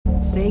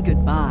Say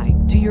goodbye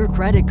to your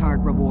credit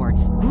card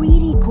rewards.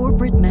 Greedy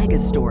corporate mega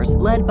stores,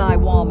 led by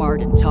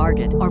Walmart and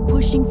Target, are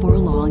pushing for a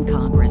law in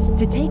Congress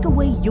to take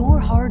away your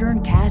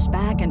hard-earned cash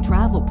back and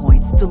travel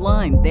points to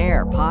line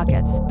their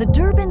pockets. The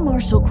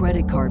Durbin-Marshall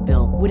credit card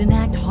bill would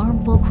enact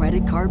harmful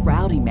credit card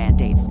routing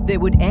mandates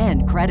that would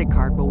end credit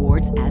card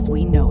rewards as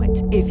we know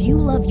it. If you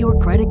love your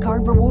credit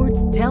card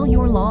rewards, tell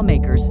your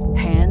lawmakers,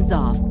 hands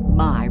off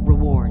my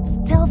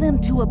rewards. Tell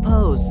them to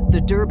oppose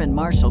the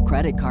Durbin-Marshall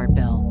credit card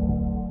bill.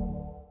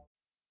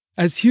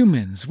 As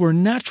humans, we're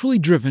naturally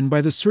driven by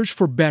the search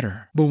for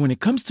better. But when it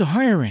comes to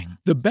hiring,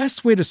 the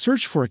best way to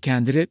search for a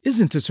candidate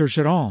isn't to search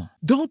at all.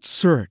 Don't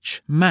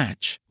search,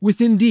 match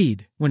with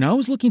Indeed. When I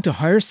was looking to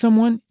hire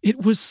someone,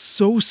 it was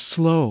so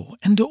slow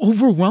and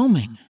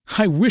overwhelming.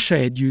 I wish I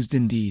had used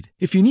Indeed.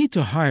 If you need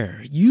to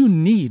hire, you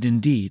need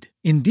Indeed.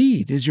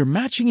 Indeed is your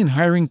matching and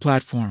hiring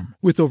platform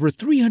with over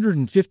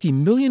 350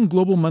 million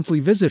global monthly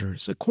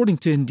visitors, according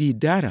to Indeed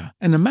data,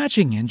 and a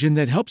matching engine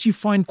that helps you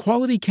find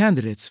quality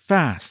candidates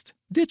fast.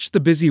 Ditch the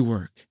busy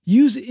work.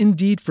 Use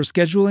Indeed for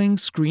scheduling,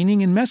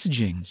 screening, and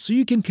messaging so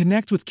you can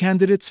connect with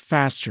candidates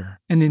faster.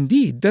 And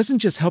Indeed doesn't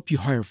just help you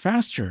hire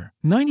faster.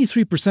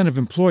 93% of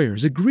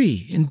employers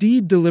agree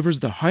Indeed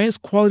delivers the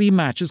highest quality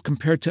matches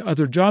compared to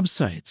other job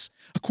sites,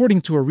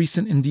 according to a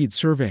recent Indeed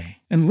survey.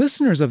 And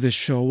listeners of this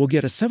show will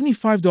get a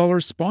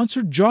 $75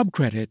 sponsored job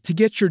credit to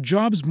get your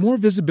jobs more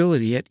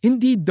visibility at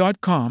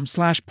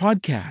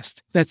Indeed.com/podcast.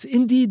 That's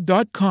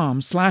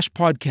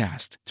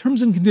Indeed.com/podcast.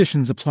 Terms and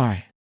conditions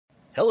apply.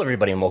 Hello,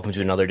 everybody, and welcome to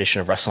another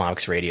edition of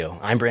WrestleNomics Radio.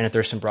 I'm Brandon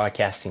Thurston,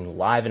 broadcasting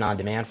live and on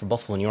demand from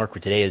Buffalo, New York,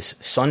 where today is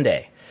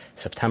Sunday,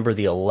 September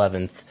the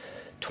 11th,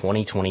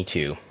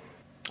 2022.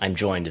 I'm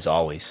joined, as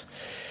always,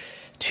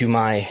 to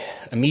my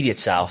immediate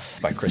south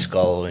by Chris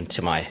Gullo and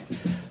to my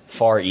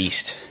far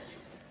east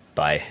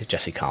by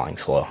Jesse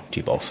Collins. Hello to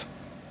you both.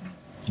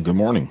 Good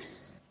morning.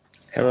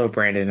 Hello,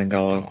 Brandon and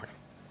Gullo.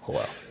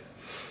 Hello.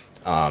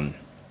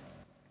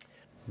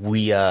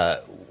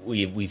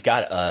 We've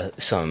got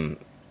some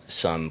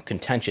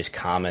contentious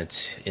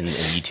comments in the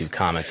YouTube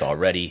comments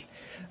already.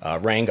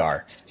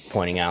 Rangar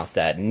pointing out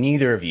that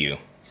neither of you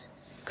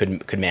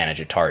could manage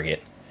a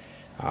target.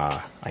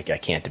 I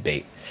can't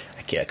debate.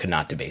 I could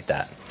not debate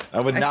that. I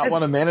would not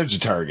want to manage a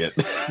target.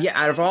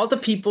 Yeah, out of all the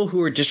people who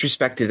were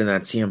disrespected in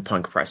that CM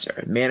Punk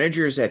presser,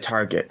 managers at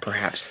Target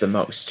perhaps the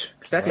most.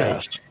 Because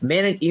that's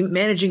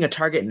managing a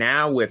Target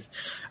now with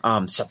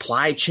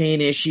supply chain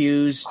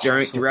issues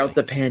throughout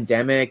the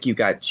pandemic. You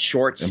got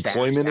short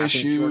employment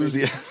issues.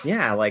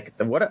 Yeah, like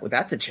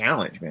that's a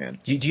challenge, man.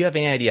 Do you have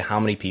any idea how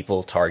many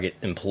people Target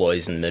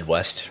employs in the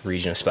Midwest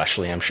region,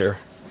 especially? I'm sure.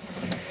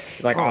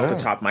 Off the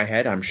top of my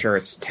head, I'm sure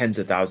it's tens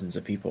of thousands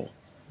of people.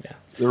 Yeah,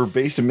 they were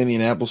based in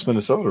Minneapolis,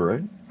 Minnesota,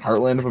 right?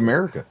 Heartland of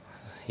America.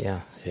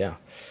 Yeah.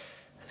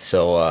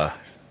 So,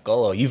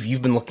 Gullo,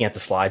 you've been looking at the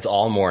slides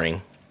all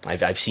morning.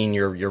 I've seen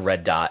your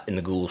red dot in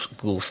the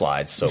Google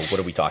slides. So, what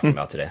are we talking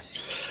about today?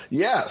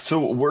 Yeah,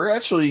 so we're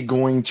actually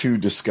going to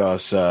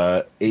discuss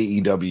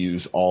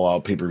AEW's All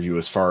Out pay-per-view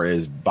as far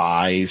as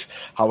buys,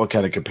 how it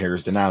kind of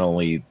compares to not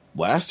only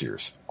last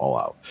year's All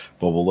Out,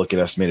 but we'll look at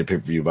estimated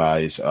pay-per-view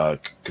buys,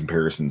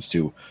 comparisons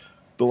to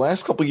the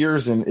last couple of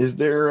years, and is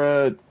there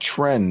a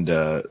trend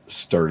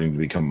starting to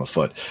become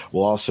afoot?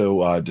 We'll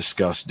also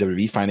discuss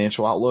WWE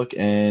financial outlook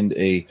and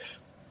a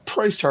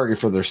price target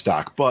for their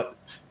stock. But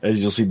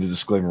as you'll see the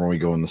disclaimer when we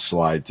go in the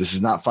slides, this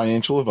is not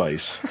financial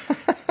advice.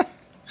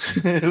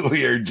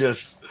 We are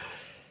just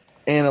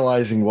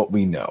analyzing what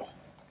we know.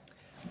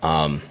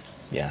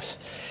 Yes.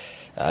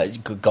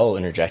 Gullo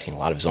interjecting a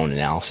lot of his own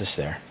analysis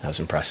there. That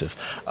was impressive.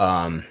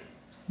 The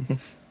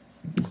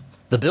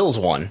Bills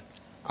won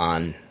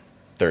on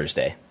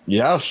Thursday.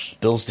 Yes.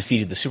 Bills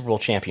defeated the Super Bowl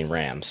champion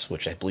Rams,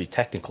 which I believe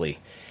technically,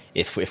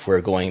 if we're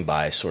going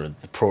by sort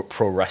of the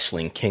pro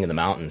wrestling King of the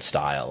Mountain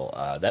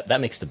style, that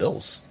makes the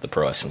Bills the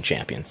pro wrestling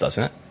champions,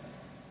 doesn't it?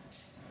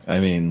 I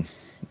mean,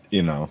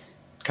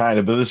 kind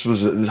of, but this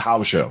was a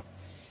house show.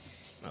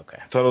 Okay.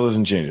 Title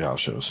doesn't change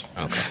house shows.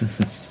 Okay.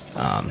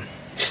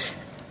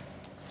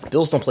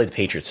 Bills don't play the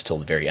Patriots until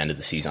the very end of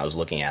the season. I was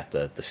looking at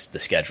the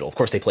schedule. Of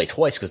course, they play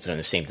twice because they're in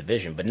the same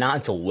division, but not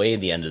until way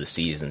the end of the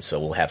season. So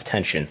we'll have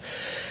tension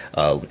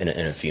in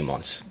a few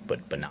months,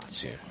 but not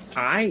soon.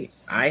 I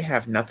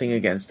have nothing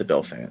against the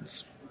Bill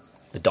fans.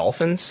 The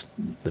Dolphins?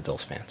 The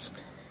Bills fans.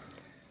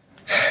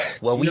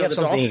 Well, we have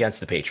something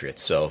against the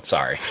Patriots, so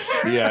sorry.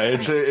 Yeah,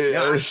 and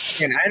I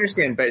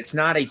understand, but it's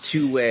not a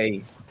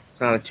two-way. It's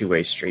not a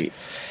two-way street.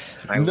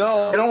 I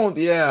don't.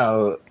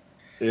 Yeah.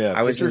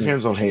 Patriot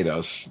fans don't hate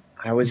us.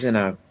 I was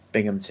in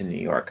Binghamton, New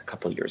York, a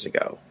couple of years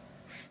ago.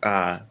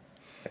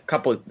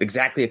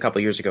 Exactly a couple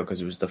of years ago,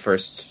 because it was the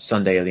first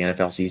Sunday of the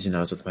NFL season. I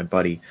was with my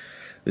buddy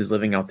who was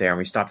living out there, and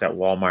we stopped at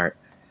Walmart.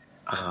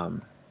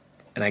 And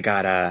I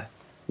got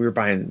we were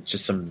buying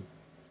just some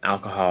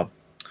alcohol,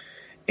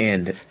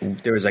 and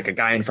there was like a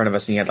guy in front of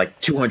us, and he had like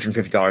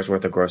 $250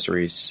 worth of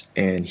groceries,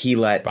 and he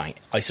buying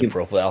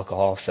isopropyl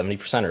alcohol,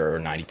 70% or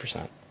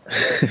 90%.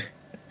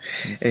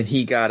 And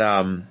he got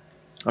I'm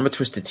a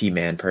Twisted Tea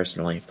man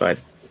personally, but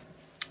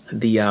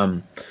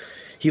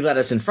he let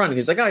us in front.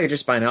 He's like, "Oh, you're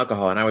just buying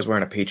alcohol," and I was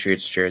wearing a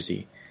Patriots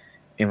jersey.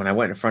 And when I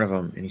went in front of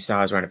him, and he saw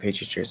I was wearing a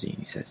Patriots jersey, and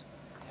he says,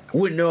 I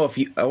wouldn't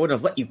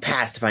have let you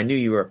pass if I knew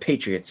you were a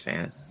Patriots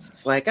fan.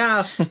 It's like,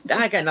 I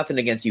got nothing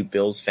against you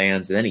Bills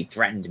fans. And then he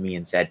threatened me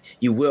and said,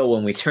 "You will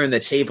when we turn the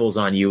tables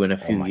on you in a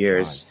few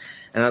years." God.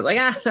 And I was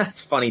like,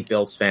 that's funny,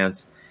 Bills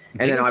fans. And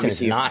Binghamton then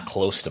obviously is not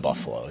close to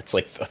Buffalo. It's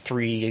like a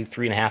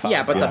 3.5 hour.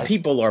 Yeah, but the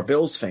people are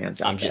Bills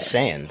fans. I'm just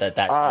saying that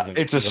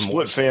it's a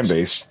split fan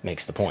base.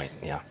 Makes the point.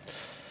 Yeah,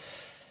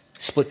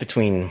 split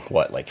between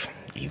what, like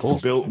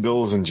Eagles,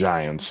 Bills, and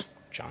Giants.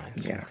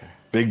 Giants. Yeah. Okay.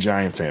 Big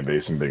Giant fan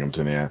base in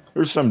Binghamton. Yeah,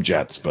 there's some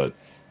Jets, but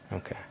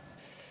okay.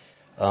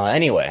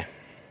 Anyway,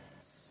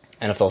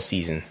 NFL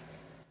season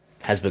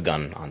has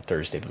begun on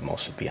Thursday, but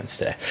most of it begins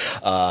today.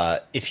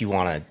 If you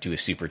want to do a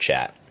super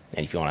chat,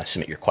 and if you want to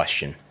submit your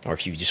question, or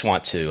if you just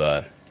want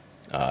to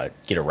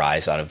get a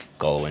rise out of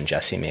Gullo and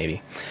Jesse,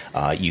 maybe,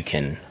 you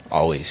can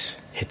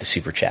always hit the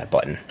super chat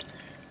button.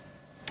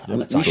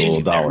 That's on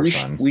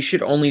 $. We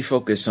should only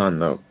focus on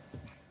the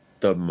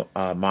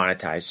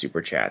monetized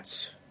super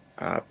chats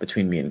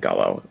between me and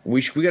Gullo.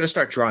 We got to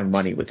start drawing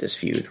money with this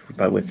feud,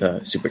 but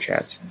with super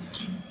chats.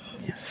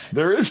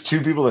 There is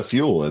two people that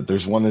fuel it.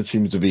 There's one that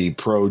seems to be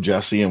pro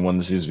Jesse and one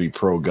that seems to be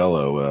pro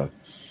Gullo.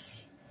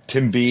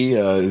 Tim B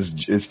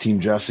is Team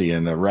Jesse,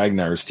 and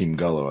Ragnar is Team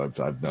Gullo. I've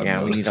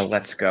noticed. We need a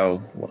Let's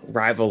Go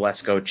rival.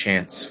 Let's Go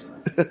chance.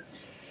 Okay,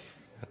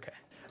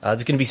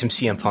 there's going to be some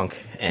CM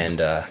Punk and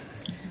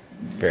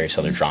various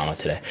other drama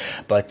today,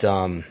 but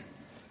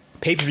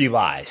pay-per-view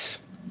buys.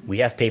 We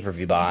have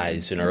pay-per-view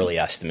buys, an early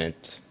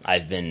estimate.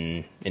 I've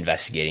been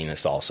investigating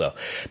this also,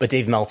 but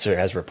Dave Meltzer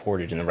has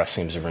reported in the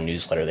Wrestling Observer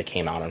newsletter that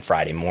came out on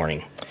Friday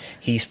morning.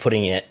 He's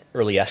putting it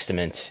early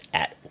estimate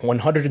at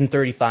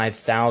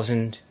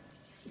 135,000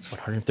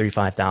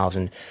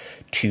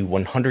 to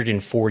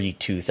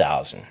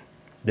 142,000.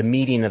 The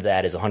median of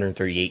that is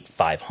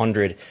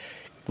 138,500.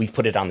 We've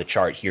put it on the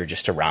chart here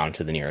just to round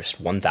to the nearest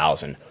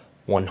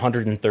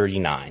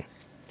 1,139.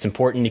 It's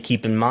important to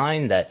keep in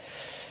mind that,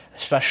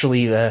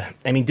 especially,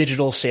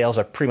 digital sales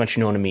are pretty much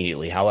known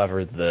immediately.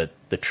 However, the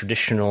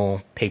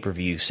traditional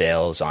pay-per-view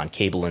sales on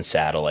cable and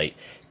satellite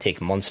take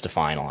months to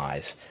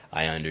finalize.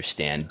 I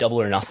understand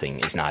Double or Nothing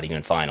is not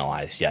even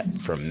finalized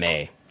yet from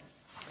May.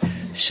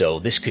 So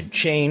this could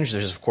change.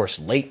 There's, of course,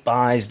 late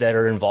buys that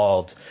are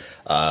involved.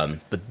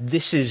 But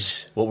this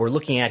is what we're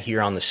looking at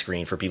here on the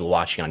screen for people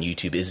watching on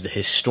YouTube is the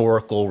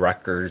historical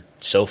record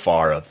so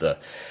far of the,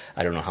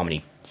 I don't know how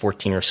many,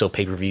 14 or so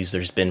pay-per-views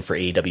there's been for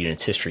AEW in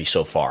its history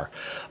so far.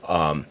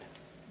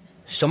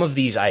 Some of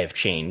these I have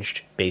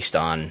changed based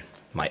on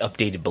my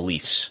updated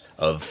beliefs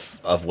of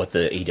what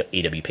the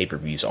AEW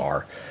pay-per-views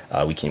are.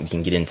 We can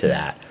get into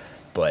that.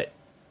 But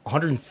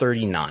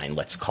 139,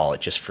 let's call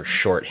it just for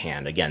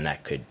shorthand. Again,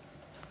 that could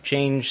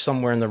change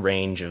somewhere in the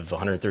range of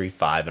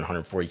 135 and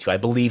 142, I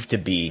believe to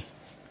be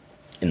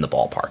in the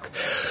ballpark.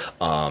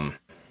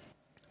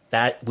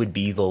 That would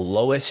be the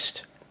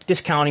lowest,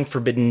 discounting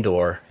Forbidden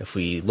Door. If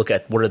we look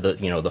at what are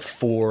the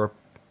 4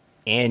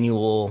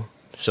 annual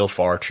so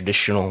far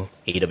traditional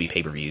AEW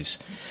pay-per-views,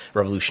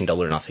 Revolution,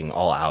 Double or Nothing,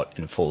 All Out,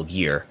 and Full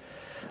Gear.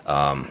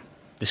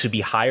 This would be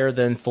higher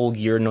than Full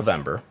Gear in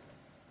November,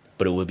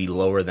 but it would be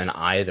lower than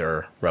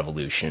either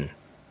Revolution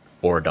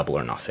or Double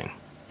or Nothing.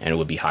 And it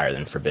would be higher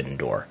than Forbidden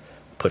Door.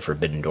 Put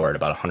Forbidden Door at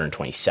about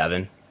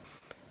 127.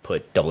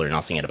 Put Double or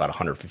Nothing at about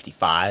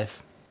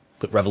 155.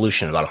 Put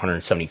Revolution at about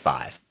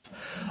 175.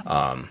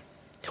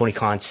 Tony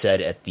Khan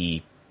said at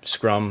the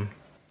Scrum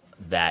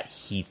that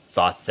he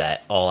thought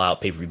that All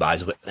Out pay-per-view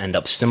buys would end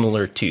up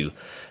similar to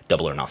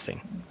Double or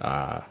Nothing.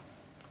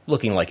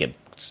 Looking like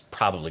it's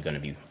probably going to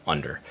be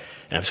under.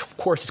 And of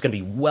course, it's going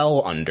to be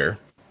well under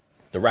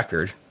the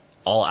record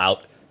All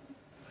Out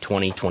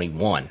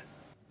 2021.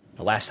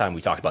 The last time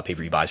we talked about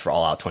pay-per-view buys for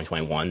All Out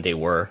 2021, they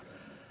were,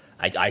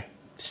 I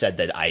said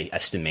that I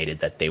estimated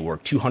that they were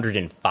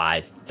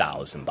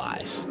 205,000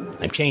 buys.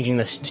 I'm changing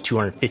this to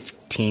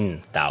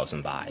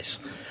 215,000 buys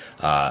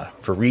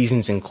for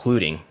reasons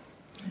including,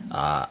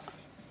 I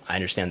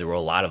understand there were a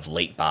lot of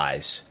late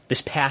buys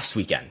this past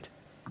weekend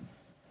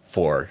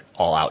for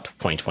All Out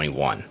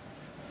 2021.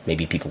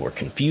 Maybe people were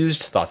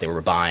confused, thought they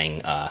were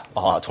buying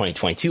All Out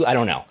 2022. I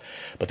don't know.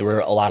 But there were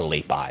a lot of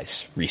late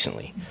buys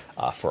recently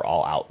for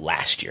All Out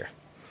last year.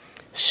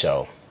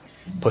 So,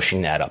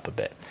 pushing that up a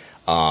bit.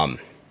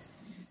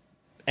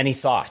 Any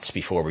thoughts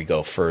before we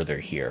go further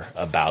here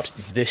about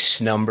this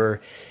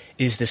number?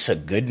 Is this a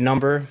good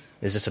number?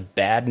 Is this a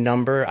bad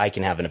number? I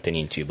can have an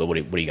opinion too, but what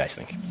do you guys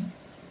think?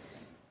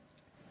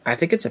 I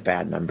think it's a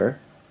bad number.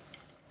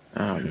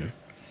 I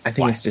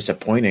think it's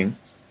disappointing.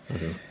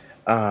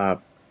 Mm-hmm.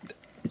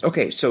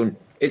 Okay, so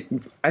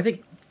I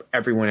think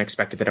everyone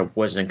expected that it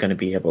wasn't going to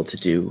be able to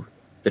do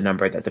the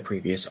number that the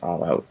previous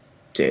All Out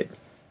did.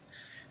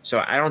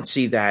 So I don't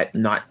see that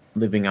not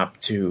living up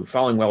to,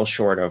 falling well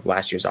short of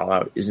last year's All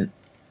Out isn't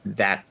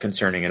that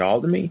concerning at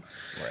all to me.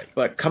 Right.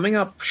 But coming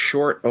up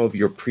short of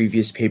your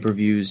previous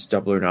pay-per-views,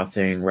 Double or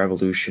Nothing,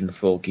 Revolution,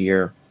 Full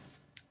Gear,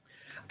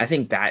 I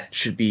think that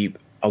should be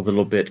a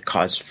little bit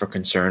cause for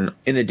concern,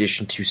 in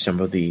addition to some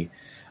of the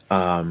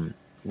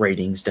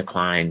ratings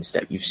declines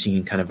that you've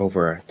seen kind of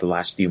over the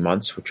last few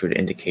months, which would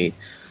indicate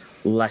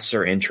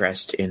lesser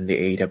interest in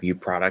the AEW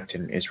product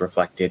and is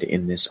reflected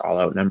in this All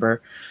Out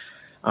number.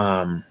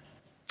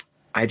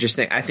 I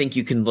think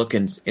you can look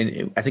and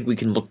I think we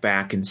can look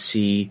back and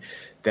see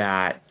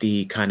that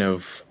the kind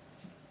of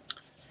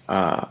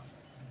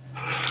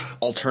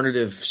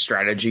alternative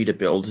strategy to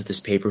build this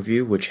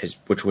pay-per-view,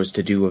 which was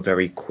to do a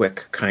very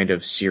quick kind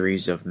of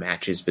series of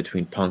matches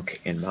between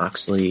Punk and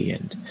Moxley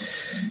and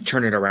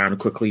turn it around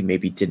quickly,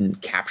 maybe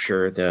didn't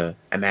capture the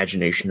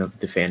imagination of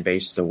the fan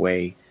base the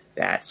way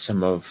that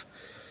some of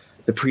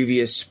the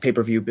previous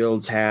pay-per-view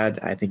builds had.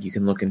 I think you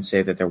can look and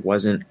say that there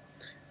wasn't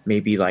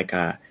maybe like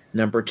a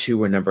number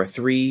 2 or number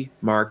 3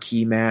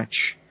 marquee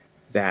match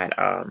that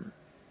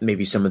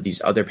maybe some of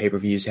these other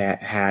pay-per-views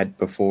had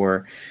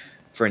before.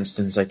 For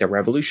instance, like the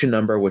Revolution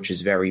number, which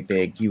is very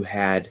big, you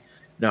had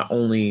not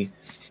only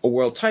a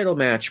world title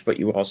match, but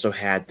you also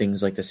had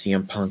things like the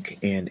CM Punk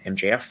and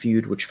MJF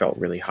feud, which felt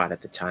really hot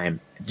at the time.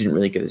 I didn't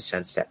really get the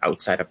sense that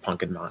outside of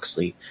Punk and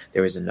Moxley,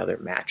 there was another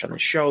match on the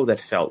show that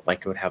felt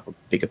like it would have a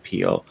big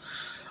appeal.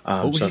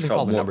 What would you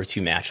call the number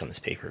 2 match on this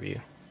pay-per-view?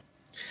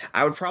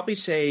 I would probably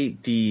say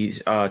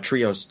the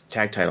Trios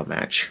tag title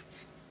match.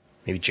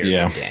 Maybe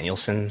Jericho and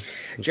Danielson.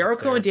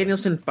 Jericho and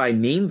Danielson by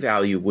name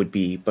value would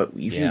be, but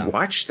if you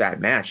watch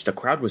that match, the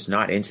crowd was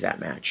not into that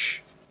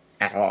match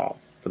at all,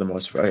 for the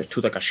most part,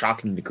 to like a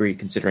shocking degree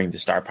considering the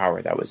star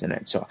power that was in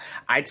it. So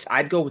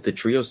I'd go with the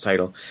Trios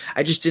title.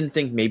 I just didn't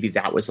think maybe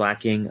that was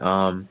lacking.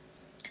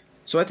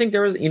 So I think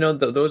there was,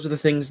 those are the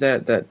things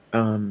that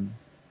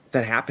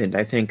happened.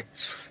 I think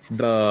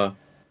the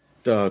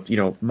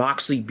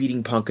Moxley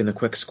beating Punk in the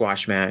quick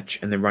squash match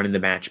and then running the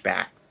match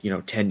back,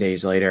 10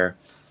 days later.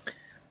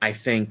 I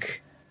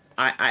think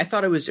I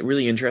thought it was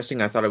really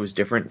interesting. I thought it was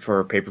different for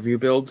a pay-per-view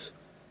build,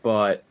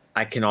 but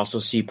I can also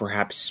see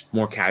perhaps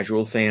more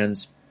casual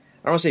fans,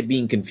 I don't want to say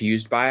being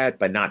confused by it,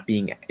 but not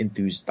being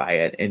enthused by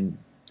it and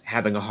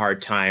having a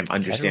hard time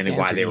understanding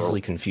why they were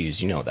easily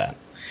confused. You know that.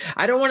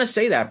 I don't want to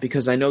say that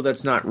because I know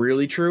that's not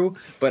really true,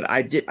 but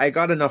I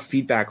got enough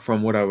feedback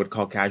from what I would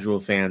call casual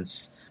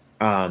fans.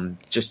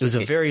 It was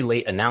a very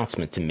late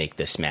announcement to make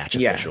this match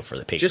official for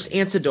the pay-per-view. Just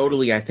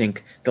anecdotally, I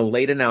think the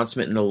late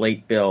announcement and the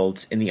late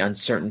build and the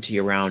uncertainty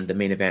around the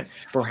main event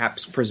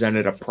perhaps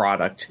presented a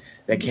product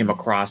that came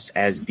across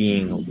as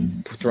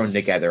being thrown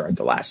together at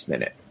the last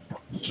minute,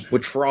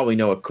 which for all we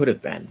know it could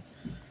have been.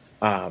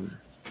 And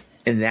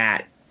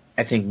that,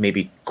 I think,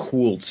 maybe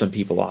cooled some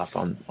people off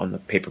on the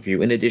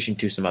pay-per-view, in addition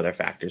to some other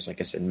factors,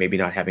 like I said, maybe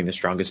not having the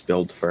strongest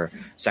build for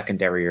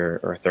secondary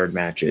or third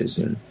matches.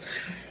 And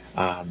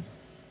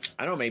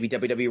I don't know, maybe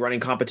WWE running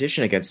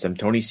competition against them.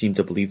 Tony seemed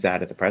to believe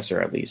that at the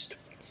presser, at least.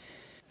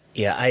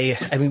 Yeah,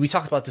 I mean, we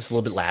talked about this a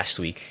little bit last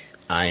week.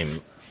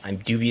 I'm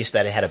dubious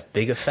that it had a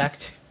big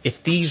effect.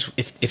 If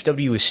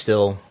W is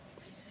still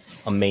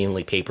a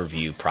mainly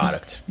pay-per-view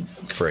product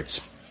for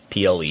its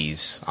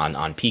PLEs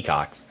on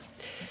Peacock,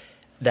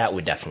 that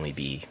would definitely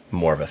be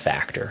more of a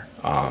factor.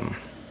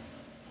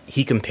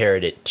 He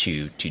compared it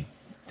to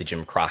the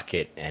Jim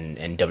Crockett and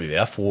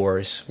WWF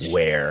wars,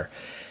 where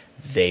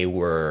they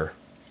were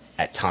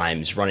at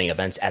times running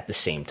events at the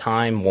same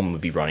time. One would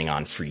be running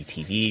on free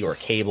TV or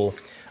cable.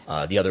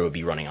 The other would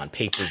be running on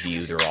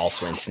pay-per-view. There were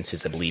also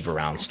instances, I believe,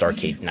 around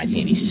Starrcade in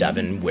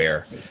 1987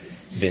 where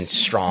Vince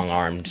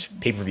strong-armed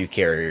pay-per-view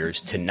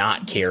carriers to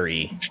not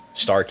carry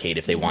Starrcade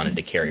if they wanted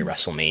to carry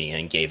WrestleMania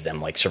and gave them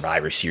like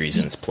Survivor Series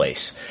in its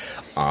place.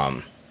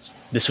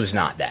 This was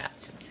not that.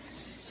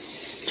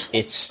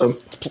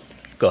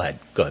 Go ahead.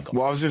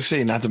 Well, I was going to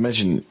say, not to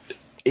mention,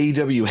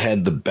 AEW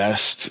had the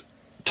best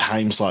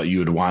time slot you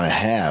would want to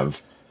have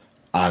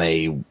on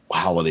a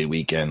holiday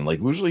weekend.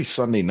 Like usually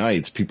Sunday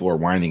nights, people are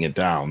winding it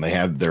down. They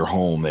have their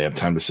home. They have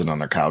time to sit on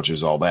their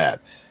couches, all that.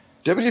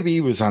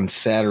 WWE was on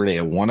Saturday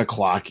at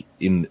 1:00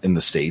 in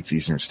the States,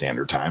 Eastern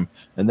Standard Time.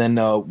 And then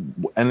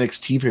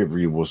NXT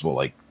pay-per-view was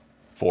what,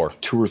 4,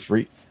 2 or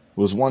 3? It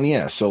was 1,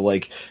 yeah. So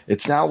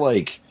it's not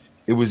like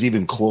it was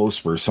even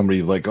close where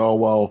somebody like, oh,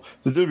 well,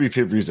 the WWE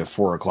pay-per-view is at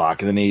 4:00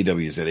 and then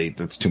AEW is at 8.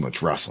 That's too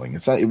much wrestling.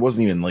 It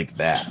wasn't even like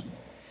that.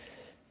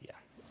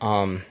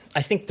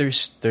 I think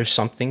there's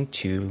something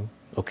to,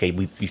 okay,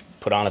 we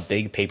put on a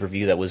big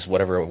pay-per-view that was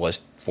whatever it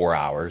was, 4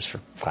 hours for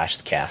Clash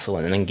of the Castle,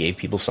 and then gave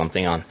people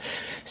something on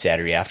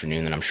Saturday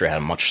afternoon that I'm sure had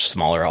a much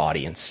smaller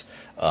audience.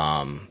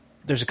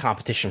 There's a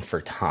competition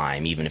for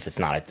time, even if it's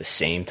not at the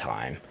same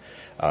time,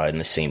 in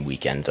the same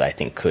weekend, that I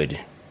think could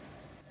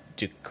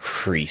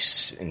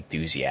decrease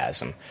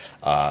enthusiasm,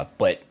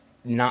 but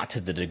not to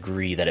the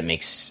degree that it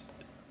makes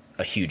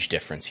a huge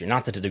difference here.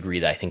 Not to the degree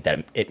that I think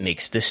that it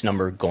makes this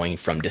number going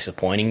from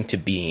disappointing to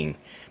being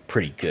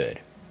pretty good,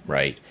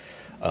 right?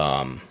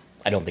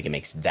 I don't think it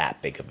makes that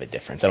big of a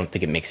difference. I don't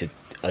think it makes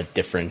a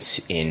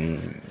difference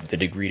in the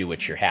degree to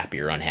which you're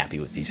happy or unhappy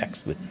with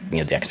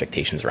the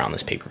expectations around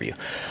this pay-per-view.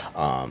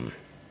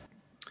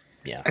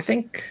 Yeah, I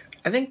think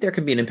there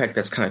can be an impact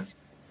that's kind of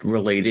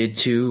related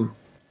to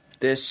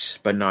this,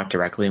 but not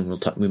directly,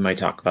 and we might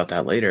talk about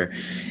that later.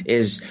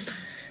 Is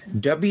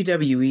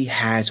WWE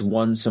has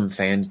won some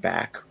fans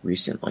back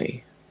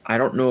recently. I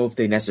don't know if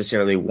they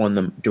necessarily won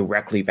them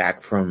directly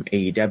back from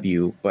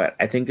AEW, but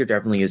I think there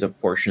definitely is a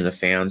portion of the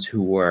fans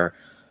who were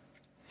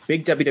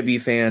big WWE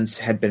fans,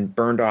 had been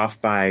burned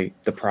off by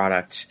the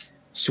product,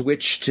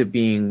 switched to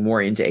being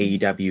more into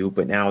AEW,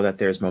 but now that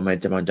there's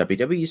momentum on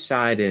WWE's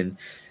side and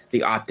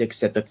the optics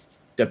that the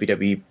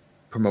WWE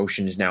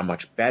promotion is now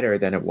much better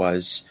than it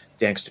was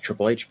thanks to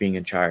Triple H being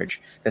in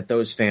charge, that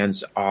those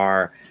fans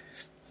are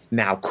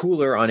now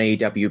cooler on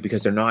AEW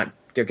because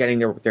they're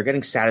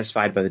getting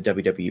satisfied by the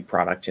WWE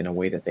product in a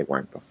way that they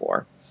weren't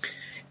before.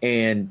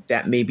 And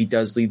that maybe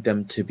does lead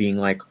them to being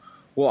like,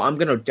 well, I'm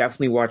going to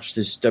definitely watch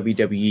this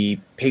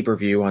WWE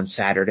pay-per-view on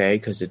Saturday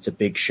because it's a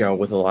big show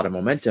with a lot of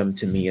momentum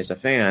to me as a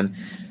fan.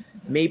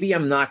 Maybe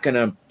I'm not going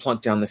to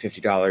plunk down the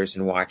 $50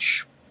 and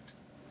watch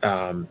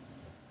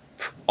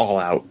All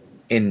Out.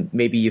 And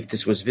maybe if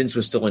Vince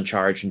was still in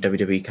charge and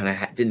WWE kind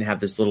of didn't have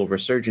this little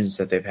resurgence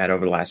that they've had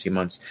over the last few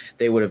months,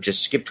 they would have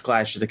just skipped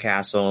Clash of the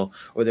Castle,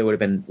 or they would have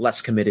been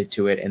less committed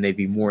to it, and they'd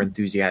be more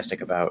enthusiastic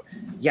about,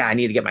 yeah, I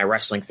need to get my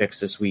wrestling fix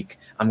this week.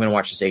 I'm going to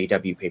watch this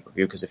AEW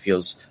pay-per-view because it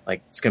feels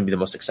like it's going to be the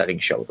most exciting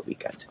show of the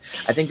weekend.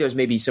 I think there's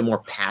maybe some more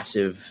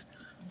passive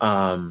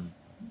cooling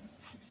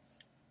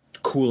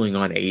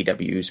on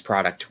AEW's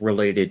product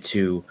related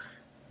to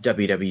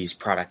WWE's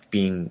product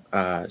being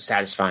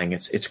satisfying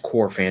its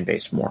core fan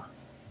base more.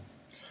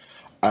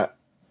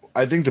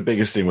 I think the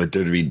biggest thing with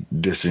WWE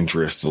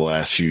disinterest the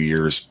last few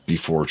years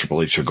before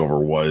Triple H took over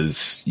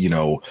was,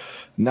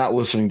 not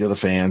listening to the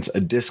fans, a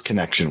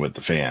disconnection with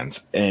the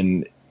fans.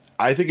 And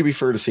I think it'd be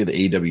fair to say that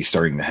AEW is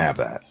starting to have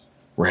that.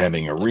 We're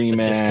having a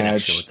rematch.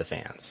 Disconnection with the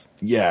fans.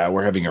 Yeah,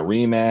 we're having a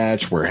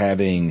rematch. We're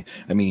having,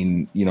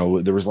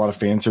 there was a lot of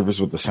fan service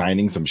with the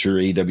signings. I'm sure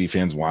AEW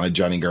fans wanted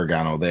Johnny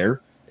Gargano there.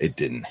 It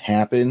didn't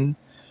happen.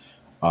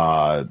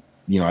 I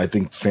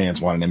think fans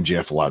wanted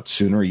MJF a lot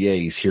sooner. Yeah,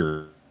 he's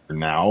here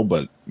now,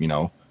 but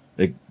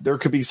there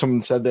could be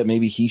someone said that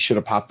maybe he should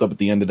have popped up at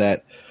the end of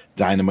that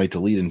Dynamite to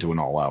lead into an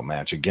all-out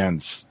match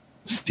against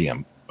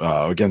John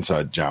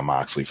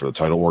Moxley for the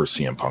title, or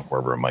CM Punk,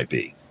 wherever it might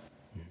be.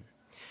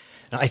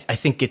 I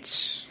think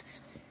there's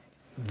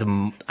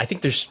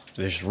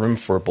room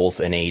for both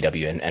an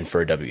AEW and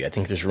for a W. I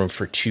think there's room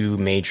for two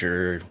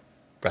major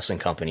wrestling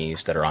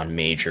companies that are on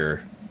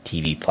major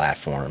TV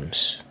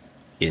platforms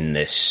in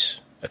this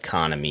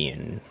economy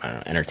and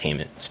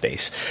entertainment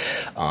space.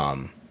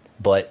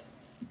 But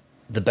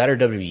the better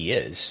WWE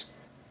is,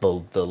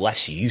 the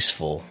less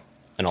useful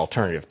an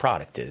alternative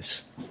product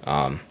is.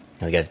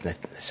 Like I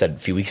said a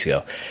few weeks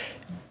ago,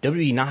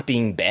 WWE not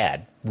being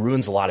bad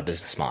ruins a lot of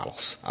business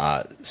models.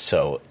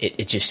 So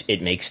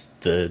it makes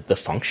the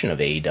function of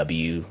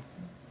AEW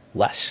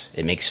less.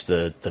 It makes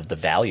the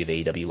value of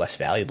AEW less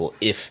valuable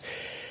if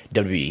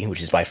WWE,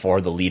 which is by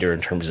far the leader in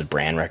terms of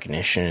brand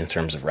recognition, in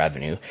terms of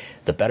revenue,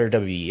 the better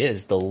WWE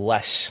is, the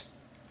less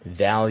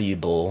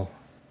valuable,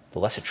 the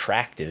less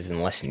attractive,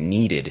 and less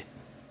needed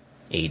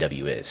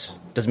AEW is.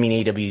 Doesn't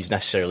mean AEW is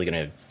necessarily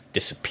going to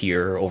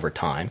disappear over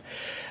time,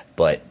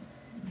 but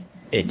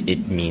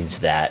it means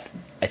that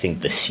I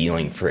think the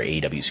ceiling for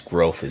AEW's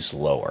growth is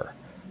lower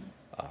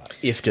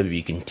if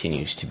WWE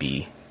continues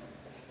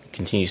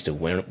to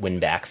win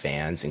back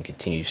fans and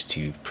continues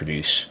to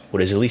produce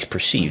what is at least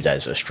perceived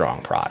as a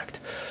strong product.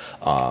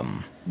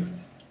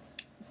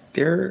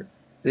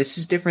 This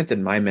is different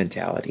than my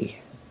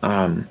mentality.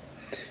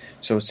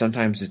 So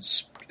sometimes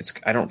it's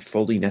I don't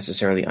fully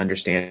necessarily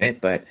understand it,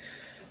 but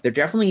there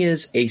definitely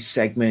is a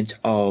segment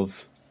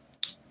of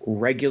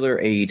regular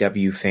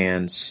AEW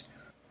fans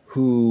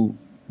who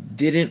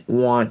didn't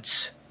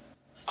want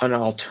an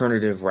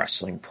alternative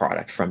wrestling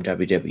product from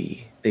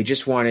WWE. They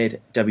just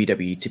wanted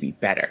WWE to be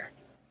better.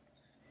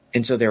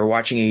 And so they were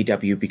watching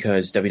AEW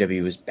because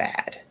WWE was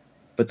bad.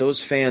 But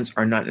those fans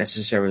are not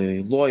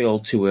necessarily loyal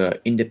to an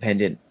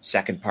independent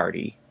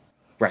second-party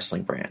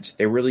wrestling brand.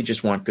 They really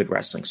just want good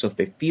wrestling. So if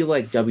they feel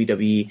like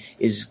WWE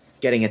is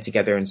getting it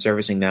together and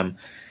servicing them,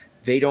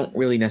 they don't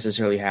really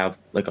necessarily have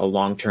like a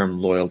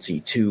long-term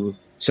loyalty to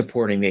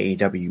supporting the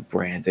AEW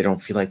brand. They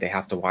don't feel like they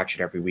have to watch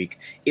it every week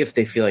if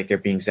they feel like they're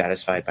being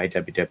satisfied by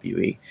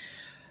WWE.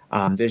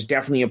 There's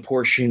definitely a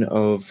portion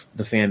of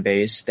the fan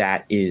base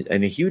that is,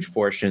 and a huge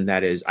portion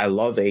that is, I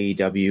love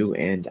AEW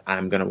and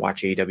I'm going to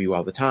watch AEW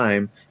all the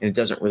time, and it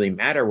doesn't really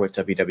matter what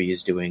WWE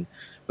is doing.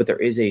 But there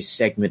is a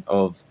segment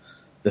of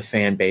the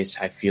fan base,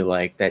 I feel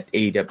like, that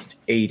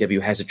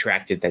AEW has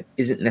attracted that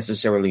isn't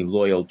necessarily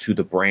loyal to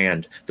the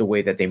brand the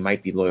way that they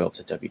might be loyal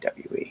to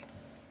WWE.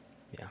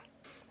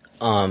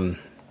 Yeah.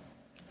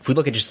 If we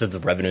look at just the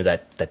revenue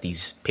that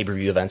these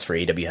pay-per-view events for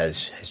AEW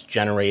has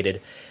generated,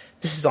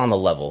 this is on the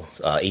level,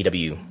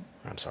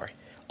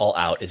 All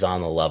Out is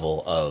on the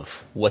level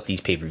of what these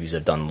pay-per-views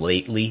have done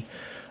lately,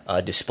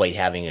 despite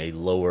having a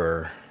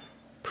lower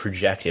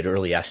projected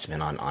early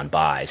estimate on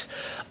buys.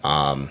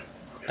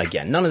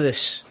 Again, none of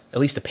this,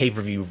 at least the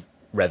pay-per-view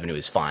revenue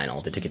is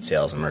final. The ticket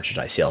sales and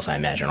merchandise sales, I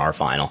imagine, are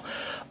final.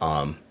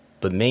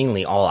 But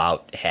mainly All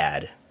Out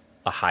had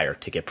a higher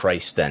ticket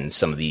price than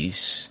some of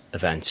these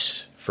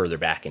events further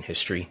back in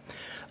history.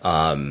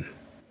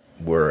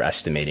 We're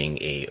estimating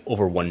a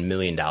over $1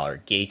 million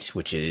gate,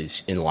 which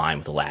is in line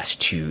with the last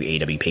two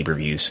AEW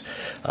pay-per-views.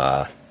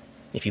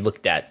 If you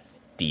looked at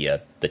the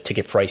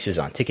ticket prices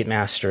on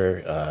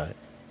Ticketmaster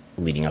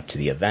leading up to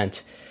the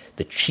event,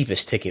 the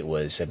cheapest ticket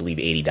was, I believe,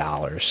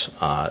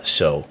 $80.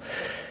 So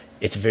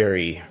it's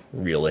very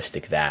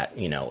realistic that,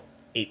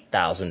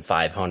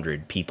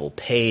 8,500 people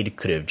paid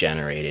could have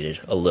generated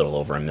a little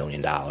over $1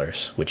 million,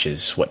 which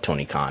is what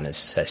Tony Khan has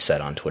said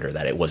on Twitter,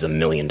 that it was $1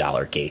 million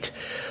gate.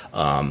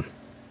 And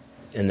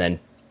then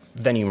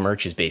venue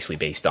merch is basically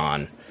based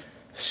on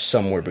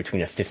somewhere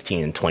between a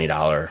 $15 and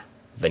 $20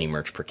 venue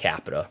merch per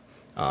capita,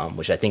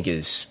 which I think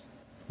is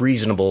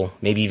reasonable,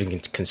 maybe even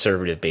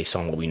conservative based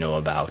on what we know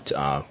about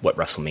what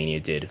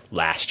WrestleMania did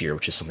last year,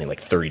 which is something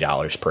like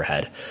 $30 per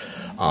head.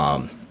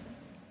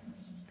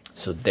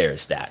 So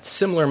there's that.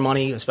 Similar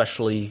money,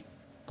 especially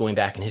going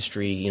back in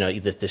history,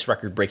 this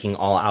record-breaking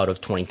All Out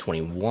of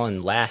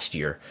 2021 last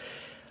year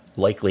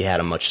likely had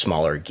a much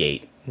smaller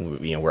gate.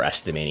 We're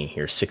estimating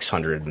here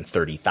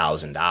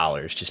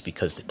 $630,000 just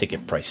because the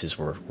ticket prices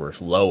were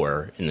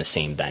lower in the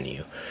same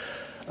venue.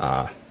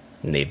 And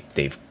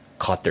they've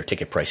caught their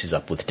ticket prices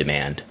up with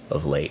demand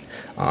of late.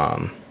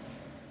 So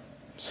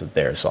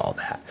there's all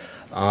that.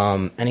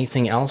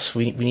 Anything else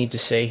we need to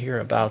say here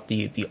about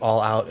the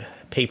All Out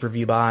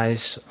pay-per-view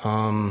buys?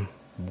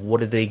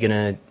 What are they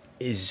gonna?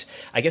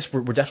 I guess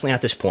we're definitely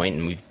at this point,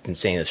 and we've been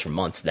saying this for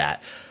months,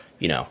 that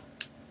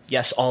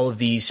yes, all of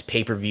these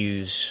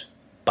pay-per-views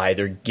by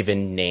their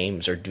given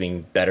names are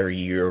doing better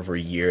year over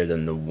year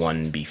than the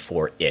one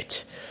before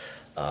it.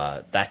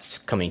 That's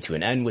coming to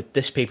an end with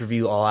this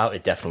pay-per-view All Out.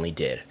 It definitely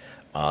did.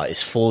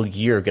 Is Full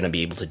Gear going to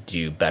be able to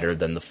do better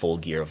than the Full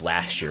Gear of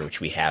last year,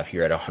 which we have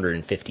here at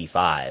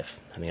 155?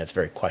 I think that's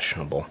very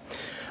questionable.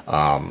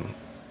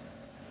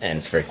 And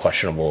it's very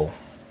questionable,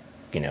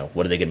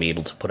 what are they going to be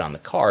able to put on the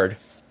card?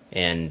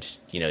 And,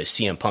 is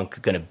CM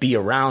Punk going to be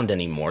around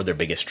anymore? Their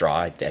biggest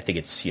draw. I think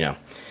it's,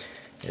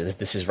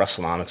 this is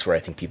WrestleNomics, where I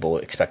think people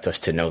expect us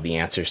to know the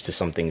answers to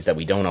some things that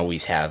we don't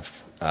always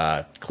have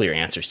clear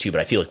answers to, but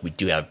I feel like we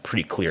do have a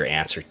pretty clear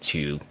answer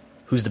to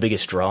who's the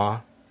biggest draw,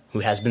 who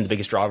has been the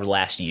biggest draw over the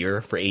last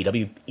year for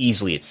AEW.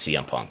 Easily it's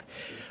CM Punk.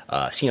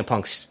 CM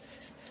Punk's,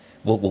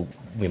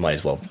 we might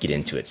as well get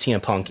into it.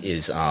 CM Punk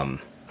is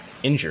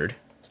injured.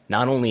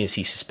 Not only is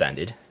he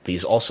suspended, but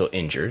he's also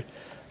injured.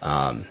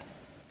 That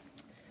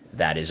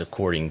is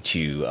according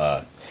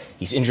to,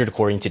 he's injured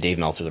according to Dave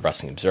Meltzer, the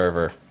Wrestling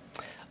Observer,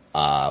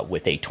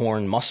 with a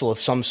torn muscle of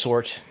some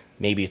sort.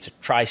 Maybe it's a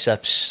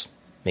triceps,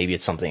 maybe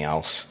it's something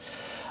else.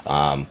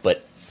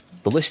 But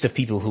the list of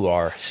people who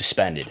are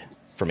suspended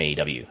from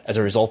AEW as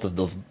a result of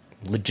the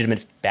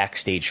legitimate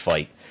backstage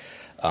fight,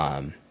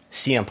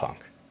 CM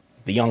Punk,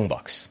 the Young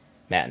Bucks,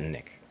 Matt and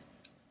Nick,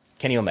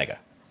 Kenny Omega,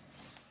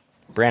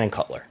 Brandon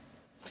Cutler,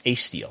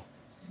 Ace Steel,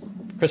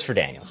 Christopher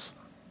Daniels,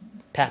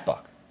 Pat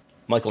Buck,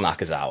 Michael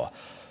Nakazawa,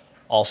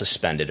 all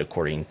suspended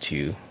according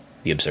to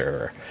the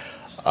Observer.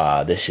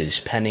 This is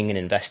pending an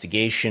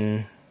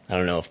investigation. I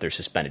don't know if they're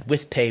suspended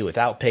with pay,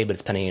 without pay, but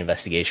it's pending an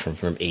investigation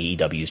from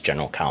AEW's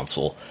general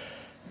counsel,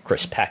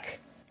 Chris Peck.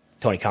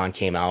 Tony Khan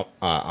came out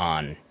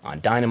on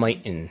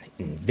Dynamite in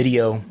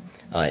video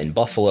in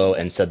Buffalo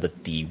and said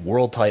that the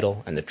world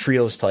title and the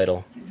trios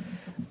title,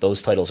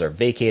 those titles are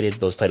vacated.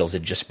 Those titles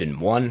had just been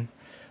won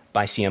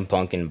by CM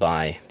Punk and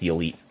by the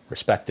Elite,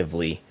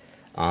 respectively,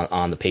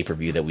 on the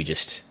pay-per-view that we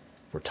just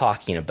were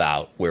talking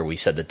about, where we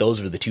said that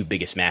those were the two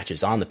biggest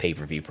matches on the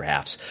pay-per-view,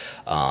 perhaps.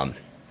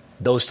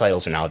 Those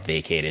titles are now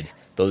vacated.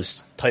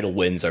 Those title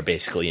wins are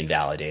basically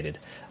invalidated.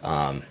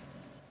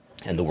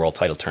 And the world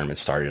title tournament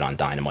started on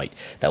Dynamite.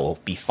 That will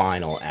be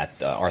final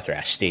at Arthur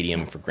Ashe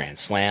Stadium for Grand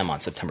Slam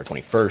on September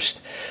 21st.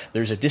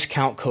 There's a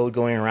discount code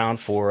going around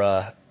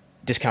for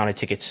discounted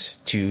tickets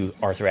to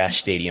Arthur Ashe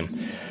Stadium.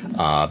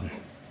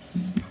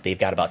 They've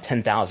got about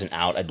 10,000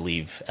 out, I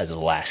believe, as of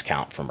the last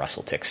count from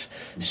WrestleTix.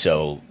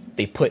 So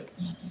they put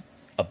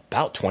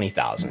about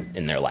 20,000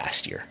 in there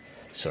last year.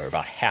 So we're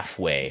about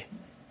halfway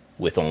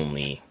with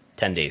only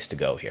 10 days to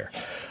go here.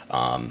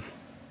 On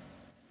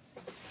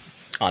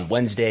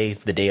Wednesday,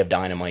 the day of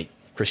Dynamite,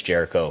 Chris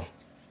Jericho,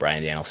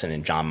 Bryan Danielson,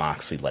 and Jon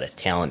Moxley led a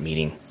talent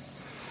meeting.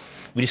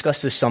 We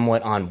discussed this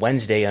somewhat on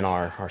Wednesday in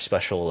our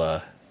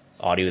special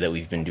audio that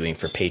we've been doing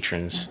for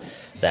patrons,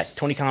 that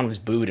Tony Khan was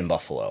booed in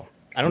Buffalo.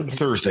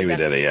 Thursday we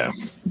did it, yeah.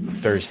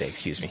 Thursday,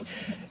 excuse me.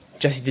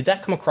 Jesse, did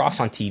that come across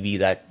on TV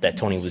that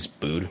Tony was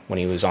booed when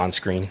he was on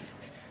screen?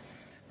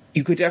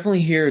 You could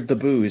definitely hear the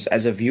boos.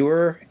 As a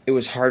viewer, it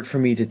was hard for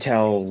me to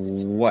tell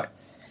what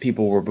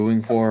people were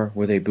booing for.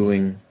 Were they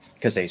booing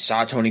because they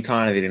saw Tony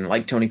Khan and they didn't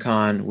like Tony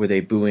Khan? Were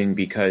they booing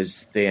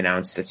because they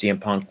announced that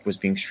CM Punk was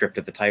being stripped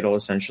of the title,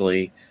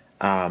 essentially?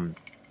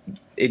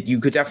 You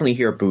could definitely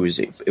hear boos.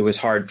 It was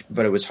hard,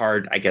 but it was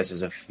hard, I guess,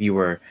 as a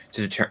viewer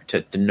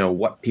to know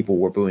what people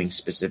were booing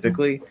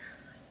specifically,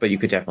 but you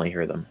could definitely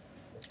hear them.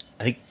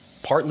 I think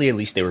partly, at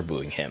least, they were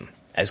booing him,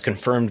 as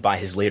confirmed by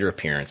his later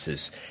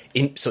appearances.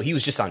 So he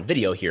was just on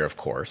video here, of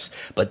course,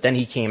 but then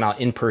he came out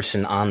in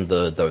person on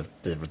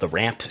the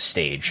ramp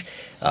stage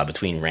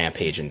between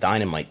Rampage and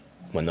Dynamite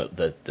when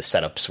the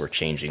setups were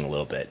changing a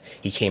little bit.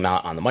 He came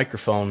out on the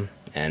microphone,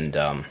 and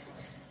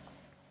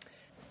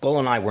Golo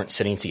and I weren't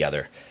sitting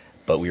together,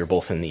 but we were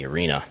both in the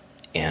arena,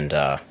 and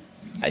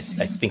I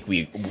think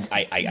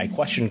I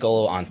questioned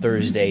Golo on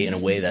Thursday in a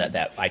way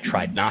that I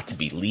tried not to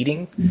be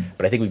leading,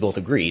 but I think we both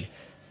agreed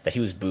that he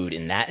was booed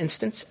in that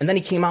instance. And then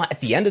he came out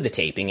at the end of the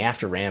taping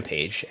after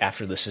Rampage,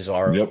 after the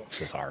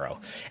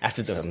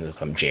after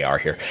the JR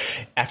here,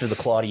 after the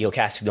Claudio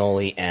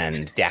Castagnoli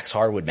and Dax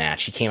Harwood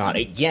match, he came out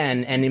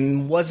again, and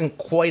it wasn't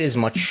quite as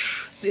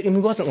much, it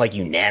wasn't like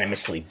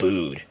unanimously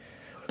booed,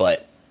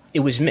 but it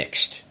was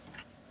mixed.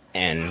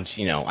 And,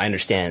 I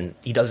understand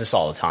he does this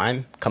all the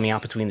time, coming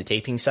out between the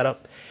taping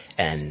setup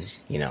and,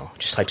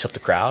 just hypes up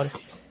the crowd,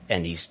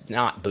 and he's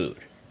not booed.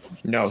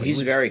 No,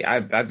 he's very.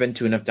 I've been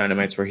to enough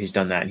Dynamites where he's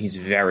done that, and he's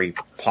very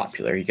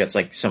popular. He gets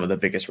like some of the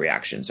biggest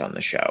reactions on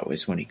the show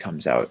is when he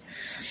comes out,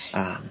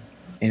 and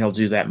he'll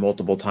do that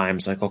multiple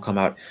times. Like he'll come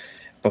out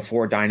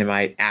before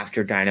Dynamite,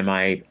 after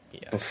Dynamite,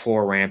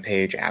 before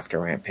Rampage, after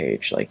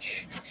Rampage.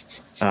 Like,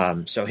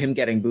 so him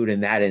getting booed in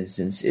that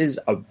instance is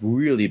a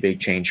really big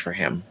change for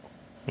him.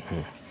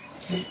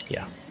 Mm-hmm.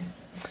 Yeah.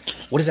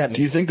 What does that mean?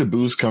 Do you think the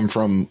boos come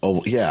from?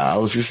 Oh, yeah, I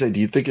was gonna say. Do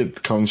you think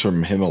it comes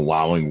from him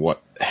allowing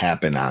what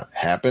happened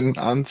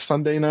on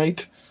Sunday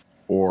night,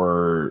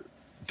 or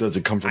does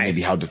it come from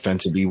maybe how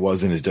defensive he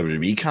was in his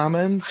WWE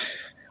comments?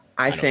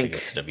 I think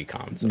it's the WWE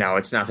comments. No,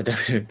 it's not the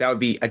WWE. That would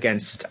be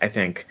against. I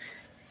think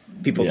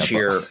people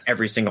cheer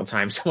every single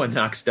time someone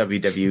knocks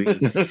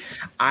WWE.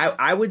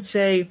 I would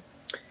say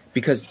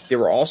because there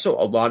were also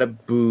a lot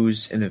of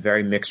boos and a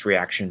very mixed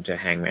reaction to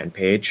Hangman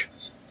Page,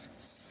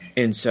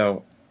 and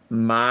so.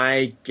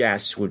 My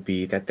guess would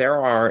be that there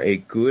are a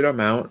good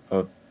amount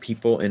of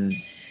people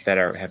that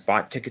have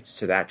bought tickets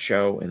to that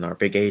show and are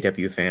big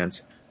AEW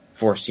fans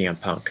for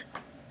CM Punk.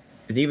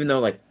 And even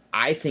though,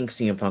 I think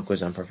CM Punk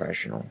was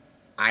unprofessional,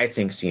 I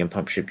think CM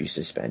Punk should be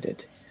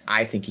suspended.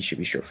 I think he should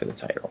be stripped for the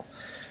title.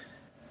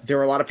 There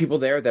are a lot of people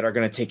there that are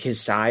going to take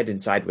his side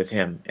and side with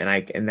him,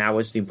 and that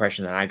was the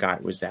impression that I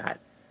got was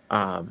that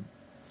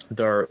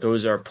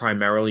those are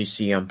primarily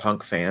CM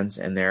Punk fans,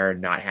 and they're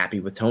not happy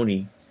with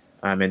Tony.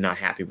 And not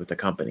happy with the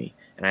company.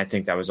 And I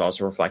think that was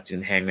also reflected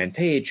in Hangman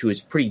Page, who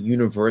is pretty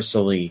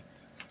universally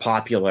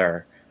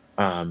popular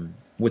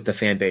with the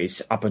fan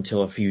base up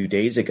until a few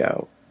days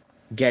ago,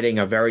 getting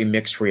a very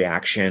mixed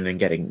reaction and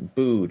getting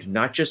booed.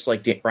 Not just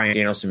like Bryan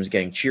Danielson was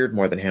getting cheered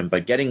more than him,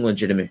 but getting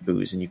legitimate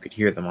boos, and you could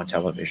hear them on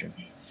television.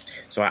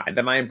 So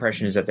my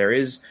impression is that there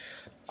is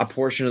a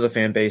portion of the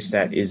fan base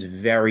that is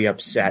very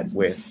upset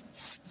with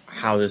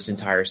how this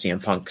entire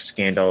CM Punk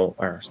scandal,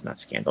 or not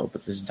scandal,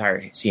 but this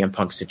entire CM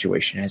Punk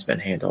situation has been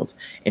handled.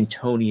 And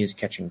Tony is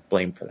catching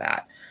blame for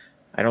that.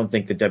 I don't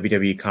think the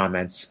WWE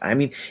comments,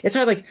 it's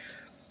hard.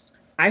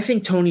 I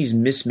think Tony's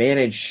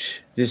mismanaged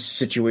this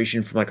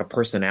situation from a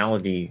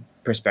personality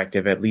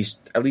perspective, at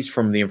least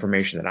from the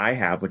information that I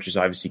have, which is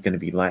obviously going to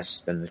be less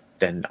than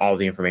all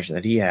the information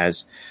that he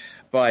has.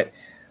 But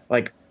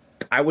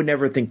I would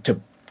never think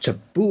to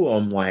boo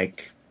him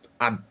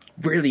I'm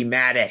really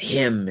mad at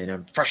him and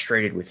I'm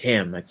frustrated with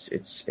him. I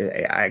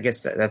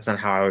guess that's not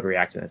how I would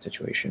react in that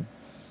situation.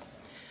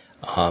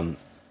 Yeah,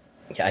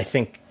 I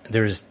think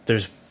there's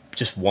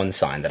just one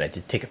sign that I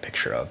did take a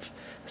picture of.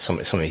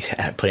 Somebody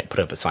had put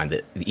up a sign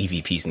that the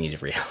EVPs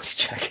needed a reality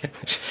check,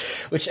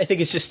 which I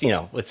think is just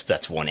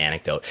that's one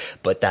anecdote,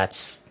 but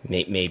that's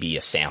maybe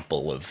a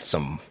sample of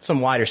some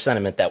wider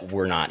sentiment that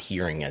we're not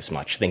hearing as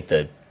much. I think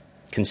the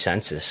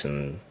consensus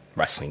in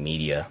wrestling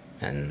media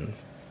and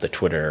the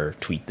Twitter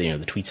tweet, the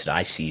tweets that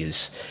I see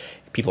is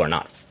people are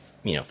not,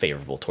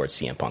 favorable towards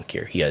CM Punk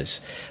here. He has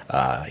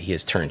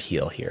turned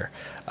heel here,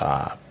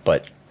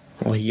 but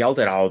he yelled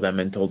at all of them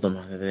and told them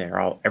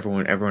that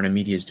everyone in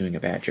media is doing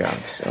a bad job.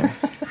 So,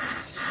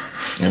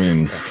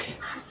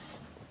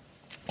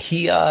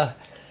 he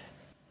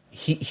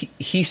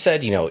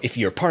said, if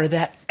you're part of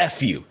that,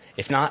 F you.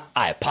 If not,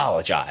 I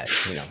apologize.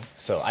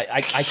 So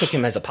I took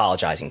him as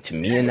apologizing to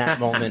me in that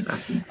moment.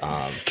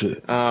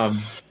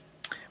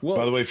 Well,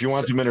 by the way, if you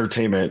want some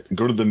entertainment,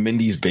 go to the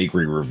Mindy's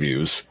Bakery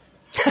reviews.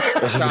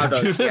 I saw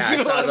those. Yeah,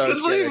 I saw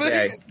those the other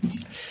day.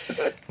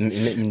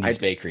 Mindy's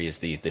Bakery is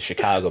the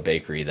Chicago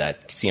bakery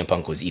that CM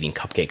Punk was eating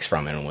cupcakes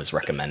from and was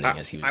recommending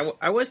as he was.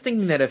 I was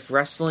thinking that if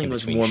wrestling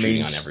was more on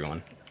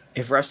everyone.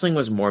 If wrestling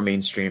was more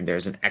mainstream,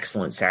 there's an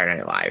excellent Saturday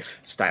Night Live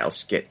style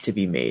skit to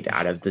be made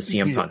out of the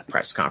CM Punk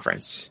press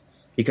conference.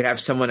 You could have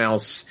someone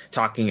else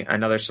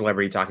another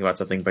celebrity talking about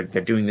something, but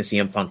they're doing the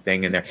CM Punk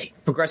thing, and they're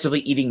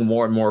progressively eating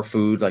more and more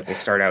food. They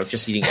start out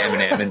just eating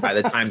M&M, and by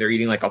the time they're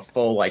eating a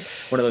full, one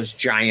of those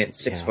giant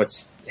 6-foot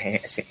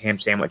ham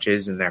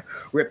sandwiches, and they're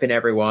ripping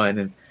everyone.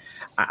 And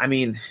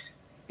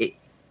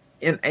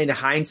in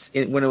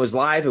hindsight, when it was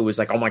live, it was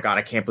oh my God,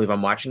 I can't believe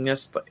I'm watching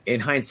this. But in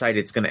hindsight,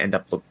 it's going to end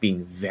up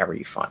being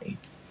very funny.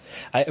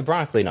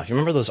 Ironically enough, you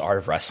remember those Art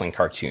of Wrestling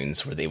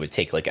cartoons where they would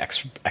take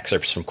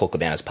excerpts from Colt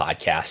Cabana's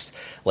podcast,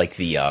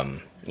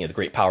 the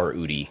Great Power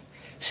Udi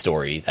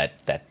story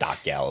that Doc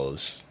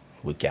Gallows,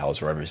 Luke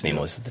Gallows, whatever his name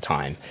was at the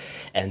time,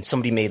 and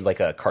somebody made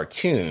a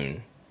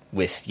cartoon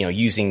with,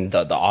 using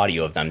the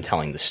audio of them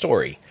telling the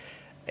story.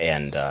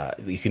 And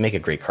you can make a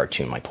great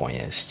cartoon, my point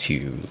is,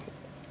 to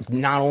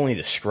not only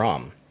the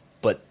scrum,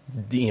 but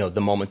the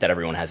moment that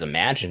everyone has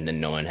imagined and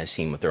no one has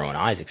seen with their own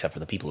eyes except for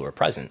the people who are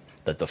present,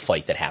 that the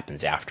fight that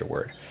happens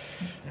afterward.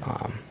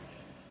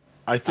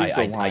 I think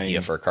the line,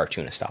 idea for a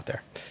cartoonist out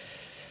there.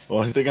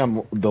 Well, I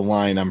think the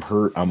line, I'm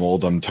hurt, I'm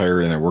old, I'm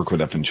tired, and I work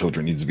with effing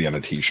children needs to be on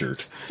a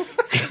t-shirt.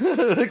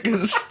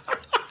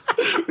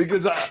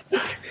 Because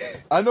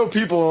I know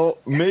people,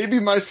 maybe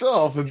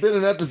myself, have been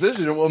in that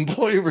position at one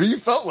point where you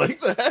felt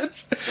like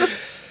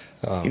that.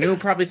 You know who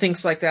probably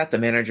thinks like that? The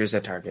managers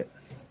at Target.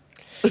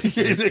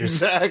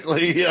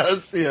 Exactly.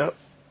 Yes. Yeah.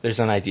 There's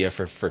an idea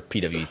for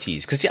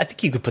PWTs, because I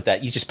think you could put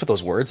that. You just put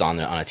those words on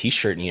a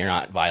T-shirt, and you're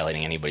not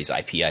violating anybody's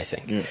IP. I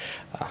think.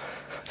 Yeah.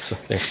 So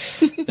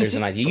there's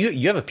an idea.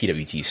 You have a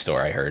PWT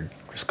store, I heard,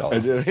 Chris Gullo. I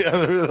do.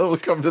 Yeah, they'll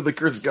come to the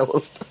Chris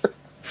Gullo store.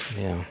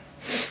 Yeah.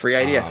 Free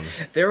idea.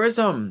 There was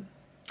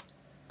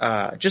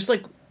just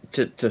like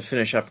to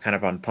finish up kind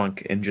of on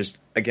Punk and just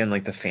again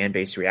like the fan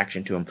base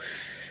reaction to him.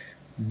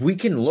 We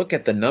can look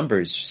at the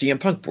numbers. CM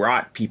Punk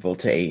brought people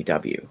to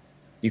AEW.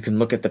 You can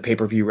look at the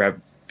pay-per-view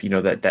rev,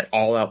 that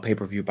all-out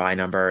pay-per-view buy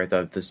number,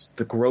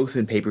 the growth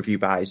in pay-per-view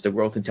buys, the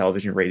growth in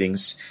television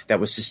ratings that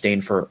was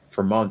sustained for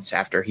months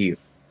after he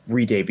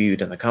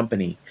re-debuted in the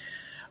company.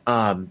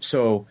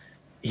 So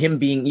him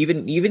being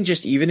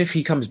even if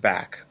he comes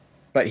back,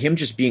 but him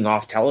just being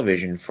off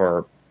television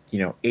for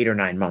 8 or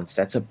 9 months,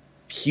 that's a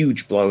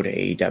huge blow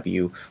to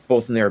AEW,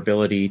 both in their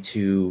ability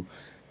to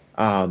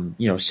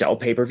sell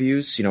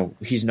pay-per-views.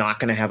 He's not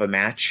going to have a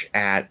match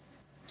at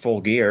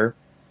Full Gear,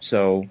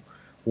 so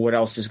what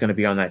else is going to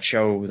be on that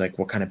show? Like,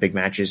 what kind of big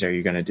matches are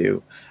you going to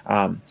do?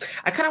 I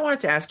kind of wanted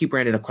to ask you,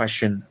 Brandon, a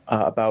question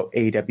about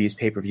AEW's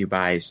pay-per-view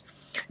buys.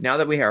 Now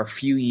that we are a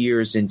few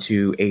years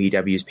into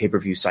AEW's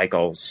pay-per-view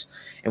cycles,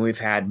 and we've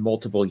had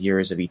multiple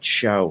years of each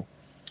show,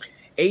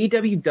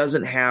 AEW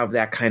doesn't have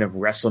that kind of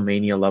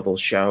WrestleMania level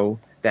show,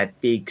 that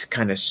big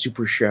kind of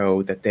super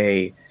show that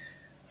they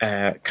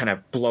kind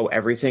of blow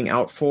everything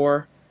out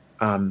for.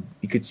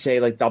 You could say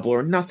like Double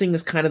or Nothing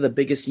is kind of the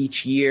biggest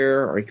each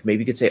year, or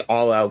maybe you could say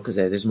All Out because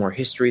there's more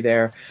history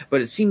there. But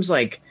it seems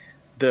like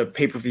the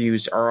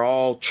pay-per-views are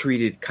all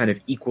treated kind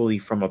of equally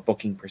from a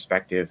booking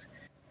perspective.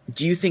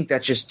 Do you think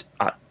that just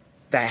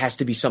that has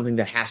to be something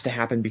that has to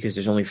happen because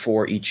there's only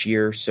 4 each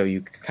year, so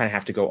you kind of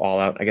have to go all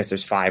out? I guess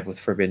there's 5 with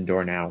Forbidden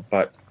Door now,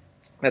 but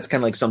that's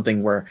kind of like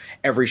something where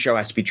every show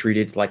has to be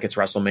treated like it's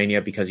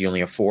WrestleMania because you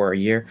only have 4 a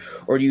year?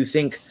 Or do you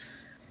think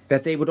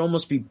that they would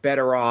almost be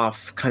better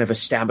off kind of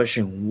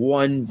establishing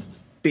one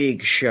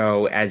big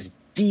show as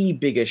the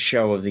biggest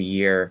show of the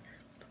year?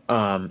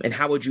 And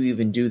how would you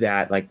even do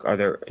that? Like, are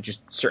there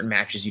just certain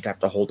matches you'd have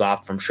to hold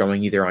off from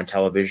showing either on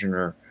television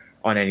or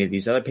on any of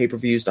these other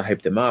pay-per-views to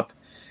hype them up?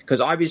 Because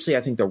obviously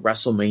I think the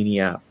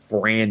WrestleMania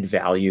brand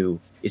value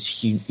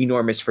is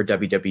enormous for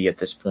WWE at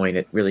this point.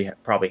 It really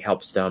probably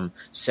helps them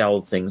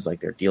sell things like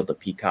their deal to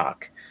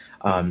Peacock,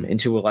 and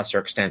to a lesser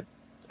extent,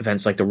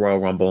 events like the Royal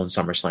Rumble and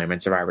SummerSlam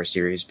and Survivor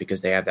Series,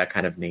 because they have that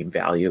kind of name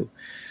value.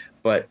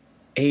 But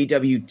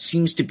AEW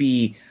seems to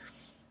be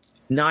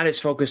not as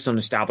focused on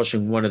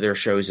establishing one of their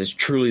shows as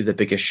truly the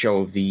biggest show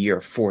of the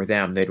year for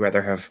them. They'd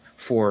rather have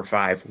 4 or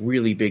 5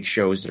 really big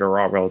shows that are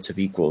all relative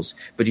equals.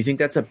 But do you think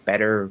that's a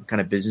better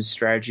kind of business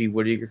strategy?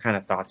 What are your kind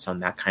of thoughts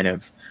on that kind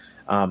of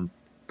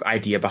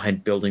idea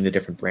behind building the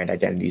different brand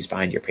identities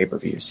behind your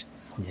pay-per-views?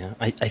 Yeah,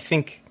 I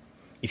think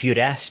if you had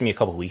asked me a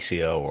couple weeks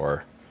ago,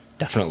 or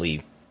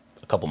definitely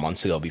a couple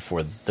months ago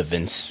before the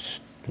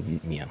Vince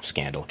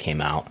scandal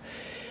came out,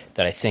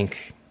 that I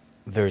think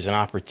there's an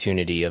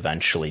opportunity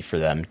eventually for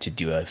them to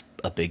do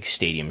a big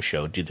stadium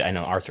show. I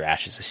know Arthur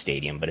Ashe is a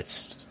stadium, but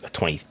it's a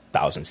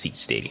 20,000 seat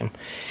stadium.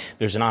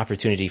 There's an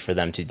opportunity for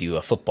them to do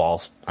a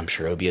football. I'm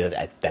sure it'll be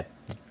at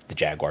the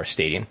Jaguar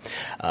Stadium,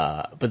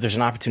 but there's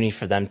an opportunity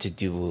for them to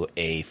do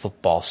a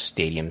football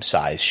stadium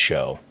size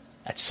show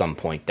at some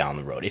point down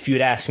the road. If you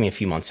had asked me a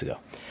few months ago,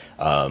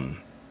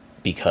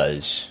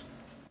 because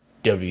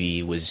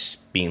WWE was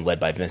being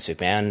led by Vince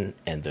McMahon,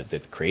 and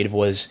the creative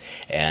was,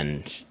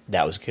 and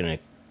that was going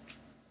to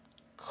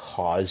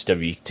cause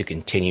WWE to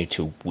continue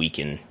to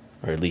weaken,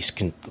 or at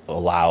least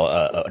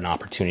allow an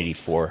opportunity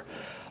for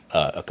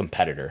a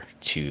competitor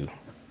to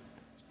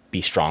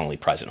be strongly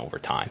present over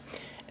time.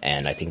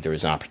 And I think there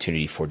was an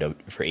opportunity for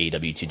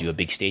AEW to do a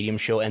big stadium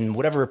show, and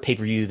whatever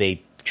pay-per-view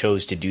they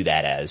chose to do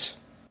that as,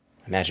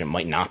 I imagine it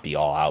might not be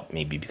All Out,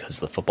 maybe because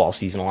of the football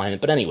season alignment.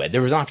 But anyway,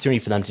 there was an opportunity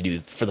for them to do,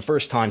 for the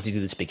first time, to do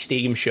this big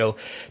stadium show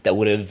that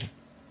would have,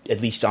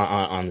 at least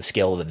on the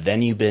scale of the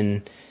venue,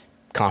 been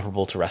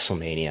comparable to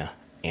WrestleMania,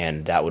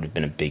 and that would have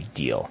been a big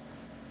deal.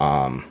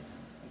 I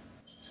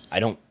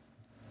don't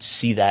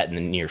see that in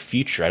the near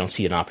future. I don't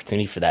see an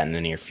opportunity for that in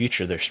the near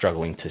future. They're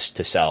struggling to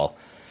sell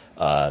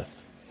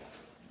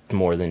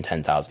more than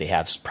 10,000. They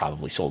have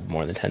probably sold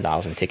more than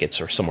 10,000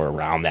 tickets or somewhere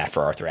around that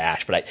for Arthur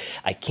Ashe, but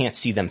I can't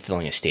see them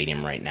filling a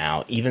stadium right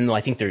now, even though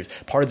I think there's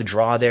part of the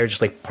draw there,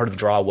 just like part of the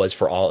draw was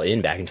for All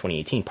In back in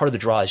 2018. Part of the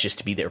draw is just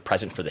to be there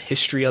present for the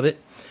history of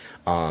it.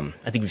 I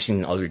think we've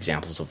seen other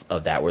examples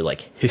of that where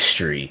like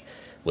history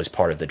was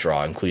part of the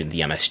draw, including the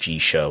MSG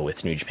show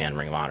with New Japan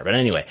Ring of Honor. But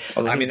anyway,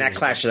 well, I mean that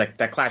Clash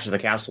of the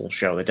Castle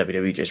show that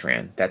WWE just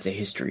ran, that's a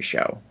history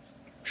show.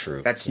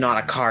 True. That's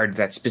not a card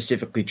that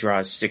specifically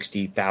draws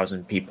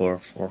 60,000 people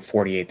or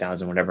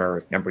 48,000,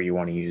 whatever number you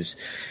want to use.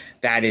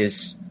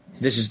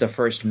 This is the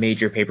first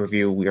major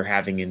pay-per-view we are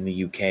having in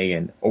the UK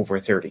in over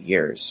 30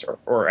 years,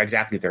 or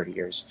exactly 30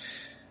 years.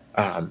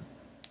 But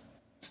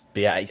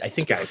yeah, I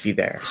think gotta be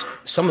there.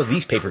 Some of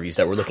these pay-per-views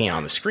that we're looking at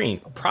on the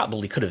screen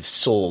probably could have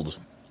sold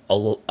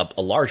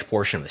a large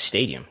portion of the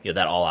stadium.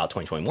 That All Out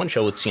 2021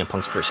 show with CM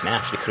Punk's first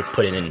match, they could have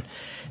put it in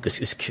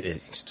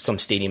some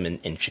stadium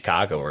in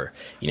Chicago, or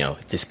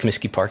does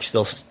Comiskey Park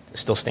still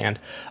stand?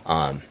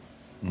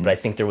 But I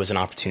think there was an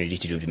opportunity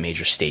to do a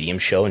major stadium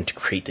show and to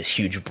create this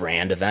huge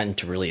brand event and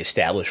to really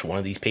establish one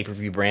of these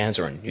pay-per-view brands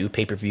or a new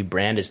pay-per-view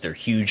brand as their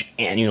huge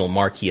annual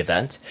marquee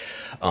event.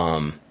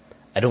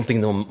 I don't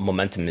think the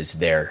momentum is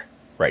there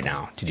right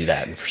now to do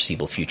that in the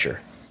foreseeable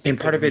future. And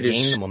part of it is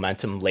gain the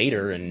momentum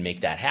later and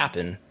make that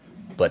happen,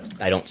 but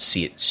I don't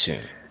see it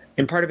soon.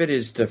 And part of it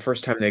is the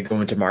first time they go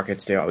into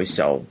markets, they always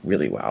sell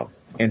really well.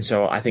 And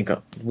so I think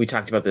we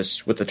talked about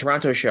this with the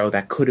Toronto show.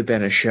 That could have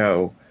been a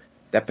show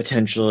that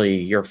potentially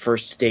your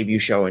first debut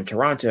show in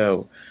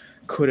Toronto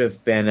could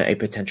have been a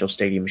potential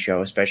stadium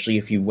show, especially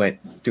if you went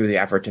through the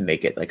effort to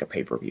make it like a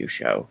pay-per-view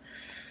show.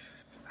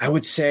 I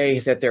would say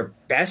that their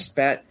best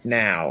bet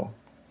now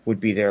would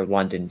be their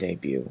London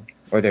debut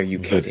or their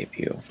UK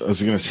debut. I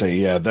was going to say,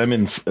 yeah, them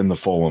in the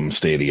Fulham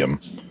Stadium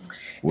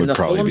would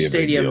probably be a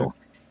big deal.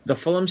 The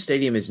Fulham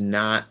Stadium is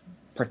not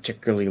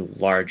particularly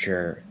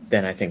larger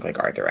than I think like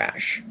Arthur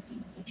Ashe.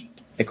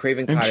 The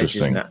Craven Cottage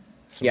is not.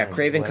 Yeah,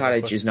 Craven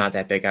Cottage is not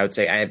that big. I would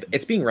say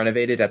it's being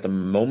renovated at the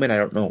moment. I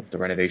don't know if the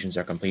renovations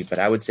are complete, but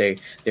I would say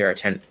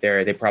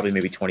they probably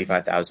maybe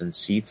 25,000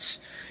 seats.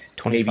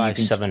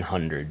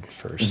 25,700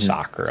 for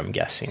soccer, I'm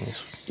guessing.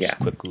 Yeah,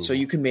 so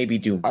you can maybe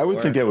do more. I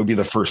would think that would be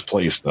the first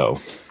place, though.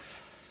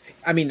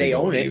 I mean, they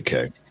own it.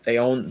 UK. They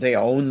own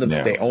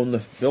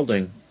the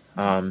building.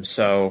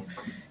 So,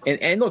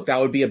 and look, that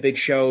would be a big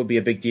show. It'd be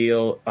a big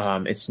deal.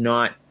 It's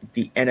not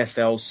the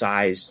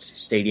NFL-sized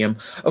stadium,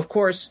 of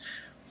course.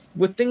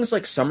 With things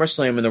like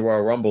SummerSlam and the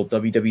Royal Rumble,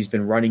 WWE's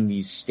been running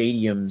these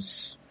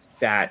stadiums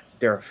that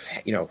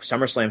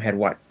SummerSlam had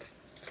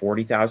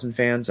 40,000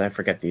 fans. I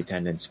forget the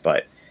attendance,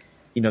 but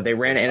they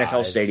ran an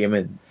NFL stadium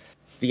and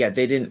they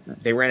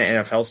ran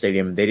an NFL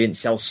stadium. They didn't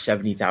sell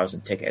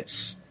 70,000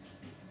 tickets,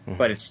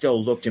 but it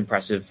still looked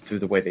impressive through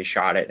the way they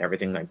shot it and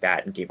everything like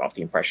that, and gave off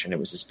the impression it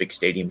was this big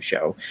stadium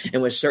show,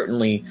 and was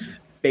certainly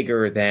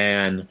bigger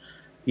than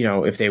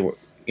if they were.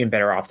 And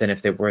better off than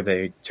if they were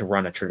to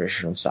run a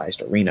traditional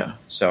sized arena.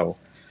 So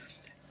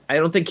I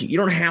don't think you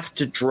don't have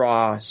to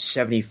draw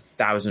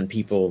 70,000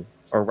 people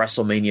or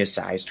WrestleMania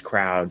sized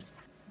crowd,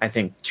 I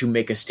think, to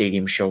make a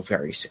stadium show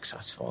very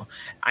successful.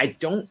 I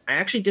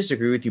actually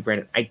disagree with you,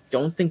 Brandon. I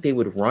don't think they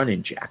would run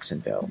in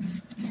Jacksonville.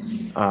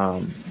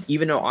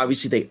 Even though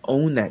obviously they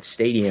own that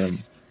stadium,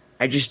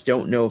 I just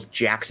don't know if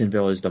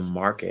Jacksonville is the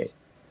market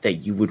that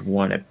you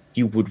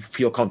would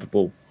feel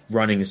comfortable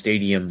running a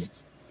stadium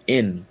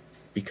in.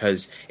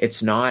 Because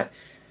it's not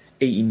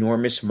an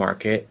enormous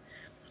market.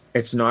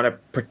 It's not a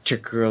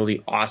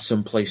particularly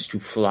awesome place to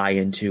fly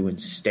into and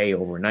stay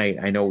overnight.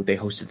 I know they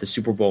hosted the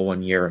Super Bowl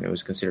one year, and it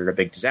was considered a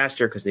big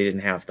disaster because they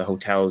didn't have the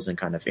hotels and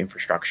kind of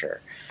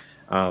infrastructure.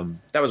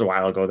 That was a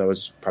while ago. That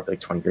was probably like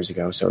 20 years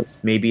ago. So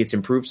maybe it's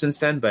improved since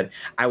then. But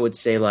I would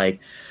say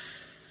like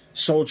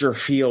Soldier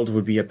Field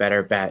would be a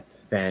better bet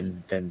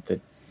than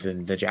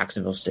the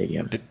Jacksonville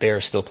Stadium.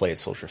 Bears still play at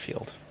Soldier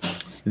Field.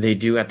 They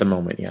do at the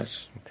moment,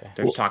 yes. Okay.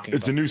 They're talking.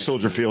 It's a new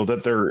Soldier Field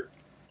that they're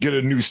get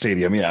a new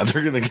stadium. Yeah,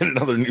 they're going to get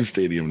another new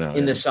stadium now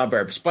in the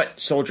suburbs. But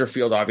Soldier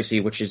Field, obviously,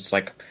 which is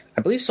like,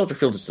 I believe Soldier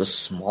Field is the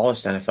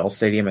smallest NFL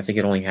stadium. I think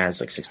it only has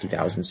like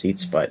 60,000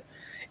 seats, but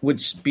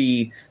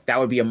that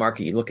would be a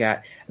market you look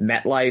at.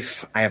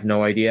 MetLife, I have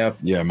no idea.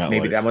 Yeah, MetLife.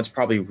 Maybe that one's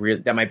probably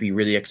that might be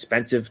really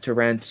expensive to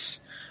rent.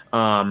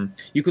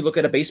 You could look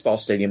at a baseball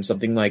stadium,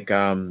 something like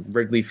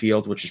Wrigley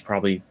Field, which is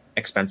probably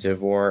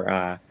expensive,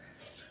 or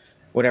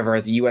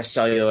whatever, the U.S.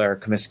 Cellular,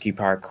 Comiskey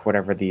Park,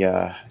 whatever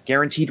the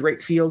Guaranteed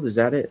Rate Field, is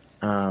that it?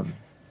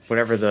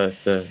 Whatever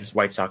the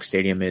White Sox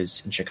Stadium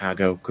is in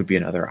Chicago could be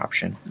another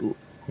option.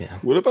 Yeah.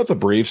 What about the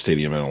Brave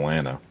Stadium in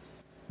Atlanta?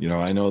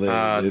 I know they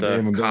haven't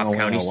been in Cobb Atlanta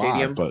County a lot,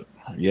 Stadium, but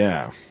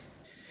yeah.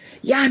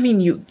 Yeah, I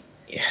mean,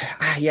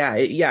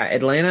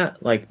 Atlanta,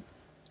 like,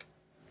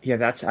 yeah,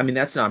 that's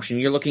an option.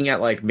 You're looking at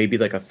like maybe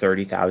like a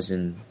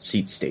 30,000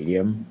 seat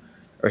stadium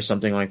or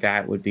something like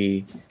that would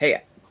be,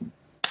 hey,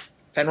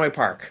 Fenway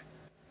Park.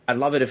 I'd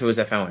love it if it was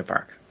at Fenway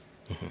Park.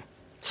 Mm-hmm.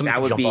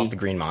 Somebody would jump off the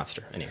Green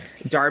Monster. Anyway,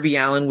 Darby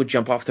Allin would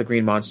jump off the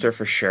Green Monster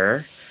for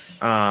sure.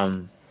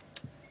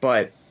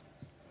 But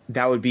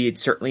that would be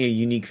certainly a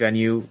unique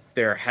venue.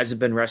 There hasn't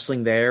been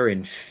wrestling there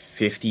in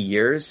 50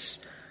 years.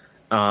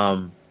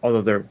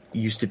 Although there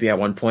used to be at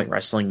one point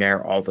wrestling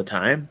there all the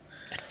time.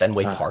 At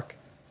Fenway Park?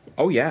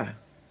 Oh, yeah.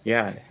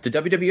 Yeah, the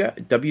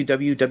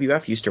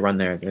WWF used to run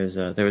there.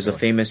 There was a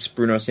famous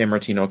Bruno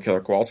Sammartino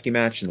Killer Kowalski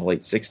match in the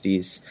late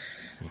 '60s.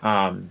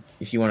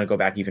 If you want to go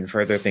back even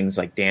further, things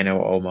like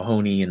Dano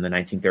O'Mahony in the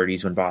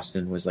 1930s, when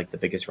Boston was like the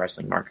biggest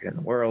wrestling market in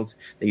the world,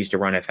 they used to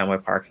run at Fenway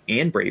Park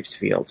and Braves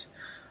Field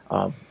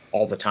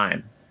all the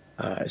time,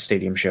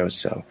 stadium shows.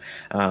 So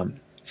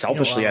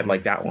selfishly, I'd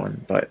like that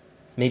one, but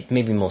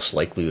maybe most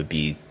likely would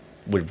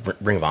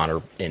Ring of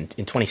Honor in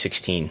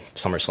 2016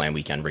 SummerSlam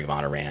weekend. Ring of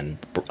Honor ran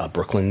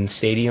Brooklyn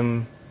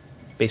Stadium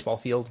baseball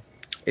field.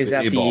 Is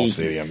that the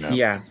stadium?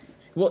 Yeah.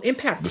 Well,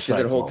 Impact did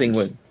that whole thing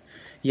with.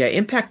 Yeah,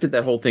 Impact did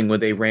that whole thing where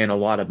they ran a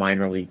lot of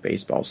minor league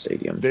baseball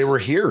stadiums. They were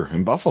here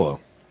in Buffalo.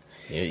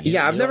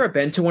 Yeah, I've never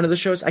been to one of the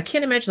shows. I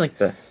can't imagine like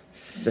the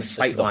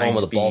sight lines. The home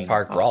of the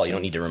ballpark brawl. Awesome. You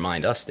don't need to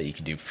remind us that you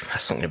could do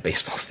wrestling in a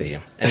baseball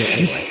stadium.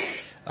 Anyway.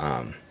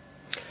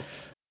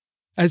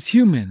 As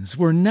humans,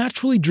 we're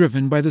naturally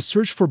driven by the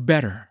search for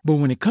better. But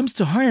when it comes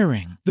to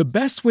hiring, the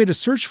best way to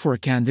search for a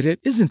candidate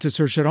isn't to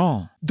search at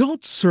all.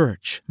 Don't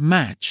search,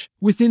 match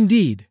with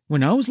Indeed.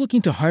 When I was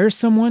looking to hire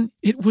someone,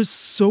 it was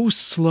so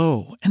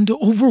slow and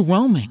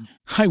overwhelming.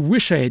 I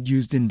wish I had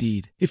used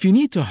Indeed. If you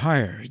need to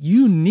hire,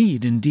 you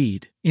need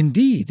Indeed.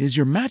 Indeed is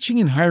your matching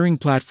and hiring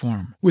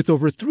platform with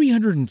over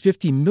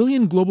 350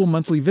 million global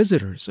monthly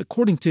visitors,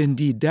 according to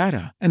Indeed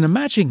data, and a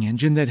matching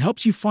engine that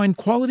helps you find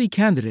quality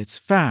candidates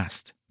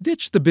fast.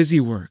 Ditch the busy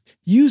work.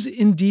 Use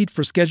Indeed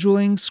for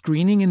scheduling,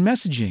 screening, and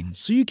messaging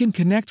so you can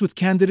connect with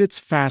candidates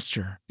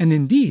faster. And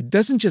Indeed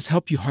doesn't just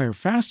help you hire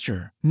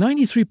faster.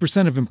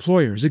 93% of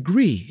employers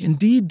agree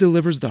Indeed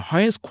delivers the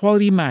highest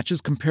quality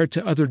matches compared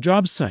to other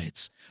job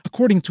sites,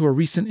 according to a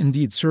recent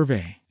Indeed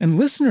survey. And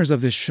listeners of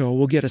this show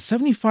will get a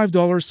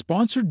 $75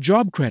 sponsored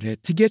job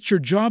credit to get your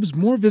jobs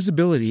more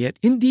visibility at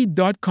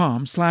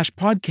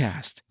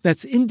Indeed.com/podcast.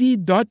 That's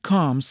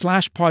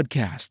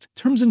Indeed.com/podcast.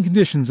 Terms and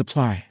conditions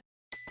apply.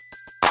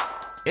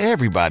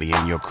 Everybody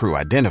in your crew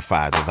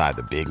identifies as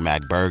either Big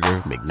Mac Burger,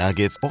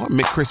 McNuggets, or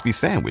McCrispy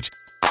Sandwich.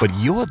 But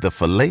you're the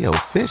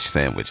Filet-O-Fish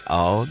Sandwich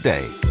all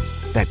day.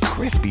 That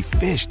crispy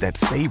fish, that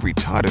savory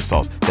tartar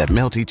sauce, that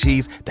melty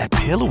cheese, that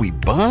pillowy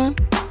bun.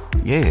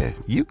 Yeah,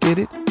 you get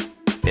it.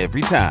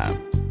 Every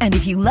time. And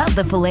if you love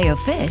the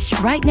Filet-O-Fish,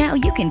 right now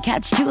you can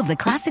catch two of the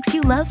classics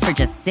you love for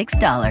just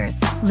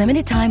 $6.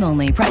 Limited time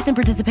only. Price and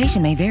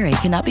participation may vary.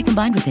 Cannot be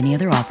combined with any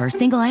other offer.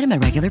 Single item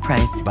at regular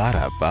price.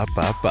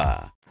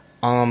 Ba-da-ba-ba-ba.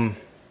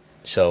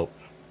 So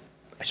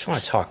I just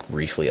want to talk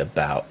briefly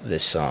about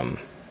this.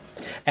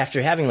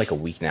 After having like a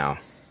week now,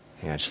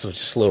 just a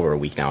little over a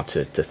week now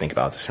to think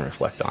about this and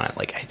reflect on it.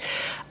 Like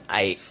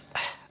I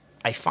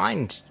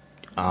find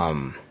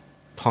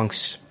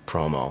Punk's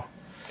promo,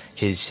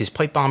 his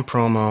pipe bomb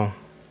promo,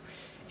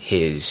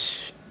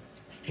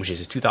 which is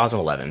his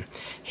 2011,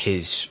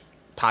 his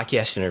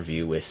podcast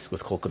interview with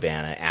Colt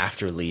Cabana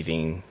after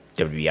leaving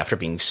WWE, after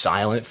being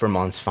silent for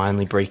months,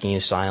 finally breaking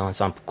his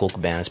silence on Colt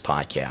Cabana's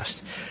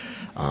podcast.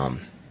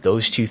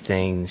 Those two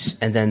things,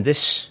 and then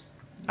this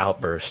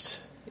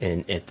outburst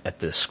at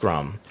the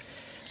scrum.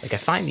 Like I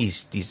find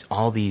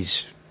all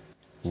these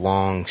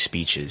long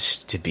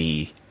speeches to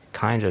be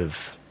kind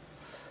of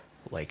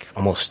like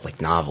almost like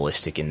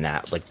novelistic in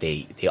that like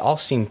they all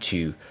seem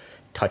to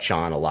touch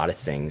on a lot of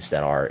things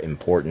that are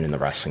important in the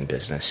wrestling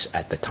business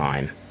at the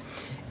time.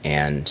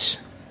 And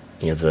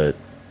the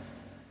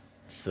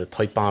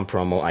pipe bomb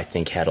promo, I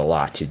think, had a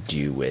lot to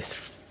do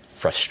with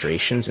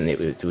frustrations, and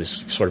it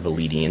was sort of a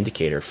leading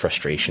indicator of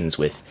frustrations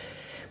with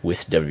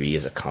WWE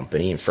as a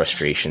company and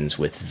frustrations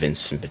with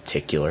Vince in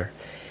particular.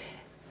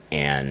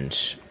 And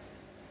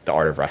the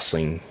Art of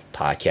Wrestling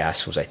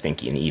podcast was, I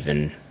think, an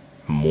even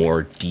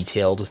more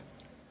detailed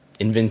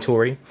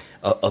inventory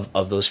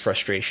of those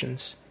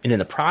frustrations. And in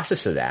the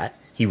process of that,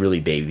 he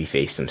really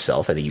babyfaced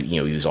himself. I think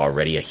he was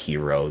already a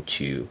hero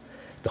to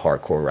the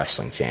hardcore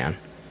wrestling fan.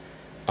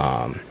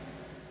 And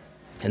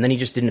then he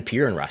just didn't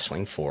appear in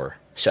wrestling for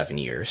 7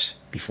 years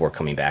before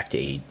coming back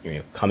to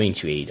coming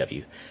to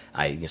AEW.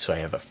 So I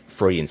have a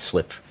Freudian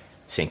slip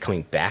saying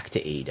coming back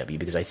to AEW,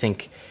 because I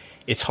think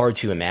it's hard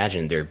to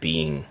imagine there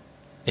being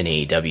an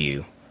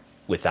AEW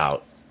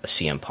without a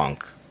CM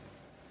Punk,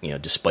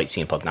 despite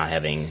CM Punk not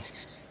having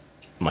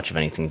much of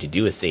anything to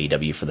do with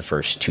AEW for the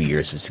first 2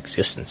 years of its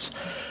existence.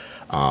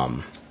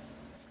 And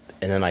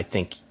then I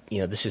think,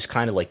 this is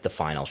kind of like the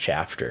final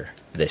chapter,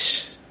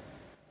 this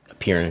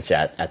appearance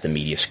at the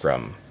media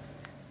scrum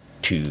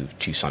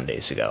two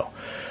Sundays ago,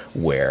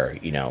 where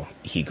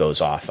he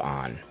goes off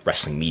on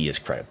wrestling media's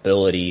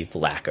credibility, the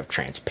lack of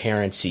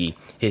transparency,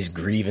 his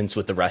grievance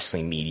with the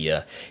wrestling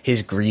media,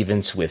 his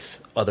grievance with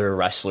other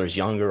wrestlers,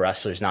 younger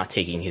wrestlers, not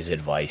taking his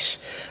advice.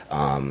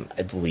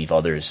 I believe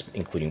others,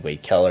 including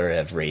Wade Keller,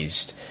 have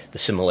raised the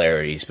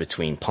similarities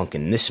between Punk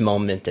in this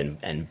moment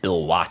and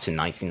Bill Watts in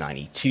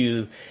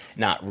 1992,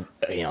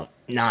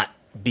 not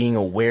being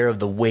aware of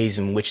the ways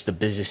in which the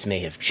business may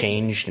have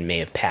changed and may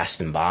have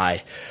passed him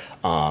by.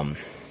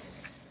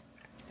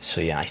 So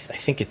yeah, I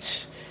think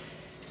it's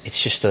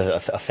just a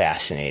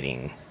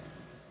fascinating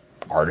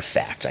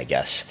artifact, I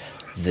guess.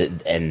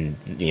 And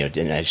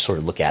I sort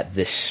of look at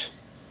this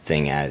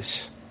thing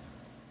as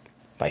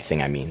by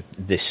thing I mean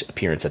this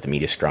appearance at the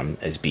media scrum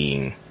as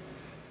being,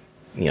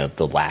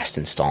 the last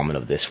installment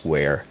of this,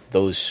 where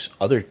those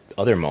other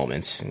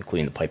moments,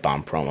 including the pipe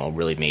bomb promo,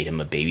 really made him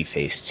a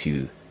babyface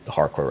to the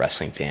hardcore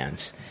wrestling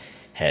fans,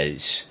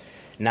 has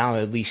now,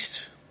 at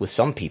least with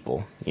some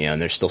people,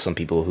 and there's still some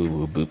people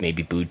who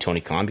maybe booed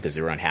Tony Khan because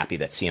they were unhappy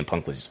that CM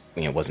Punk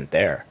wasn't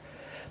there,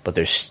 but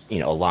there's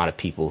a lot of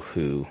people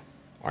who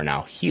are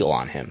now heel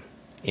on him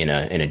in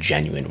a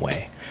genuine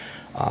way,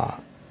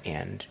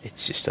 and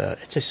it's just a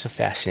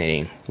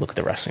fascinating look at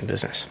the wrestling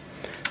business.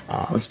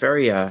 It's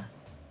very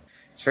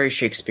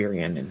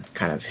Shakespearean and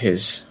kind of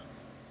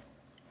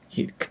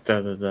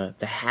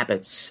the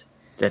habits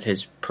that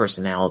his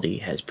personality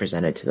has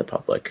presented to the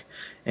public,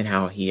 and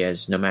how he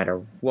has, no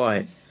matter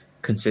what,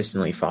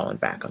 consistently fallen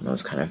back on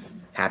those kind of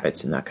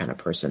habits and that kind of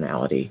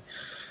personality.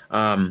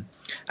 I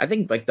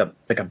think like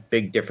a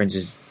big difference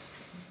is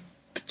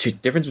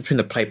between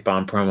the pipe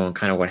bomb promo and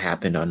kind of what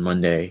happened on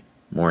Monday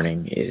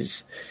morning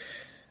is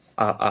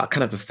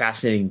kind of a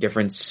fascinating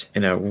difference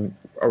in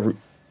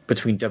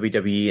between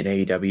WWE and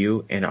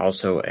AEW, and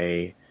also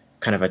a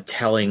kind of a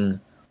telling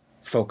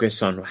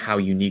focus on how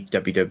unique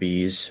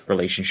WWE's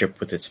relationship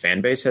with its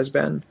fan base has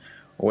been,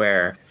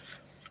 where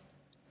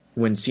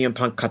when CM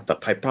Punk cut the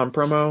pipe bomb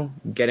promo,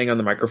 getting on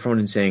the microphone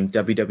and saying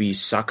WWE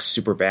sucks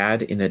super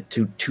bad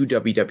to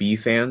WWE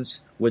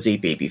fans was a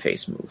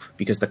babyface move,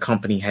 because the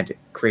company had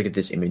created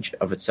this image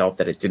of itself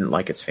that it didn't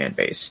like its fan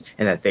base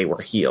and that they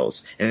were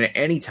heels. And at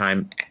any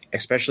time,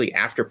 especially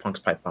after Punk's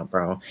pipe bomb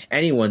promo,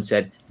 anyone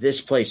said, "This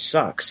place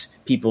sucks,"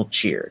 people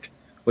cheered,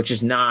 which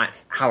is not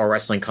how a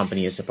wrestling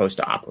company is supposed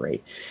to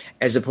operate.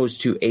 As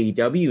opposed to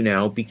AEW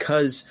now,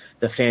 because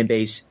the fan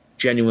base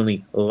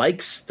genuinely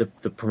likes the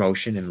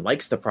promotion and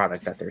likes the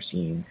product that they're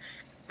seeing,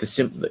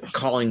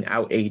 calling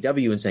out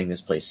AEW and saying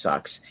this place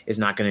sucks is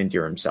not going to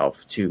endear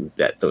himself to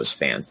those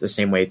fans the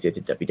same way it did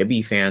to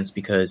WWE fans,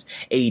 because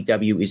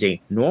AEW is a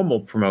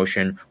normal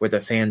promotion where the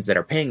fans that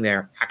are paying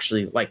there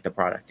actually like the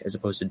product, as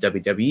opposed to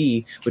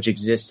WWE, which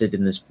existed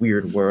in this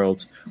weird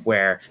world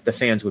where the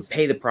fans would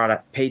pay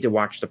to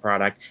watch the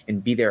product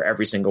and be there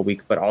every single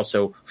week, but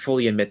also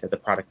fully admit that the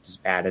product is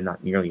bad and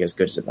not nearly as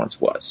good as it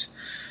once was.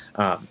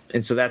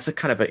 And so that's a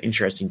kind of an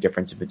interesting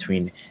difference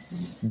between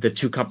the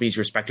two companies'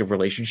 respective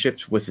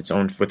relationships with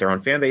their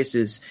own fan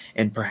bases,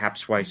 and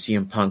perhaps why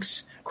CM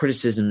Punk's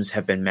criticisms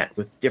have been met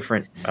with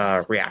different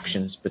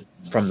reactions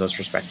from those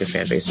respective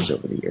fan bases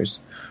over the years.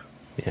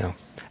 Yeah,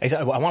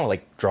 I want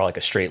to draw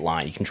a straight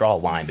line. You can draw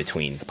a line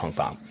between the pipe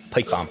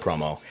bomb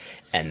promo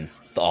and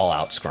the All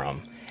Out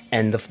scrum.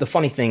 And the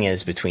funny thing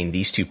is, between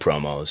these two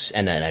promos,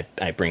 and then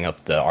I bring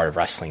up the Art of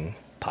Wrestling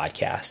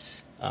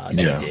podcasts that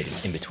he did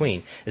in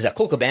between, is that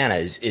Colt Cabana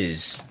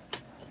is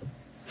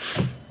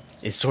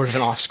sort of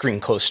an off-screen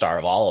co-star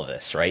of all of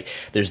this, right?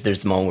 There's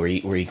the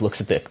moment where he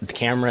looks at the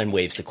camera and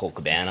waves to Colt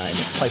Cabana in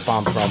the pipe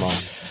bomb promo.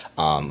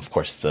 Of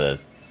course, the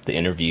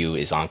interview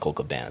is on Colt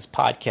Cabana's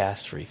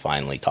podcast, where he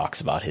finally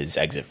talks about his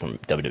exit from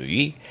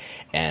WWE,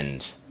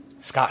 and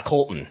Scott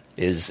Colton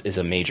is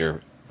a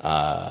major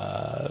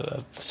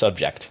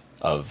subject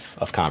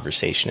of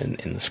conversation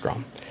in the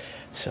scrum.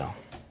 So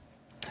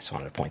I just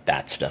wanted to point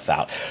that stuff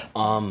out.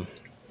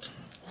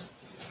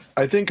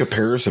 I think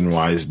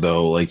comparison-wise,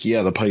 though,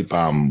 the pipe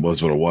bomb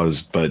was what it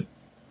was, but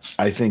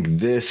I think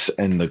this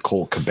and the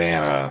Colt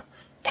Cabana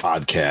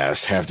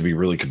podcast have to be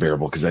really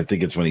comparable, because I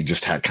think it's when he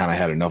just kind of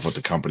had enough with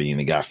the company and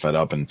he got fed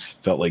up and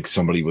felt like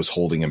somebody was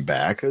holding him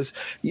back. Because,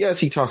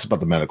 yes, he talks about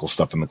the medical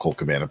stuff in the Colt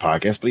Cabana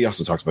podcast, but he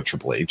also talks about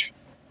Triple H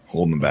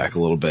holding him back a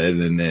little bit,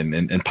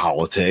 and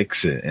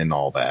politics and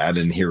all that.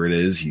 And here it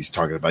is, he's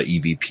talking about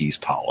EVP's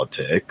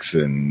politics,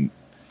 and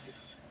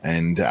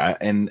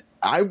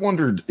I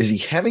wondered, is he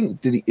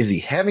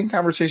having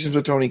conversations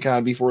with Tony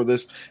Khan before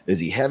this? Is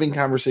he having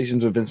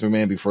conversations with Vince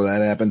McMahon before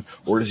that happened?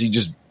 Or does he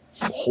just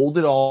hold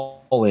it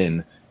all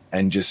in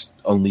and just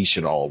unleash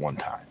it all at one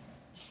time?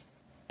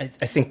 I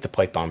think the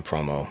pipe bomb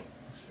promo,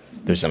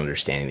 there's an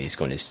understanding that he's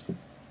going to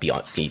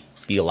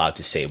be allowed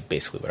to say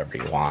basically whatever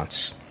he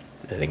wants.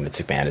 I think Vince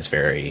McMahon is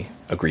very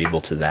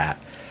agreeable to that.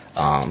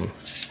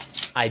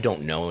 I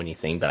don't know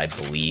anything, but I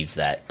believe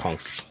that Punk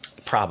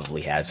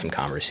probably had some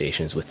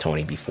conversations with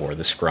Tony before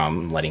the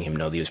scrum, letting him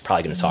know that he was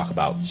probably going to talk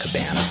about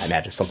Cabana. I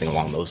imagine something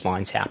along those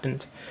lines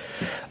happened.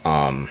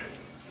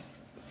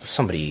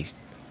 Somebody,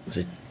 I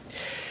think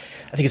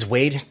it's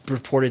Wade,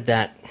 reported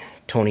that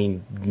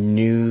Tony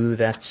knew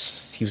that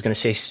he was going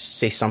to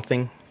say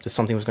something, that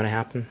something was going to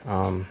happen.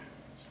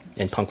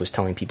 And Punk was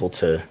telling people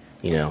to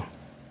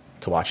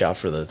watch out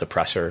for the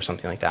presser or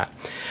something like that.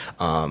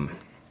 I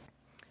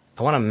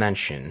want to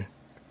mention,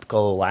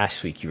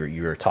 last week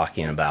you were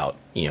talking about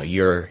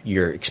your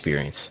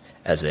experience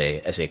as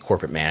a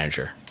corporate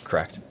manager,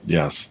 correct?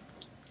 Yes.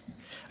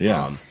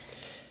 Yeah.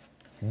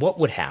 What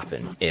would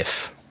happen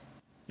if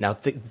now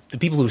the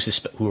people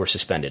who were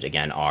suspended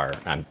again are,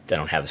 I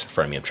don't have this in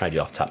front of me, I'm trying to do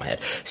it off the top of my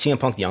head: CM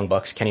Punk, the Young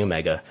Bucks, Kenny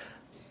Omega,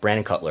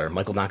 Brandon Cutler,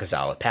 Michael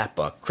Nakazawa, Pat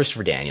Buck,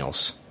 Christopher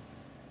Daniels.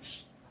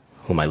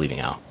 Who am I leaving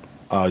out?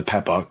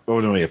 Pat Buck. Oh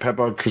no, yeah, Pat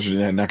Buck, Christopher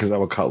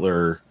Nakazawa,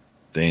 Cutler.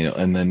 Daniel,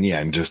 and then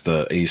and just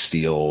the Ace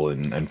Steel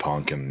and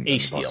Punk and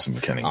Ace Steel. Bucks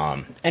and Kenny.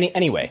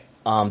 Anyway,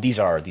 these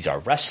are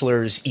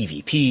wrestlers,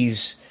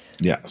 EVPs,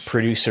 Yes.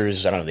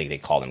 producers. I don't think they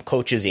call them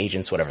coaches,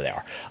 agents, whatever they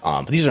are.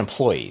 But these are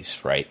employees,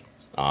 right?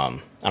 I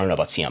don't know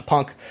about CM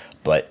Punk,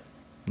 but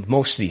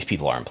most of these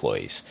people are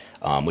employees,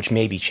 which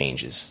maybe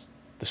changes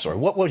the story.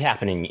 What would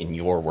happen in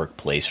your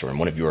workplace or in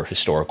one of your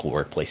historical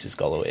workplaces,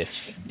 Gullo,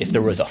 if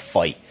there was a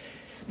fight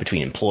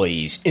between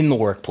employees in the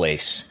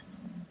workplace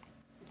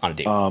on a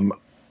day?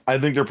 I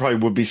think there probably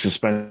would be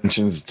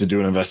suspensions to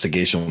do an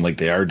investigation like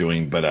they are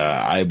doing, but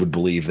I would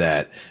believe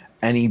that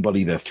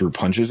anybody that threw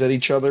punches at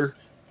each other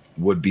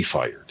would be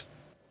fired.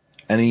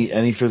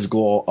 Any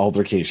physical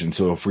altercation.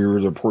 So if we were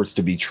the reports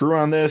to be true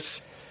on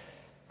this,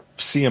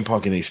 CM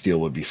Punk and Ace Steel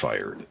would be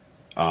fired.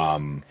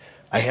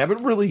 I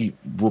haven't really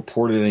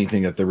reported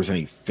anything that there was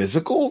any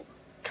physical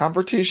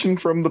confrontation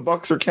from the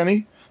Bucks or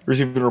Kenny.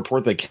 There's even a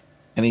report that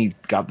Kenny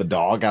got the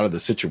dog out of the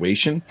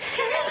situation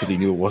because he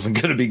knew it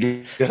wasn't going to be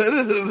good.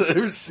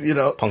 There's,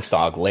 Punk's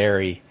dog,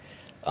 Larry.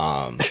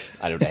 I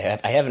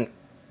haven't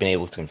been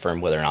able to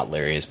confirm whether or not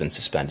Larry has been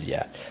suspended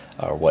yet,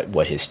 or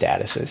what his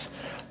status is.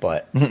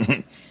 But,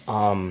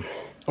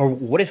 or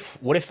what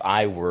if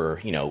I were,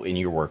 in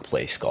your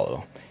workplace,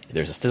 Gullo?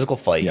 There's a physical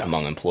fight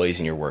among employees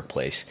in your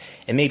workplace,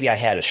 and maybe I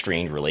had a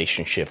strained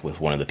relationship with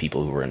one of the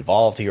people who were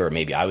involved here, or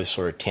maybe I was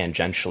sort of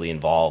tangentially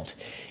involved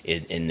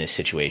in this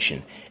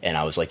situation, and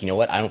I was like, you know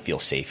what, I don't feel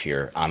safe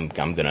here. I'm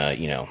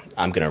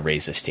gonna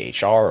raise this to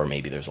HR, or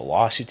maybe there's a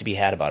lawsuit to be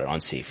had about an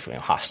unsafe,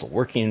 hostile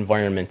working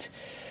environment.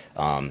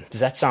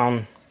 Does that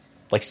sound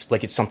like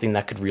it's something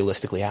that could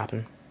realistically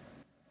happen?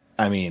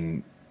 I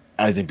mean,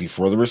 I think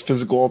before there was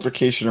physical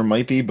altercation, there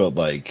might be, but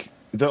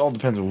that all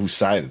depends on whose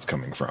side it's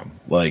coming from.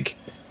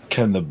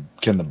 Can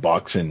the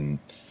Bucks and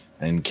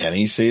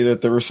Kenny say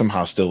that there was some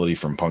hostility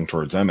from Punk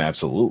towards them?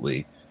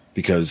 Absolutely,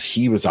 because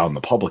he was out in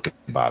the public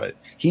about it.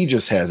 He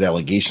just has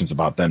allegations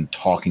about them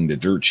talking to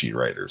dirt sheet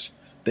writers.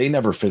 They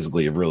never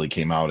physically really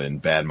came out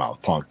and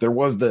badmouth Punk. There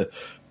was the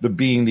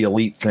being the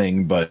elite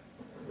thing, but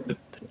the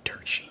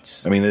dirt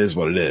sheets. I mean, it is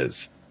what it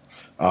is.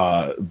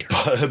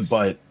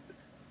 But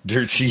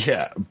dirt sheet,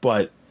 yeah.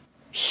 But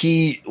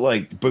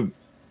but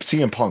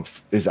CM Punk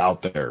is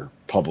out there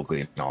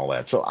publicly and all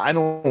that. So I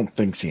don't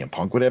think CM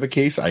Punk would have a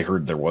case. I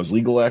heard there was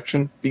legal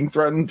action being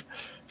threatened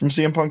from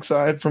CM Punk's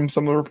side from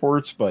some of the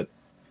reports, but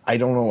I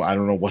don't know. I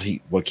don't know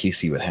what case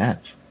he would have.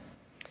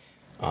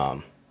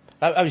 I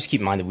just keep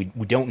in mind that we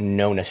don't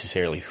know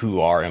necessarily who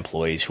are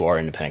employees, who are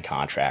independent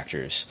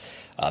contractors.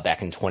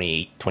 Back in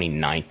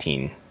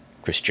 2019,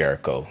 Chris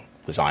Jericho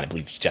was on, I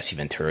believe, Jesse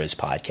Ventura's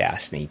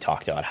podcast, and he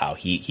talked about how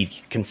he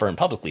confirmed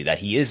publicly that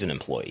he is an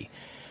employee.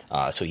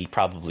 So he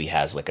probably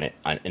has an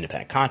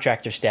independent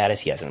contractor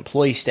status. He has an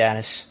employee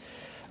status.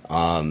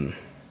 Who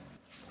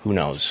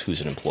knows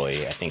who's an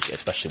employee? I think,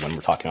 especially when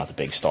we're talking about the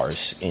big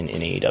stars in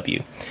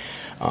AEW.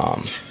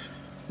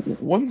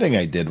 One thing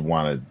I did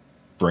want to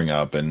bring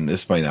up, and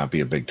this might not be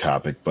a big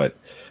topic, but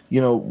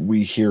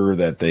we hear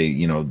that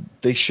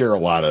they share a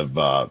lot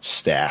of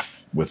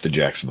staff with the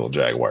Jacksonville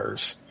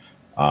Jaguars.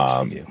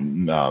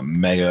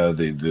 Mega,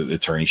 the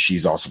attorney,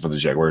 she's also for the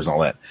Jaguars and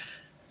all that.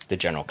 The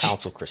general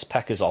counsel, Chris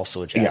Peck, is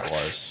also a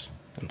Jaguars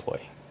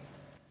employee.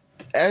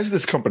 As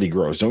this company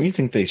grows, don't you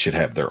think they should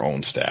have their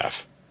own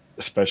staff?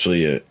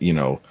 Especially,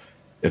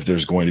 if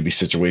there's going to be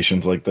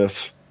situations like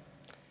this?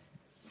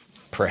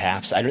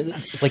 Perhaps. I don't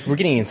we're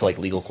getting into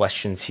legal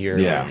questions here.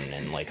 Yeah.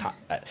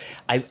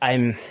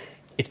 And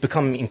it's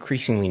become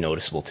increasingly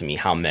noticeable to me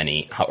how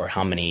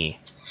many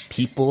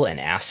people and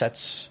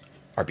assets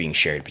are being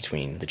shared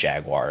between the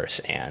Jaguars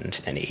and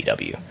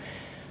AEW.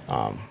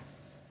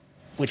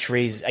 Which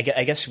raised, I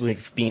guess,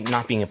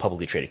 not being a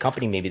publicly traded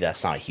company, maybe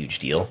that's not a huge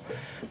deal,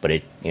 but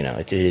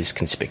it is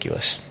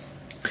conspicuous.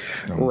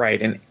 Right,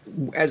 and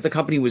as the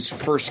company was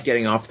first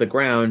getting off the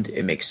ground,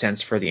 it makes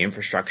sense for the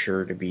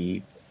infrastructure to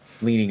be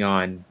leaning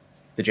on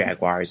the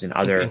Jaguars and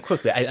other. And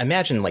quickly, I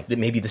imagine that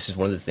maybe this is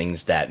one of the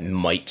things that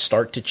might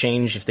start to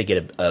change if they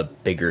get a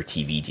bigger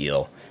TV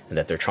deal, and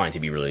that they're trying to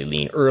be really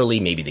lean early.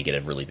 Maybe they get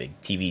a really big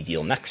TV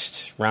deal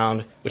next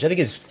round, which I think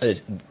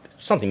is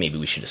something maybe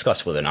we should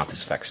discuss, whether or not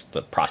this affects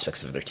the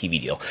prospects of their TV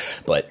deal.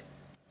 But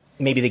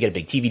maybe they get a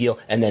big TV deal,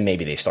 and then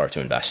maybe they start to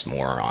invest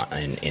more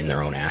in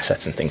their own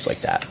assets and things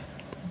like that.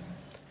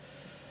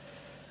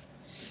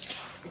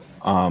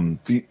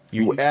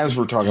 As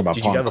we're talking about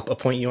did Punk, you have a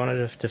point you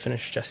wanted to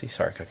finish, Jesse?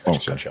 Sorry, I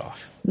cut you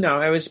off.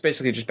 No, I was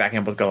basically just backing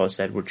up what Gullo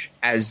said, which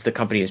as the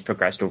company has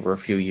progressed over a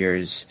few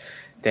years,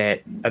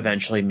 that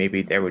eventually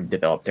maybe they would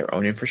develop their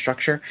own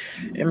infrastructure,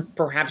 and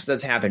perhaps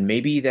that's happened.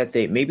 Maybe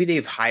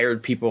they've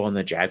hired people on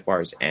the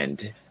Jaguars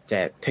end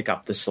to pick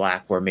up the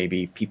slack, where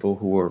maybe people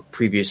who were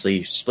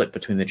previously split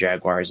between the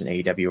Jaguars and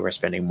AEW are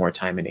spending more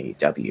time in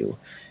AEW.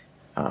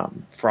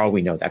 For all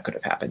we know, that could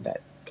have happened.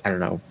 That, I don't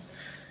know,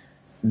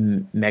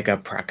 Mega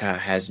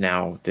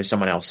Preka there's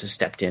someone else has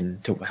stepped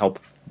in to help.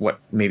 What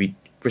maybe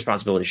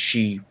responsibilities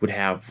she would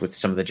have with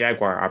some of the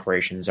Jaguar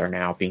operations are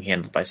now being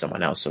handled by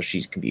someone else, so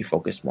she can be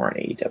focused more on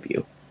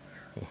AEW.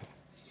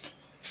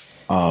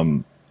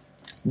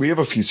 We have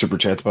a few super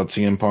chats about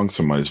CM Punk,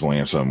 so might as well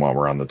answer them while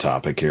we're on the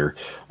topic here.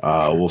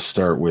 We'll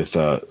start with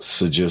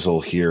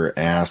Sajizzle here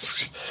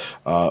asks,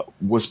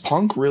 was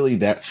Punk really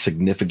that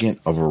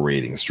significant of a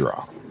ratings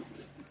draw?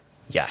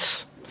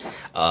 Yes.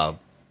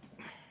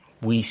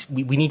 We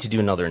need to do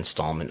another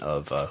installment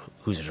of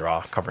Who's a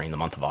Draw covering the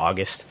month of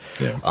August.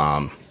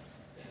 Yeah.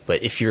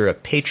 But if you're a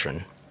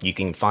patron, you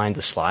can find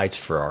the slides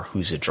for our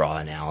Who's a Draw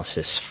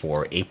analysis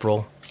for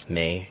April,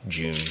 May,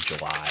 June,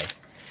 July.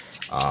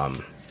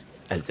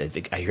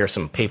 I hear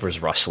some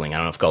papers rustling. I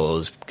don't know if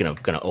Gullo's going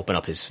to open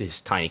up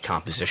his tiny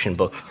composition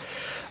book.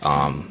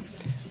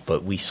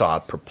 But we saw a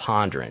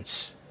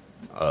preponderance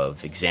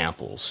of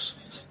examples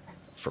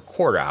for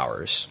quarter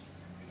hours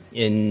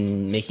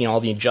in making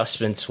all the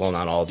adjustments. Well,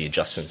 not all the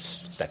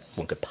adjustments that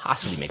one could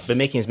possibly make, but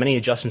making as many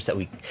adjustments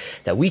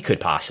that we could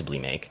possibly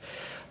make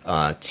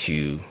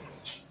to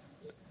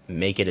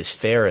make it as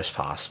fair as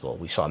possible.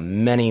 We saw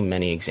many,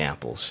 many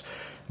examples,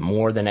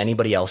 more than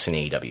anybody else in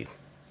AEW,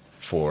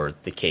 for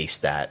the case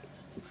that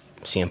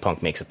CM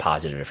Punk makes a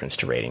positive difference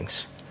to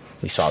ratings.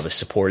 We saw this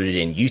supported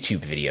in YouTube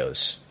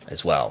videos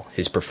as well,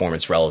 his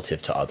performance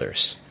relative to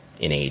others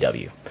in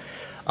AEW.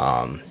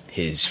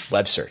 His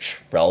web search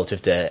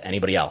relative to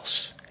anybody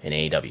else in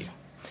AEW.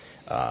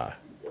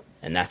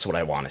 And that's what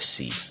I want to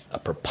see. A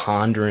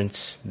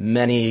preponderance,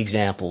 many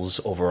examples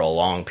over a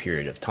long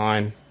period of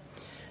time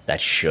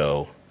that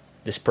show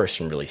this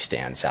person really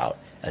stands out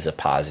as a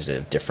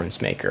positive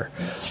difference maker.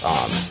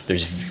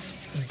 There's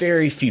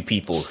very few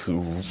people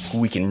who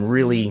we can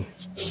really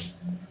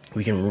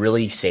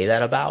say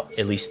that about,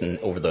 at least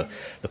over the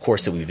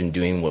course that we've been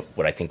doing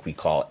what I think we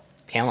call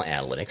talent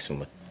analytics and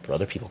what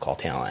other people call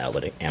talent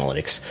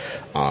analytics.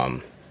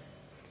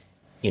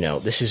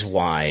 This is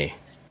why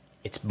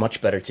it's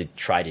much better to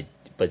try to,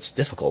 but it's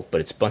difficult,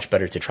 but it's much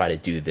better to try to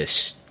do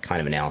this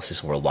kind of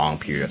analysis over a long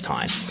period of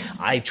time.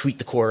 I tweet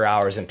the quarter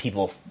hours and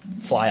people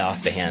fly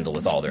off the handle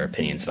with all their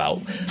opinions about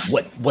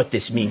what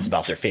this means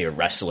about their favorite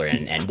wrestler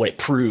and what it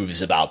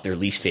proves about their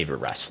least favorite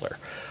wrestler.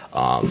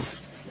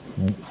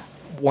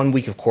 1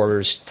 week of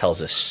quarters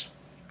tells us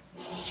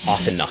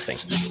often nothing,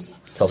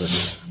 tells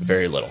us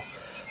very little.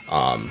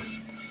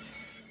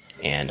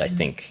 And I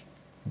think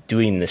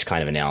doing this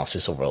kind of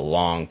analysis over a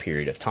long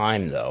period of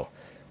time, though,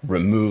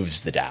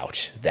 removes the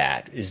doubt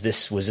that was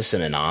this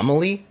an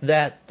anomaly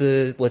that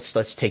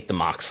let's take the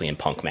Moxley and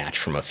Punk match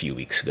from a few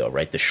weeks ago,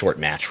 right? The short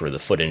match where the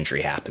foot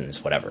injury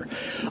happens, whatever.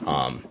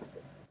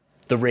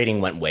 The rating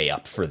went way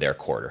up for their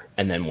quarter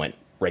and then went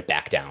right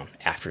back down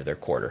after their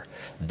quarter.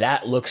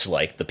 That looks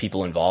like the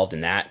people involved in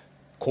that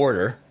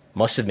quarter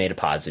must have made a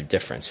positive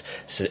difference.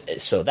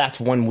 So that's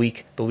 1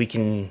 week, but we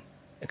can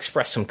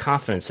express some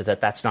confidence that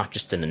that's not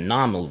just an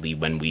anomaly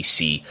when we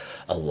see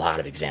a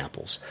lot of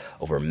examples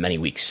over many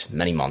weeks,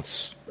 many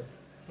months.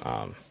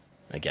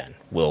 Again,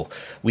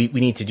 we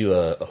need to do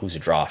a Who's a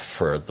Draw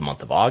for the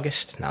month of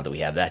August, now that we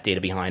have that data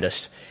behind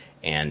us,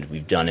 and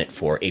we've done it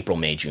for April,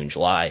 May, June,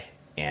 July.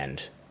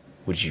 And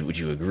would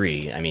you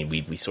agree? I mean,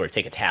 we sort of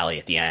take a tally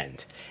at the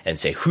end and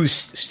say who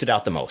stood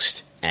out the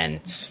most, and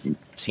it's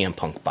CM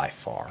Punk by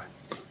far.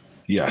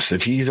 Yes,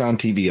 if he's on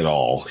TV at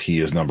all,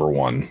 he is number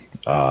one.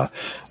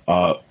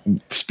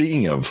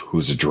 Speaking of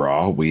Who's a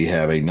Draw, we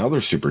have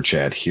another super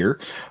chat here.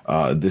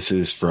 This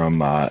is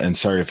from, and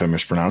sorry if I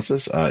mispronounced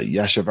this,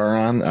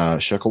 Yashavaran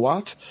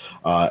Shekawat,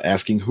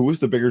 asking who was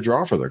the bigger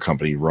draw for their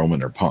company,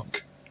 Roman or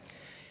Punk?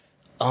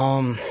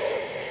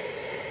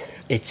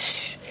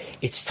 It's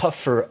tough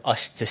for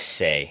us to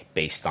say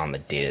based on the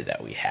data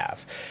that we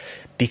have,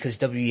 because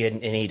WWE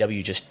and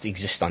AEW just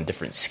exist on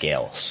different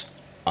scales.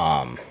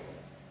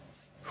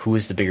 Who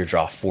is the bigger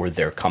draw for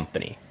their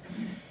company?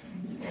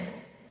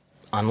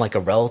 On like a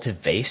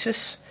relative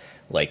basis,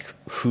 like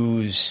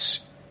who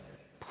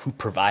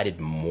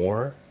provided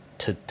more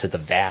to the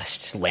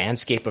vast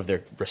landscape of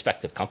their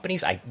respective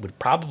companies, I would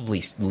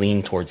probably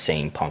lean towards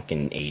saying Punk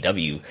in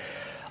AEW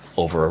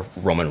over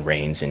Roman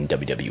Reigns in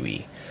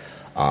WWE.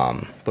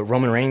 But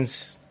Roman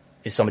Reigns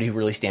is somebody who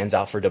really stands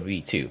out for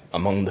WWE too,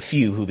 among the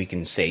few who we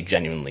can say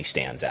genuinely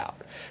stands out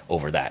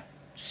over that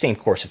same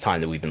course of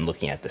time that we've been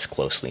looking at this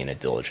closely in a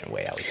diligent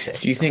way, I would say.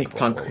 Do you think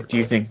Punk? Do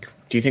you think?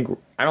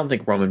 I don't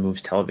think Roman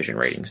moves television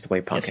ratings the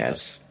way Punk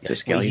has to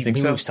scale. Well, you think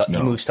so?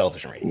 He moves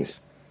television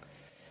ratings.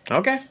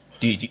 Okay.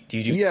 Do you?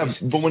 Yeah,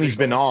 but when he's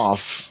been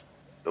off,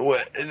 all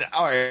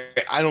right,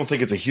 I don't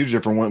think it's a huge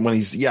difference. When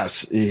he's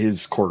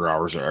his quarter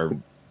hours are.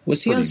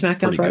 Was he on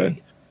SmackDown Friday?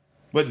 Good.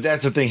 But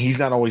that's the thing; he's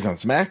not always on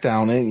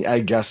SmackDown, and I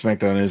guess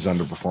SmackDown is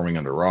underperforming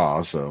under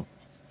Raw. So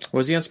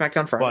was he on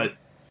SmackDown Friday?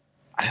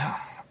 But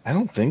I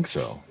don't think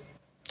so.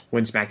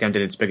 When SmackDown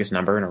did its biggest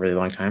number in a really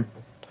long time.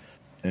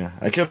 Yeah,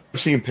 I kept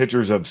seeing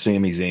pictures of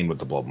Sami Zayn with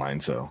the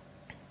Bloodline, so...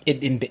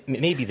 It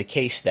may be the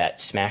case that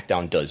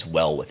SmackDown does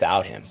well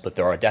without him, but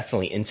there are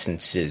definitely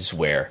instances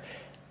where,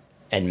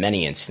 and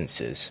many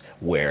instances,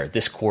 where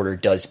this quarter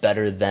does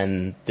better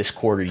than this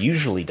quarter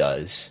usually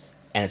does,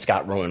 and it's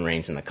got Roman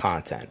Reigns in the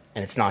content.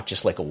 And it's not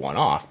just like a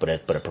one-off, but a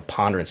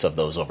preponderance of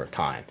those over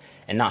time.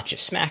 And not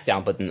just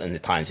SmackDown, but in the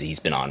times that he's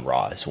been on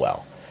Raw as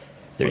well.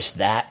 There's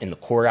that in the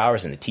quarter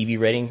hours and the TV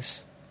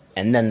ratings,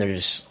 And then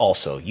there's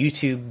also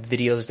YouTube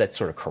videos that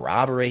sort of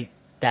corroborate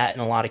that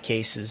in a lot of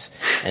cases.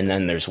 And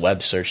then there's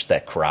web search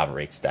that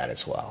corroborates that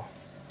as well.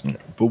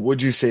 But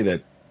would you say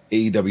that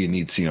AEW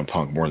needs CM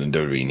Punk more than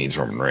WWE needs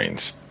Roman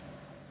Reigns?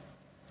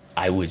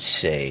 I would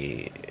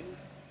say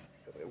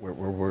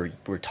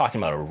we're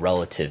talking about a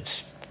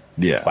relative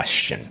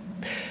question.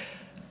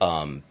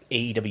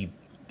 AEW,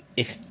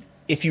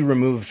 if you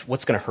removed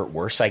what's going to hurt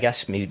worse, I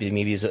guess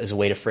maybe is a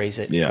way to phrase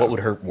it. Yeah. What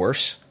would hurt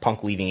worse,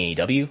 Punk leaving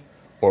AEW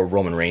or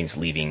Roman Reigns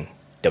leaving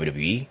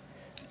WWE?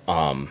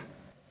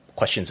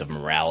 Questions of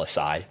morale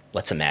aside,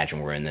 let's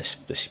imagine we're in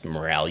this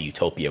morale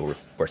utopia where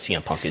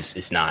CM Punk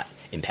is not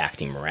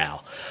impacting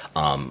morale.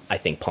 I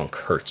think Punk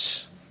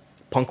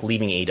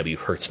leaving AEW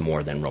hurts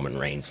more than Roman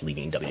Reigns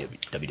leaving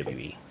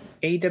WWE.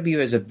 AEW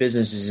as a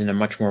business is in a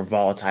much more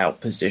volatile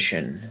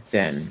position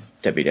than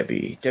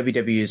WWE.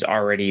 WWE is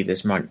already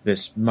this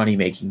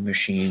money-making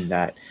machine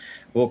that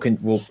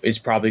is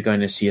probably going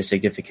to see a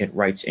significant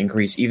rights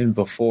increase even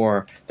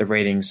before the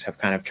ratings have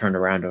kind of turned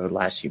around over the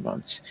last few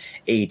months.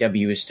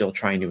 AEW is still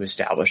trying to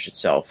establish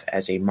itself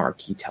as a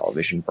marquee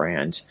television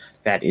brand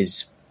that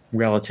is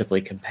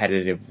relatively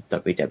competitive with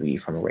WWE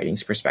from a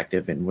ratings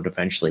perspective and would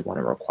eventually want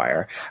to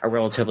require a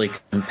relatively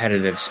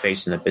competitive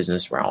space in the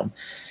business realm.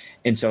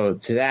 And so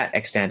to that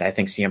extent, I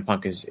think CM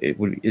Punk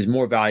is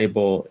more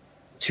valuable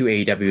to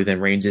AEW than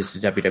Reigns is to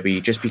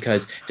WWE, just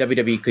because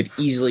WWE could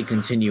easily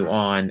continue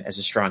on as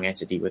a strong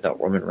entity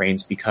without Roman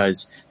Reigns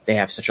because they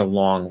have such a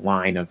long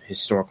line of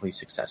historically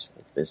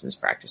successful business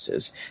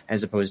practices,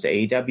 as opposed to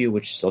AEW,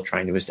 which is still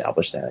trying to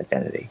establish that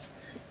identity.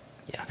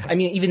 Yeah, I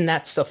mean, even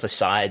that stuff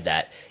aside,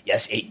 that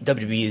yes,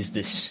 WWE is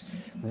this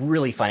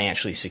really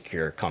financially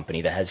secure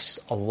company that has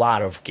a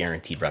lot of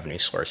guaranteed revenue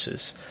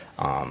sources.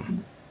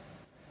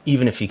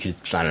 Even if you could,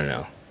 I don't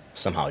know,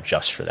 somehow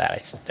adjust for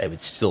that, I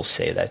would still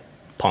say that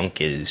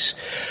Punk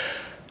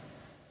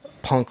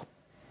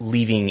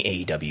leaving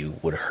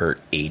AEW would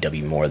hurt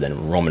AEW more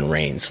than Roman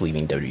Reigns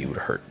leaving WWE would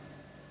hurt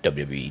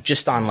WWE,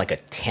 just on like a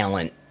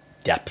talent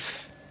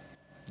depth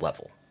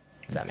level,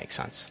 if that makes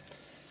sense.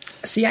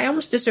 See, I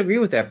almost disagree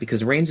with that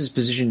because Reigns is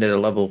positioned at a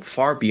level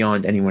far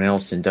beyond anyone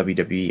else in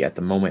WWE at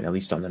the moment, at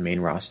least on the main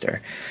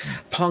roster.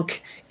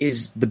 Punk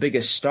is the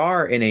biggest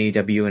star in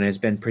AEW and has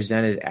been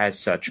presented as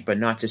such, but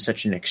not to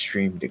such an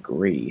extreme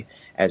degree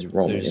as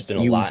Roman. There's been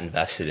a lot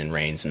invested in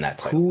Reigns in that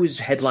type. Who is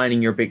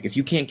headlining your big... If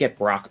you can't get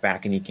Brock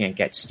back and you can't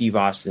get Steve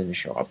Austin to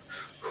show up,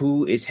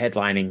 who is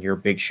headlining your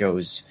big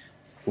shows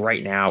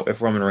right now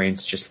if Roman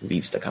Reigns just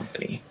leaves the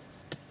company?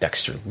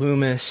 Dexter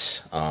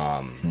Lumis,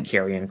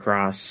 Karrion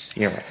Kross.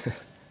 Yeah, right.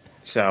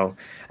 So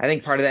I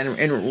think part of that,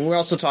 and we're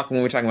also talking,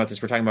 when we're talking about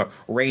this, we're talking about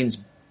Reigns.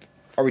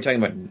 Are we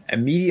talking about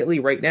immediately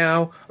right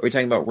now? Are we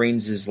talking about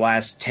Reigns'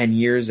 last 10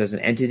 years as an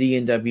entity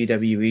in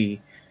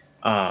WWE?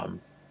 The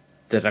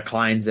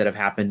declines that have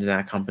happened in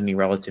that company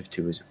related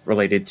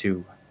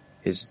to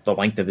the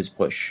length of his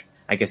push.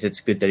 I guess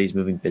it's good that he's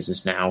moving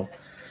business now.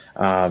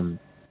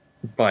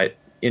 But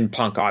in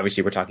Punk,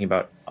 obviously, we're talking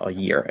about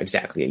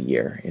exactly a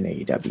year in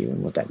AEW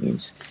and what that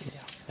means.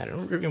 Yeah.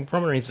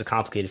 Roman Reigns is a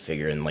complicated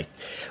figure, and like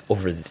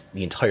over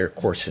the entire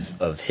course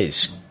of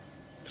his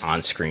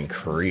on-screen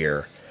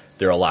career,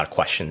 there are a lot of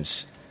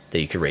questions that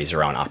you could raise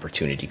around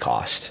opportunity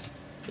cost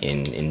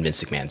in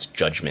Vince McMahon's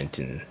judgment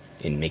and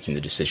in making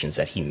the decisions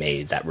that he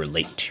made that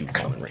relate to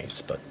Roman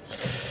Reigns. But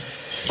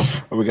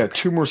we got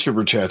two more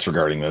super chats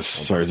regarding this.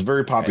 Sorry, it's a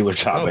very popular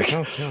topic.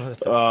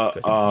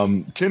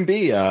 Tim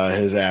B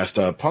has asked,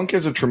 Punk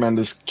has a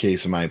tremendous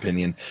case, in my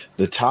opinion.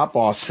 The top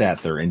boss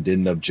sat there and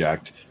didn't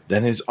object.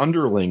 Then his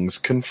underlings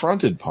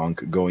confronted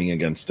Punk going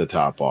against the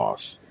top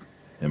boss,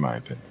 in my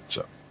opinion.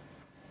 So,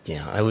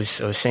 yeah, I was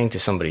saying to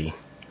somebody,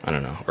 I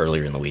don't know,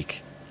 earlier in the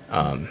week,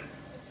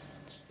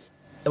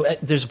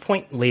 there's a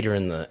point later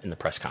in the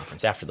press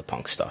conference after the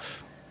Punk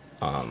stuff,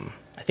 I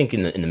think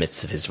in the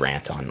midst of his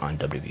rant on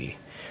WWE,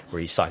 where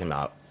he's talking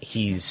about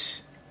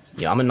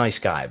I'm a nice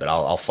guy, but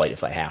I'll fight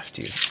if I have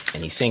to,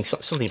 and he's saying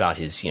something about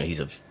his,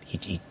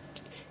 he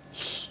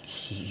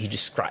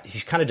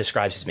kind of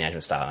describes his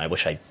management style, and I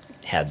wish I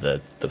had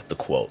the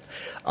quote,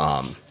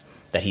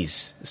 that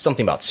he's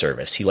something about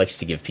service. He likes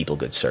to give people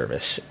good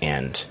service,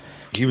 and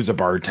he was a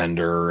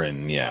bartender,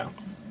 and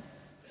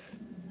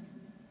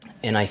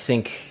and I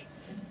think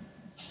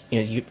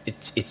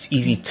it's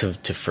easy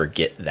to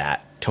forget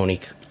that Tony,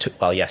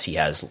 while yes, he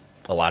has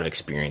a lot of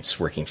experience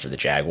working for the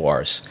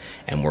Jaguars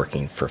and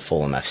working for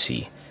Fulham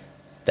FC,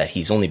 that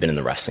he's only been in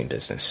the wrestling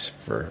business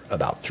for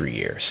about 3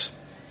 years.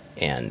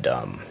 And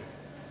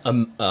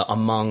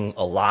among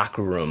a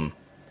locker room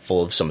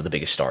full of some of the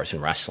biggest stars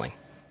in wrestling,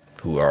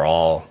 who are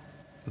all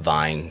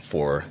vying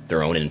for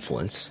their own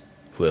influence,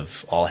 who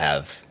all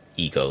have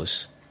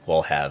egos, who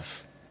all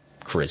have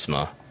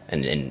charisma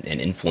and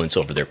influence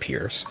over their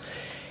peers.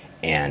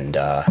 And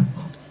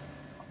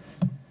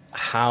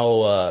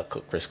how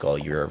Chris Gull,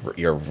 you're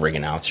a ring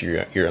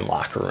announcer, you're in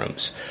locker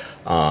rooms.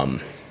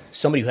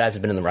 Somebody who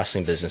hasn't been in the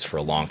wrestling business for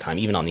a long time,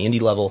 even on the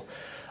indie level,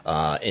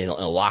 in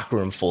a locker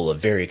room full of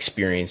very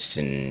experienced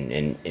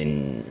and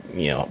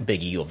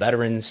big ego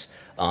veterans,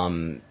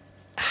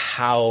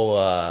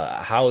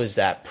 how is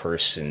that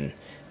person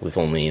with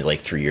only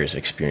like 3 years of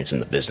experience in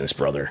the business,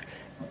 brother,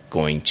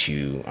 going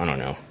to, I don't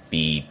know,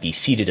 be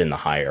seated in the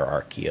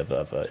hierarchy of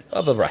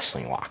a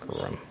wrestling locker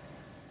room?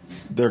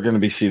 They're going to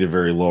be seated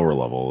very lower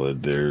level.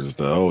 There's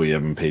you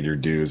haven't paid your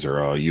dues,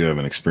 or you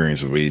haven't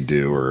experienced what we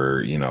do,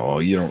 or you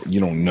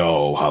don't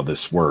know how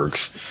this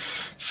works.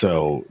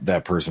 So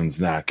that person's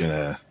not going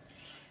to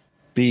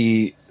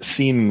be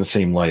seen in the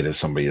same light as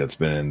somebody that's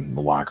been in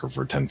the locker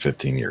for 10,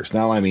 15 years.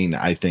 Now, I mean,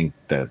 I think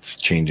that's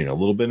changing a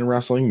little bit in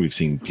wrestling. We've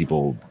seen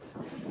people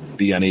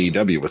be on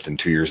AEW within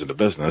 2 years of the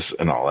business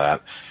and all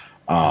that.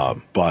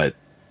 But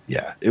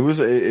yeah,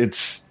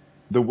 it's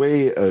the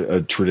way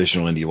a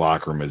traditional indie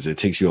locker room is. It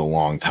takes you a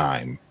long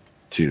time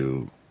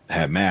to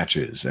have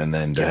matches and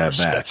then to have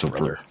that. So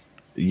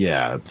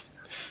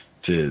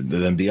to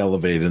then be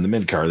elevated in the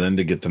mid card, then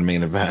to get to the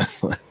main event.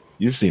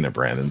 You've seen it,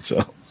 Brandon.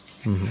 So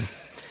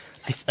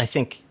I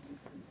think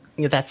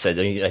that said,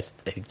 I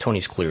think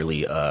Tony's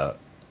clearly a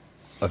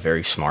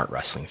very smart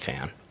wrestling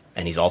fan,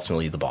 and he's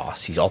ultimately the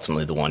boss. He's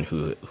ultimately the one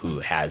who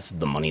has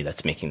the money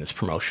that's making this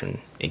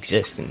promotion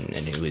exist, and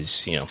who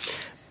is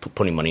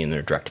putting money in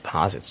their direct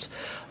deposits.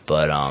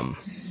 But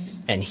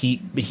and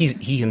he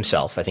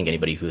himself, I think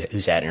anybody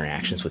who's had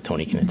interactions with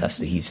Tony can attest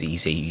that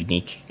he's a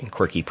unique and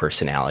quirky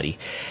personality,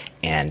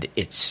 and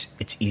it's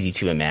easy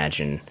to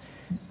imagine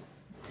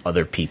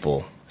other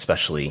people,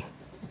 especially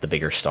the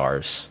bigger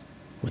stars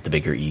with the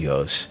bigger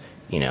egos,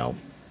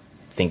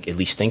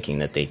 thinking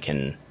that they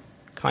can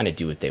kind of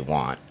do what they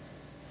want,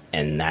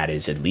 and that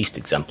is at least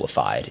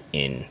exemplified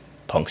in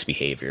Punk's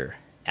behavior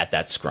at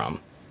that scrum,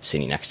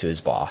 sitting next to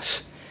his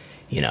boss,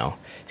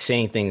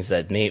 saying things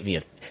that may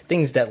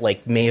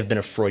have been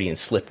a Freudian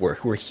slip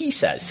where he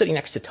says, sitting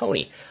next to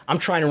Tony, "I'm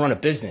trying to run a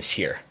business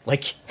here."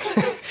 Like,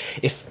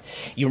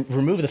 if you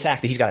remove the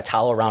fact that he's got a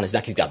towel around his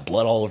neck, he's got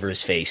blood all over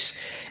his face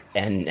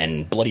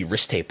and bloody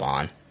wrist tape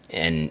on,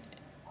 and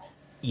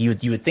you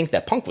would think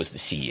that Punk was the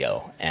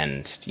CEO,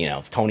 and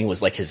Tony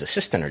was like his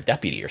assistant or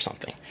deputy or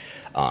something.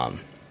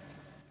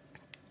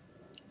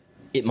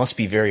 It must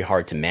be very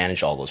hard to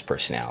manage all those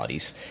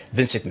personalities.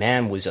 Vince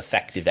McMahon was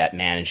effective at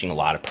managing a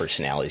lot of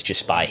personalities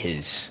just by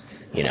his,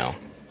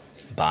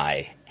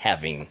 by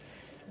having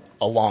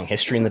a long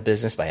history in the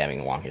business, by having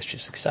a long history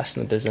of success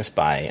in the business,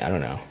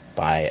 by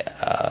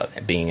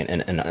being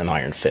an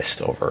iron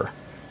fist over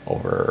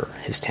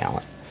his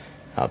talent,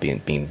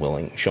 being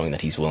willing, showing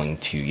that he's willing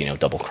to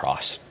double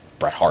cross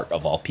Bret Hart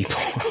of all people,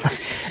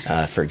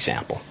 for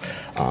example.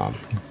 I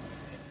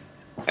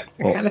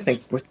kind of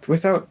think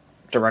without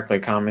directly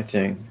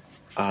commenting,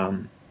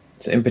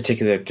 in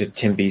particular to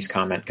Tim B's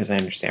comment, because I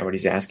understand what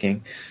he's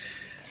asking.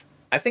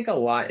 I think a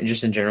lot,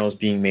 just in general, is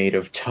being made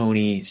of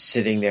Tony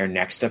sitting there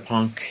next to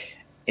Punk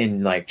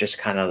and just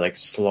kind of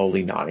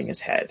slowly nodding his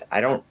head.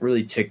 I don't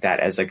really take that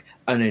as an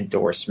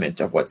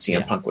endorsement of what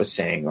CM Punk was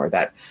saying, or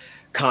that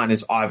Khan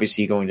is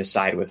obviously going to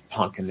side with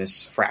Punk in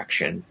this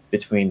fraction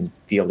between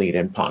the Elite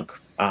and Punk.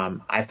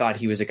 I thought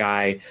he was a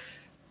guy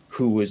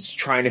who was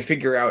trying to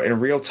figure out in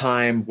real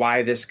time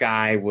why this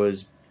guy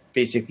was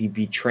basically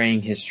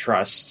betraying his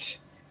trust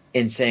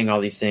in saying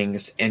all these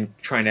things, and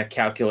trying to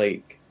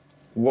calculate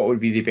what would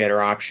be the better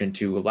option,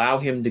 to allow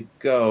him to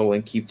go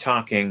and keep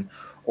talking,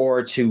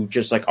 or to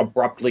just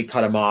abruptly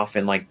cut him off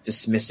and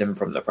dismiss him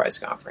from the press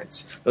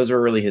conference. Those were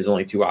really his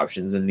only two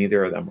options, and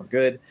neither of them were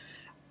good.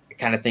 I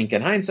kind of think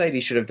in hindsight he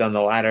should have done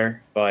the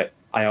latter, but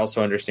I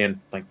also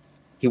understand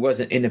he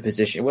wasn't in a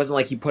position. It wasn't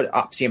like he put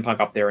CM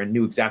Punk up there and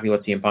knew exactly what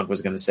CM Punk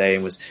was going to say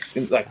and was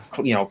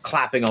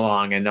clapping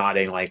along and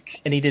nodding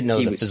And he didn't know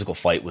the physical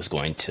fight was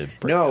going to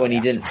break No, and he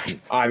afterwards.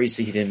 didn't.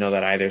 Obviously, he didn't know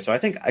that either. So I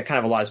think kind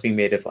of a lot is being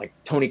made of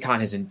Tony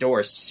Khan has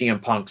endorsed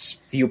CM Punk's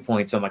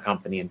viewpoints on the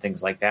company and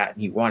things like that.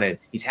 And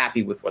he's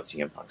happy with what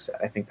CM Punk said.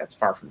 I think that's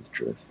far from the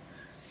truth.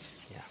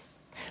 Yeah,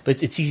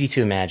 but it's easy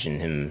to imagine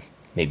him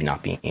maybe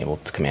not being able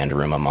to command a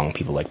room among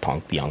people like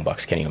Punk, the Young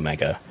Bucks, Kenny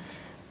Omega,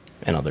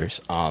 and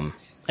others.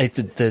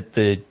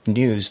 The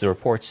news, the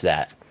reports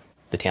that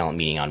the talent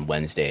meeting on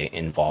Wednesday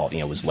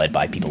was led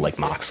by people like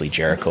Moxley,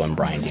 Jericho, and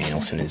Bryan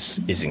Danielson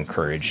is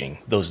encouraging.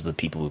 Those are the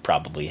people who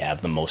probably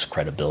have the most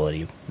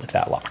credibility with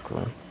that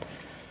locker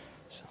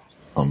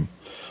room.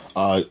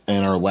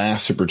 And our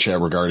last super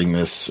chat regarding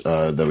this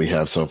that we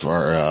have so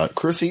far,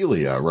 Chris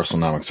Ely,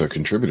 WrestleNomics, a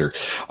contributor.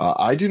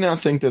 I do not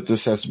think that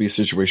this has to be a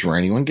situation where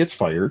anyone gets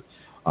fired.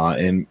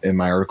 In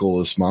my article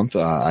this month,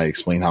 I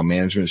explain how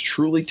management is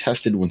truly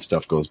tested when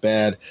stuff goes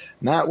bad,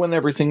 not when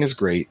everything is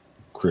great.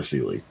 Chris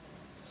Ely.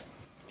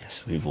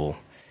 Yes,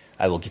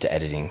 I will get to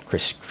editing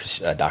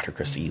Dr.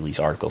 Chris Ely's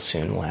article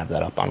soon. We'll have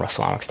that up on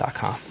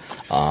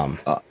WrestleNomics.com.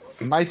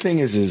 My thing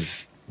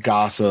is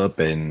gossip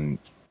and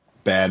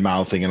bad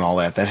mouthing and all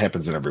that. That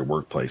happens in every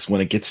workplace. When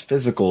it gets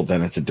physical,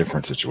 then it's a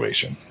different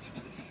situation.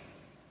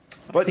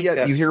 But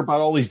yet you hear about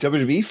all these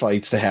WWE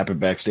fights that happen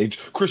backstage.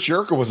 Chris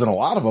Jericho was in a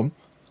lot of them.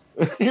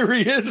 Here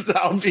he is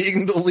now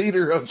being the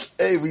leader of,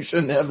 hey, we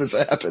shouldn't have this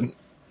happen.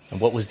 And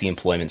what was the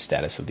employment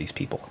status of these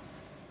people?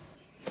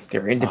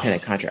 They're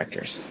independent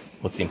contractors.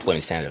 What's the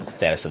employment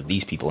status of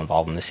these people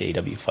involved in this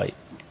AEW fight?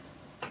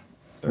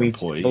 We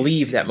employees.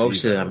 believe that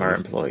most of them are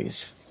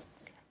employees.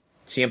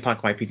 CM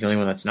Punk might be the only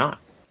one that's not.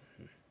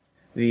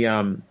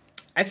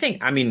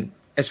 I mean,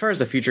 as far as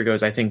the future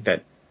goes, I think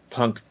that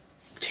Punk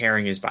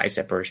tearing his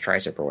bicep or his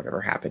tricep or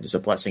whatever happened is a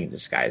blessing in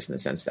disguise, in the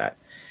sense that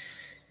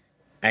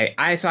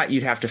I thought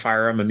you'd have to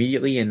fire him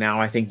immediately, and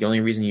now I think the only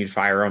reason you'd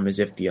fire him is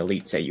if the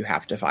elite say you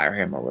have to fire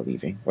him or we're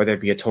leaving, or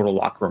there'd be a total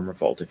locker room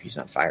revolt if he's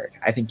not fired.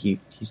 I think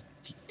he's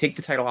take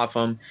the title off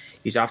him.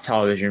 He's off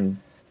television.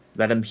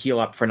 Let him heal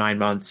up for 9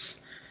 months.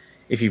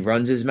 If he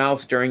runs his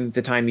mouth during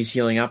the time he's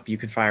healing up, you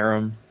can fire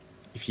him.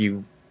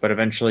 But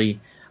eventually,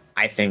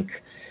 I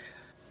think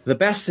the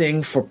best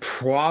thing for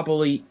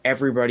probably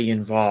everybody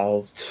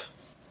involved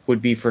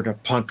would be for the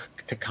Punk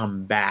to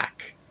come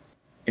back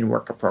and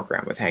work a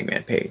program with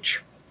Hangman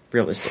Page.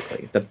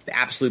 Realistically, the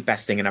absolute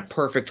best thing in a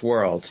perfect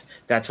world,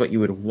 that's what you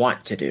would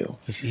want to do.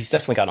 He's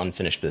definitely got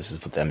unfinished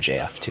business with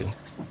MJF too.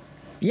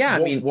 Yeah, I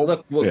mean,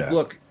 look.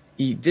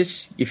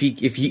 If he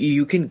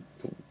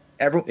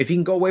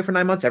can go away for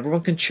 9 months,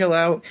 everyone can chill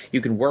out. You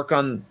can work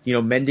on,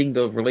 mending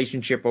the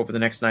relationship over the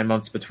next 9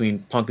 months between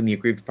Punk and the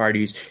aggrieved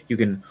parties. You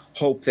can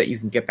hope that you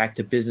can get back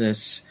to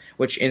business,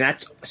 and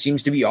that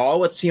seems to be all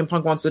what CM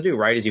Punk wants to do,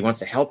 right? Is he wants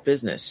to help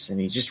business, and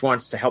he just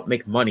wants to help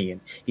make money,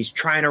 and he's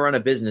trying to run a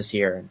business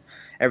here, and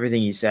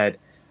everything he said.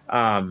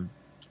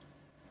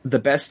 The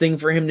best thing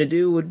for him to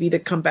do would be to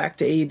come back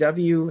to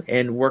AEW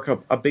and work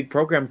a big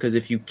program, because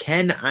if you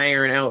can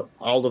iron out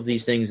all of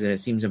these things, and it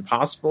seems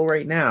impossible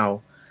right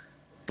now,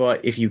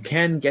 but if you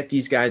can get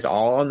these guys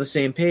all on the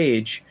same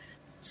page,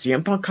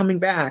 CM Punk coming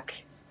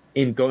back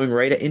and going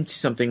right into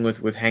something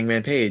with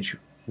Hangman Page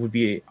would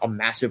be a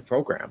massive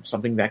program,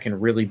 something that can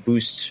really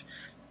boost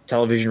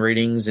television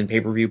ratings and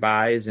pay-per-view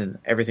buys and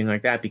everything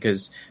like that,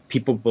 because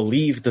people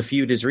believe the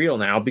feud is real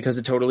now, because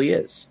it totally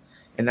is.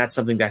 And that's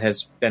something that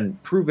has been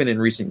proven in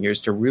recent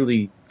years to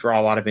really draw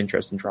a lot of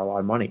interest and draw a lot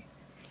of money.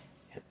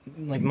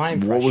 Like my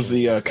what was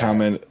the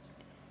comment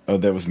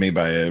that was made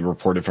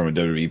reported from a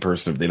WWE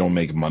person? If they don't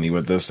make money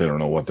with this, they don't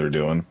know what they're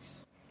doing.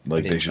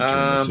 Like they should.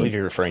 I believe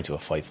you're referring to a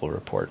Fightful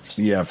report.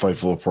 Yeah,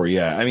 Fightful report.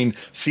 Yeah, I mean,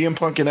 CM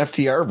Punk and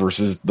FTR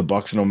versus the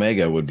Bucks and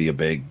Omega would be a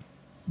big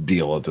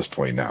deal at this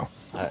point now.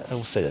 I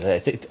will say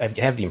that I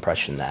have the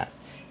impression that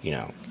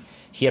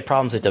he had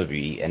problems at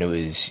WWE, and it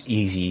was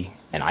easy.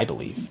 And I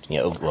believe,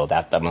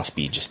 that must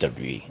be just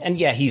WWE. And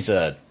yeah, he's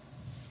a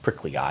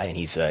prickly guy, and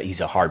he's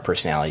a hard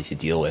personality to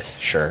deal with,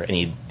 sure.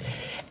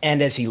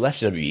 And as he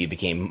left WWE, it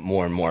became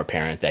more and more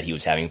apparent that he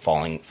was having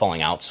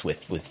falling outs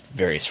with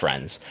various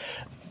friends.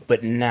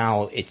 But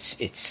now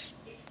it's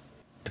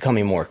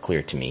becoming more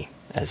clear to me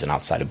as an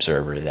outside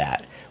observer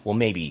that, well,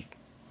 maybe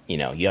you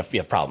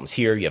have problems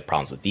here, you have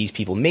problems with these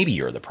people. Maybe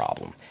you're the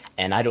problem,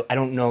 and I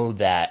don't know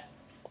that.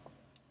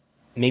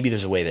 Maybe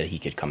there's a way that he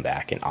could come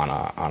back on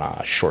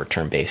a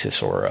short-term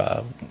basis,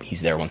 or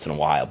he's there once in a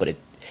while. But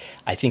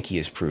I think he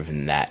has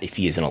proven that if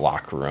he is in a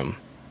locker room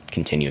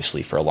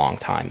continuously for a long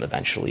time,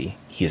 eventually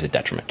he is a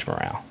detriment to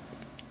morale.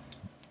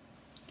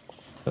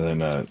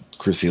 And then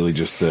Chris Healy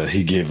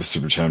he gave a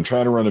super chat. I'm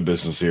trying to run a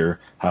business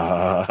here.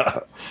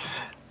 All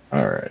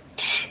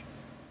right.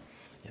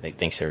 Yeah,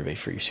 thanks everybody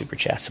for your super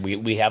chats.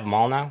 We have them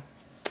all now.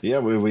 Yeah,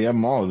 we have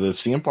them all. The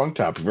CM Punk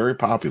topic, very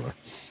popular.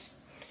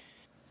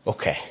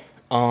 Okay.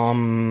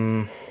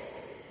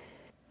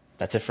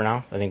 That's it for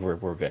now. I think we're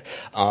good.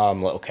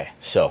 Okay.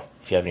 So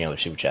if you have any other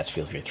super chats,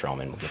 feel free to throw them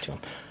in. We'll get to them.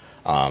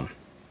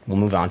 We'll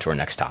move on to our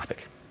next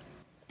topic.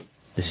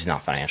 This is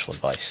not financial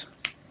advice.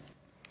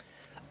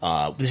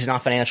 This is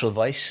not financial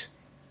advice.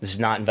 This is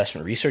not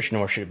investment research,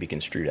 nor should it be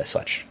construed as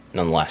such.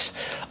 Nonetheless,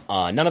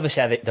 none of us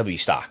have W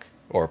stock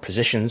or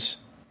positions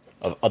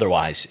of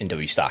otherwise in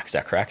W stock. Is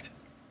that correct?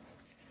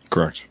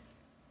 Correct.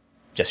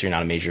 Jess, you're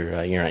not a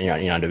major. You're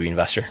not a W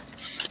investor.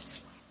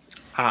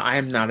 I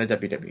am not a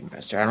WWE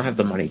investor. I don't have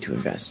the money to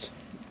invest.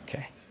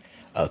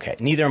 Okay.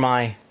 Neither am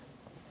I.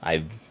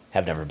 I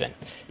have never been.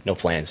 No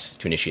plans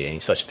to initiate any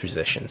such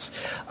positions.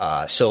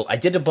 So I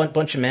did a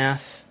bunch of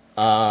math.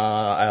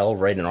 I'll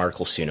write an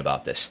article soon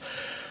about this.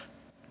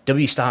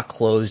 W stock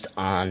closed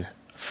on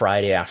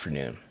Friday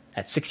afternoon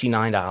at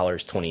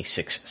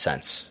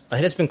 $69.26. It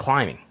has been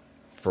climbing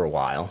for a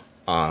while.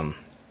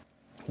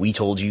 We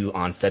told you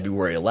on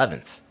February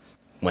 11th,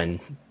 when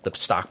the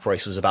stock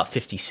price was about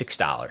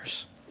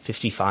 $56.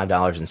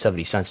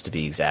 $55.70 to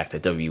be exact,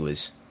 that W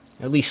was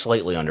at least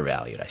slightly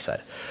undervalued, I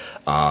said.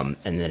 And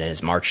then it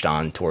has marched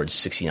on towards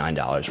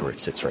 $69 where it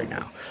sits right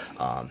now.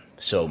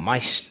 So my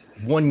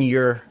 1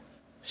 year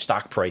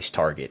stock price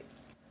target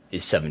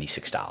is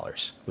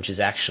 $76, which is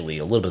actually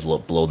a little bit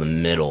below the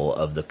middle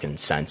of the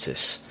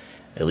consensus,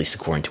 at least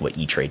according to what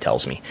E-Trade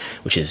tells me,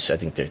 which is, I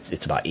think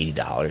it's about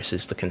 $80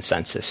 is the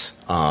consensus.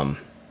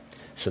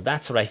 So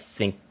that's what I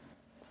think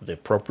the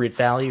appropriate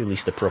value, at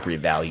least the appropriate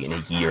value in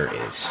a year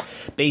is.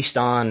 Based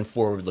on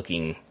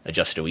forward-looking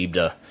adjusted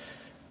OIBDA,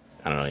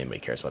 I don't know if anybody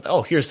cares about that.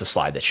 Oh, here's the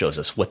slide that shows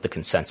us what the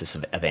consensus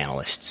of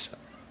analysts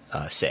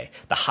say.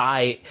 The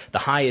high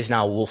is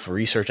now Wolf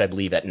Research, I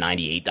believe, at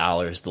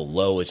 $98. The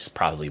low is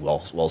probably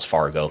Wells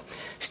Fargo.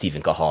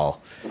 Stephen Cahall,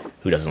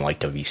 who doesn't like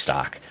WWE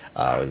stock,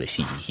 or at least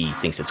he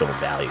thinks it's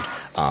overvalued.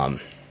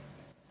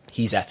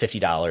 He's at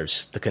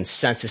 $50. The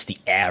consensus, the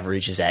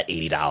average, is at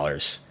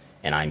 $80,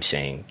 and I'm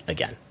saying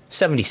again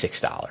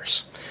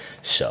 $76.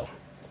 So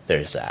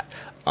there's that.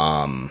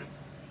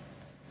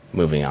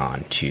 Moving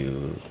on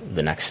to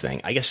the next thing,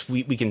 I guess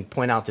we can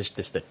point out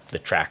the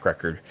track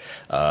record.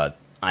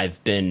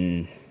 I've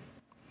been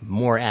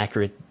more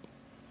accurate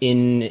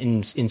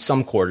in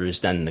some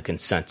quarters than the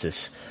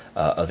consensus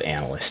of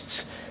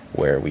analysts,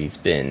 where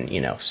we've been,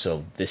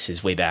 so this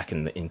is way back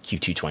in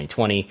Q2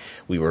 2020.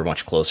 We were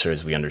much closer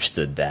as we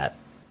understood that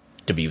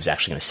WWE was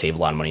actually going to save a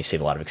lot of money,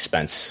 save a lot of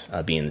expense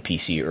being the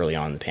PC early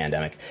on in the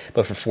pandemic.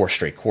 But for 4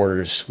 straight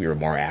quarters, we were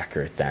more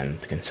accurate than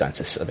the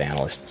consensus of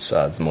analysts.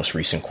 The most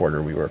recent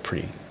quarter, we were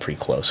pretty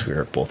close. We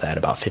were both at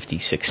about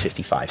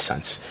 55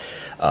 cents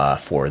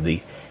for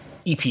the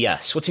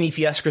EPS. What's an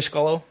EPS, Chris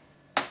Gullo?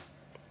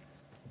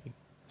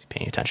 He's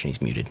paying attention.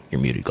 He's muted.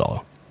 You're muted,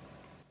 Gullo.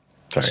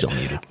 You're still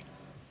muted.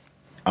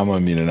 I'm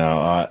unmuted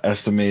now.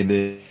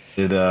 Estimated.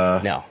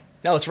 No,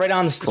 it's right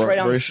on the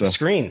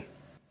screen.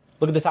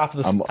 Look at the top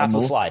of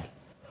the slide.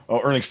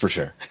 Oh, earnings per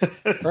share.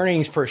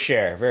 Earnings per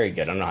share. Very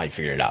good. I don't know how you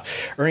figured it out.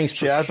 Earnings per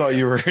share. I thought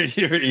you were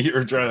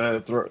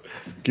trying to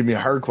give me a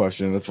hard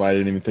question. That's why I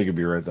didn't even think it'd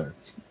be right there.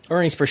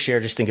 Earnings per share,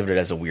 just think of it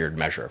as a weird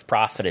measure of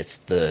profit. It's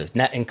the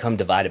net income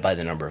divided by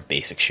the number of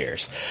basic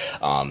shares.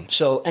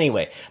 So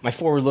anyway, my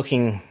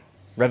forward-looking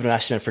revenue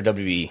estimate for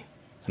WWE,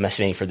 I'm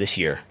estimating for this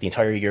year, the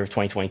entire year of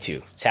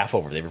 2022. It's half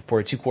over. They've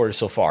reported 2 quarters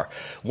so far.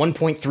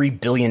 $1.3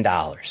 billion.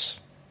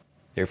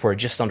 They reported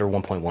just under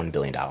 $1.1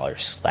 billion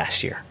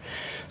last year.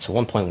 So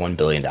 $1.1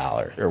 billion,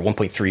 or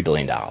 $1.3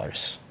 billion,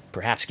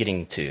 perhaps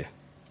getting to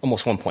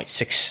almost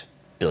 $1.6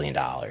 billion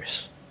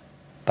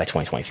by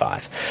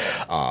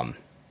 2025.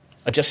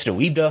 Adjusted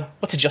OIBDA.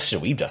 What's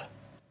adjusted OIBDA?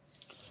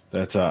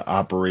 That's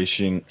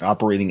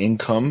operating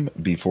income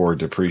before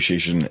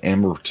depreciation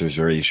and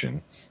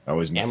amortization. I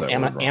always miss that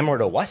word wrong.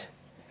 Amorto what?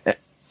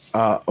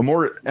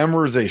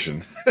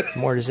 Amortization.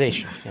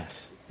 Amortization,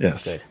 yes.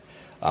 Yes. Good.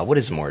 What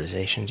is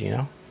amortization? Do you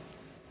know?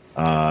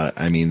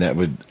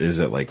 Is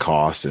it like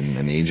cost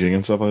and aging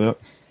and stuff like that?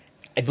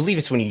 I believe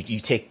it's when you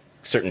take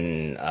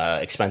certain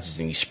expenses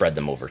and you spread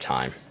them over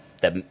time.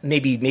 That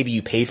maybe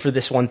you paid for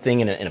this one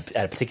thing at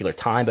a particular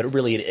time, but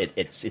really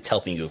it's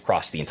helping you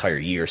across the entire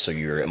year, so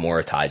you're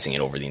amortizing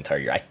it over the entire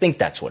year. I think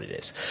that's what it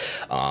is.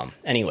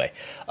 Anyway,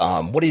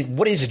 what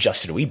is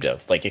adjusted OIBDA?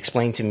 Like,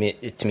 explain to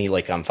me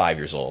like I'm 5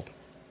 years old.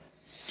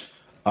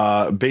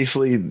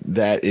 Basically,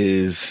 that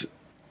is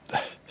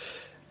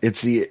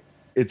it's the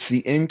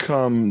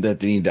income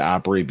that they need to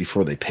operate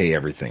before they pay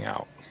everything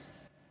out.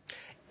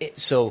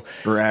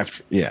 Or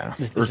after, yeah.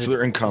 Or it's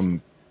their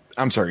income.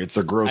 I'm sorry, it's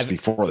their gross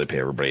before they pay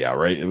everybody out,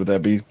 right? Would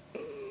that be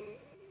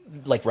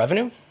like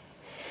revenue?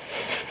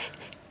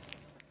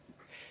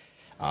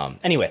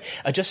 Anyway,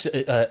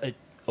 adjusted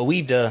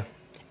OIBDA.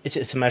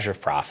 It's a measure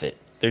of profit.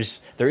 There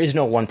is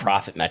no one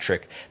profit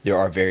metric. There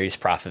are various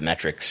profit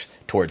metrics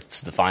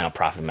towards the final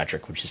profit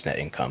metric, which is net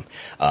income.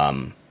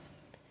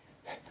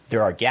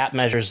 There are GAAP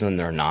measures and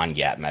there are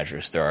non-GAAP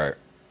measures. There are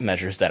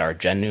measures that are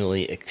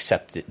generally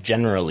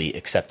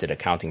accepted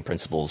accounting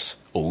principles.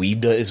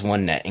 OIBDA is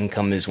one, net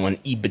income is one,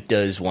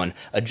 EBITDA is one,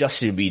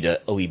 adjusted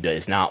OIBDA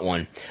is not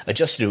one.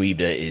 Adjusted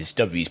OIBDA is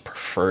WWE's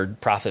preferred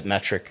profit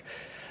metric,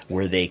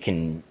 where they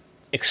can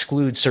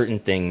exclude certain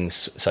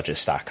things such as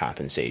stock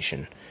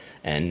compensation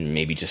and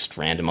maybe just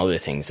random other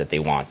things that they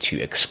want to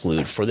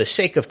exclude for the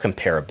sake of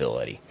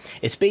comparability.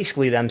 It's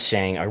basically them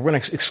saying, we're going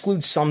to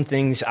exclude some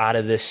things out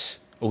of this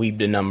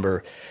OIBDA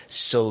number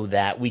so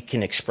that we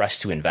can express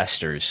to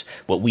investors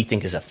what we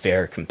think is a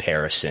fair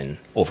comparison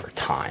over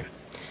time.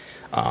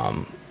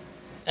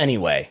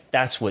 Anyway,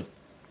 that's what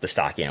the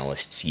stock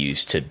analysts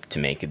use to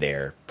make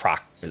their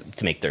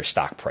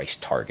stock price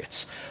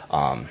targets.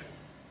 I'm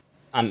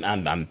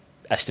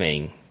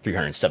estimating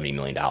 $370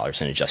 million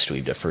in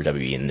adjusted OIBDA for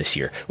WWE in this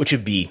year, which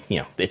would be,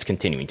 it's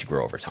continuing to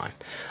grow over time.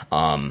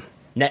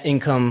 Net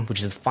income,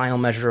 which is the final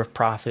measure of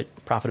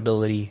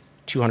profitability,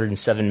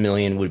 $207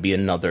 million would be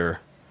another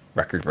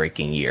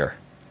record-breaking year,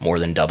 more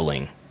than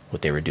doubling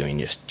what they were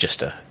doing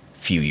just a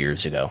few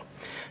years ago.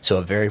 So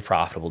a very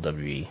profitable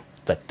WWE.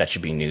 That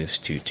should be news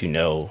to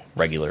no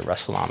regular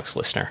WrestleNomics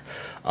listener.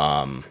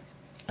 I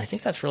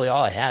think that's really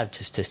all I have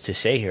to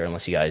say here,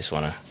 unless you guys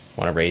want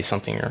to raise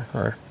something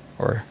or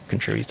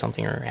contribute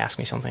something or ask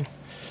me something.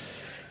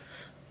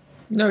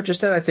 No,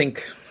 just that I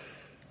think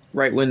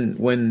right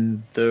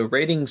when the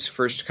ratings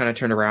first kind of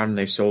turned around and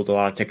they sold a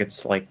lot of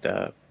tickets, like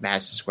the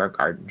Madison Square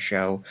Garden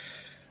show,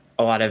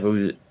 a lot of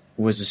it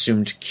was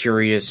assumed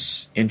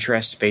curious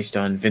interest based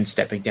on Vince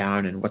stepping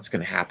down and what's going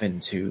to happen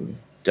to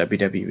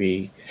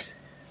WWE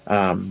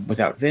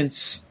without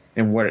Vince,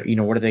 and what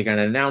are they going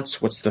to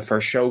announce? What's the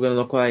first show going to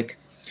look like?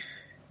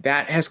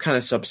 That has kind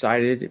of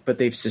subsided, but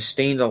they've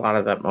sustained a lot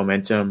of that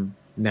momentum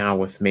now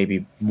with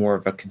maybe more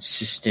of a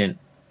consistent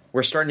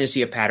we're starting to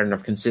see a pattern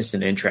of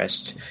consistent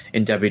interest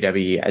in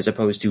WWE as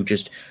opposed to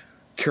just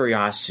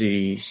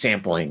curiosity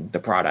sampling the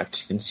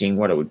product and seeing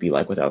what it would be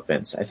like without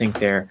Vince. I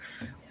think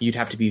you'd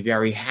have to be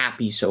very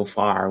happy so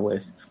far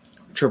with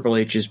Triple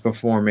H's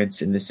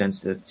performance in the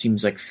sense that it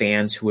seems like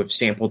fans who have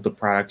sampled the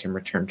product and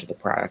returned to the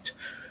product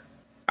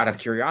out of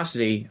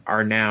curiosity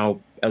are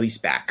now at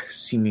least back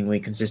seemingly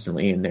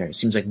consistently in there. It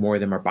seems like more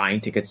of them are buying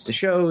tickets to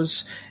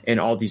shows and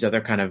all these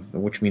other kind of,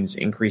 which means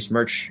increased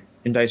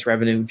merchandise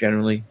revenue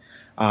generally,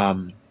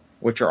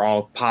 which are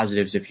all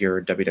positives if you're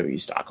a WWE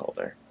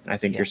stockholder. I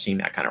think you're seeing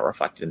that kind of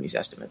reflected in these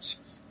estimates.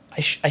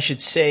 I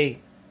should say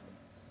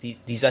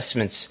these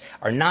estimates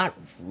are not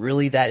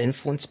really that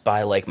influenced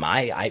by like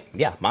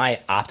my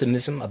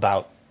optimism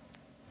about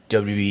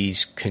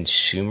WWE's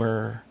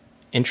consumer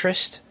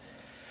interest.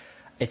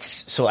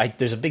 There's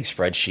a big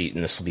spreadsheet,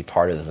 and this will be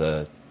part of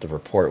the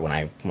report when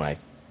I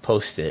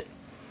post it.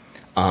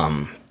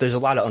 There's a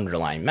lot of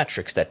underlying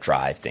metrics that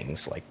drive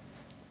things like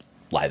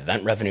live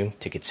event revenue,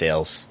 ticket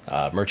sales,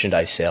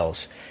 merchandise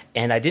sales,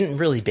 and I didn't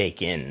really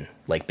bake in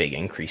like big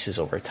increases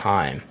over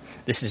time.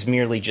 This is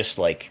merely just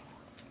like,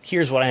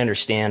 here's what I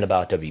understand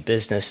about W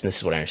business, and this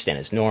is what I understand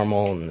is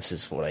normal, and this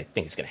is what I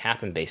think is going to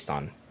happen based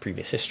on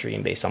previous history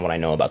and based on what I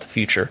know about the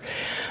future.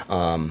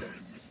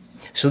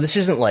 So this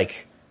isn't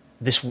like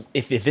this.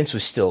 If Vince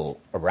was still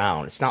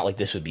around, it's not like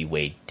this would be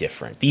way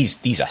different.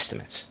 These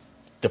estimates,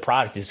 the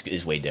product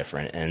is way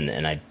different,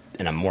 and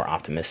I'm more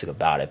optimistic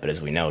about it. But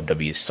as we know,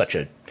 W is such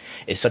a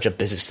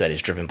business that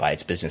is driven by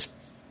its business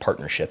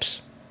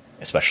partnerships,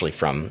 especially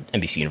from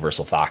NBC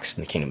Universal, Fox,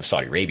 and the Kingdom of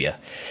Saudi Arabia,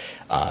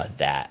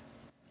 that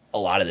a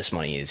lot of this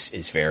money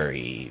is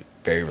very,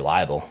 very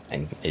reliable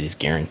and it is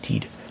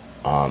guaranteed.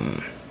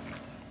 We're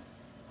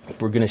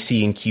going to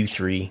see in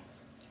Q3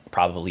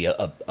 probably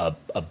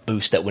a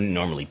boost that wouldn't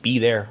normally be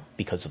there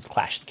because of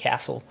Clash at the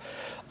Castle,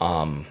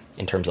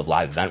 in terms of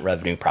live event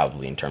revenue,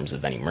 probably in terms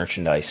of any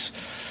merchandise.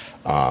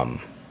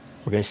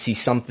 We're going to see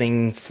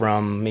something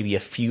from maybe a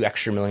few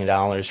extra $1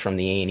 million from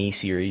the A&E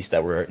series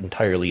that were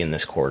entirely in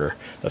this quarter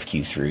of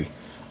Q3.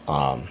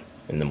 And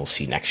then we'll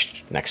see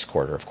next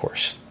quarter, of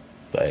course.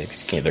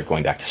 But they're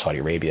going back to Saudi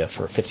Arabia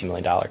for a $50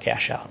 million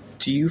cash out.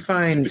 Do you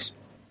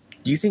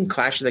think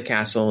Clash of the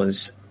Castle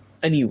is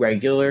any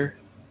regular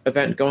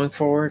event going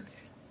forward?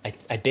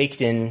 I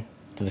baked in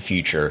to the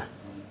future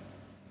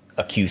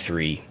a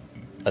Q3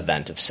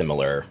 event of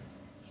similar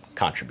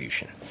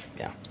contribution.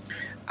 Yeah.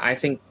 I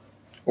think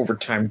over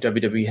time,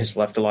 WWE has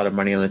left a lot of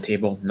money on the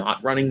table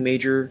not running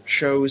major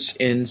shows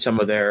in some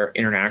of their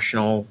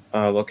international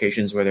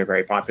locations where they're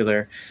very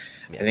popular.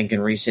 I think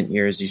in recent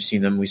years, you've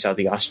seen them. We saw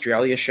the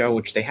Australia show,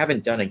 which they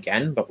haven't done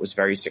again, but was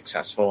very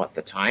successful at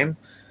the time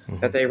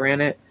that they ran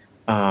it.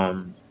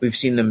 We've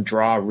seen them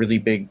draw really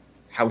big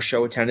house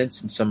show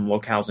attendance in some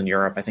locales in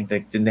Europe. I think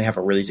didn't they have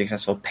a really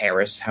successful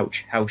Paris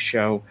house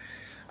show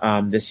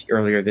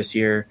earlier this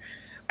year.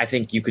 I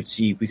think we could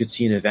see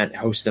an event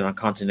hosted on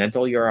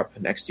continental Europe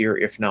next year,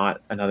 if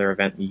not another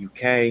event in the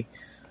UK.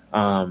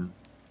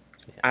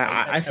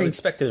 I think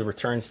expect the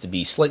returns to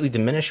be slightly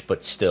diminished,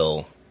 but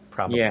still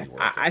probably. Yeah,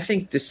 I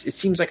think this. It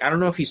seems like, I don't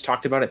know if he's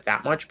talked about it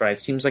that much, but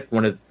it seems like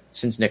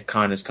since Nick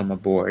Khan has come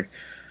aboard,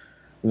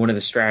 one of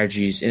the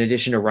strategies, in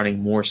addition to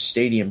running more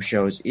stadium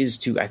shows, is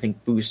to, I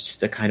think,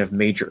 boost the kind of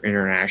major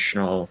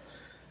international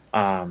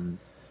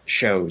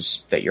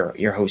shows that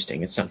you're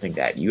hosting. It's something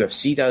that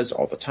UFC does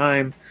all the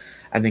time.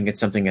 I think it's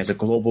something as a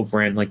global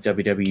brand like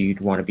WWE you'd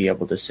want to be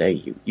able to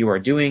say you are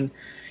doing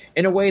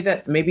in a way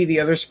that maybe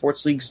the other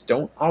sports leagues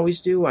don't always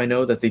do. I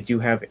know that they do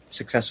have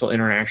successful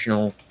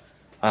international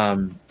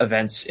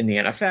events in the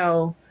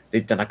NFL.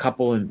 They've done a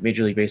couple in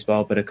Major League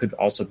Baseball, but it could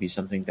also be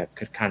something that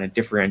could kind of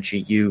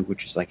differentiate you,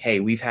 which is like,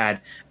 hey, we've had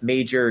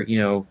major,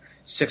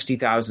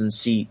 60,000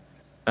 seat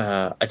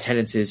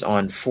attendances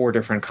on 4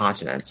 different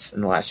continents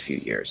in the last few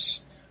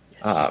years.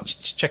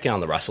 Just checking on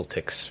the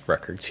WrestleTix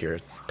records here.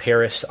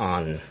 Paris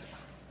on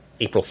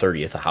April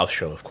 30th, a house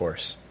show, of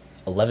course.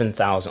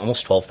 11,000,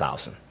 almost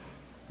 12,000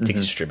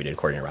 tickets distributed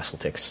according to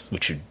WrestleTix,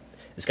 which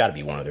has got to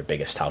be one of their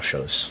biggest house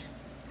shows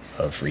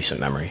of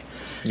recent memory.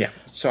 Yeah,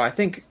 so I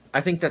think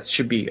that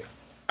should be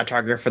a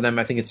target for them.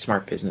 I think it's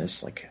smart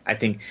business. I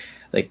think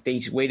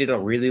they waited a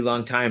really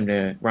long time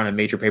to run a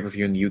major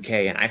pay-per-view in the UK,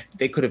 and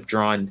they could have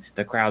drawn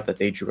the crowd that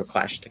they drew at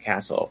Clash at the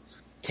Castle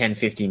 10,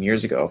 15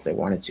 years ago if they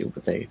wanted to,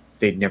 but they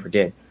never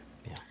did.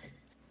 Yeah.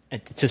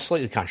 And to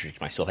slightly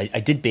contradict myself, I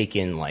did bake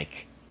in,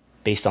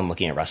 based on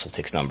looking at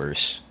WrestleTix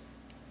numbers,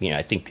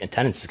 I think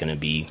attendance is going to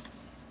be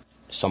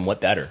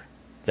somewhat better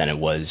than it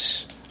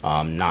was.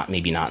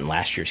 Maybe not in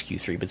last year's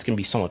Q3, but it's going to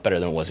be somewhat better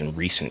than it was in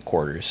recent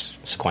quarters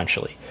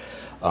sequentially.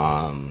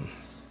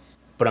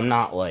 But I'm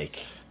not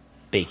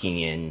baking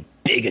in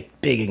big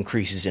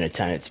increases in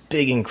attendance,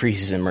 big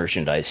increases in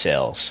merchandise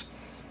sales,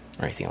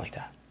 or anything like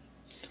that.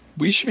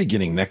 We should be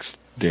getting next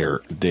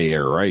day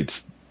air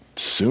rights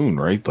soon,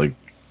 right?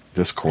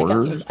 This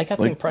quarter. I got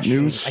the impression.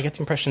 News? I got the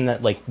impression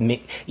that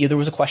there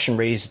was a question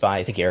raised by,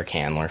 I think, Eric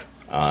Handler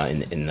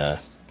in the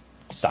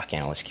stock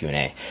analyst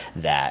Q&A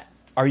that,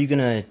 are you going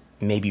to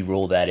maybe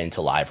roll that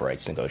into live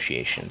rights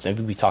negotiations.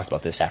 Maybe we talked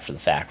about this after the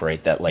fact,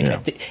 right? That like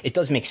it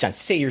does make sense.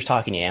 Say you're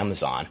talking to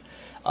Amazon,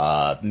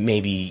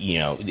 maybe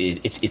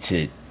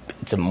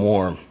it's a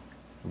more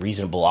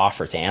reasonable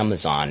offer to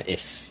Amazon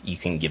if you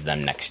can give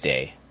them next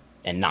day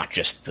and not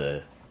just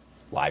the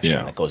live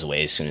stream that goes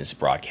away as soon as it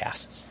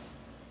broadcasts.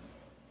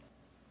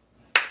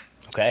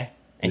 Okay.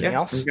 Anything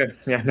else? I'm good.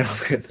 Yeah, no, I'm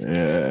good.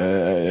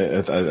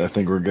 I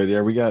think we're good.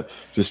 Yeah, we got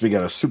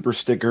a super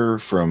sticker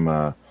from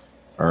our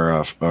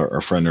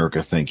friend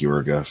Urka. Thank you,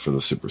 Urka, for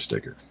the super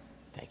sticker.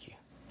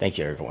 Thank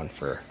you, everyone,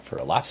 for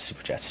lots of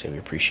super chats today. We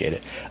appreciate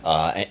it.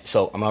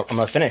 So I'm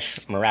gonna finish.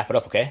 I'm gonna wrap it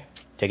up. Okay,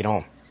 take it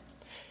home.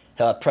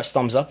 Press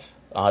thumbs up.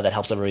 That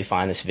helps everybody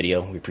find this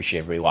video. We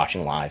appreciate everybody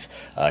watching live.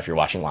 If you're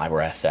watching live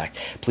or after fact,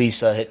 please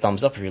hit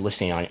thumbs up. If you're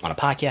listening on a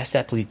podcast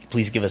app,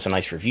 please give us a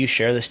nice review.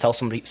 Share this. Tell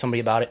somebody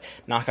about it.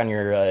 Knock on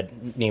your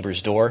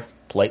neighbor's door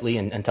politely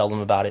and tell them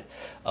about it.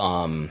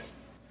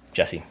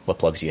 Jesse, what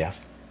plugs do you have?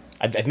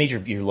 I've made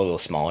your logo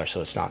smaller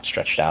so it's not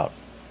stretched out.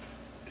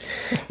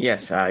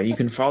 Yes, you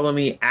can follow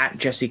me at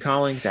Jesse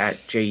Collings, at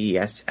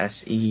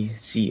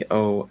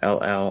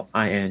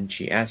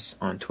JESSECOLLINGS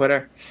on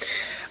Twitter.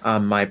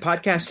 My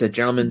podcast, the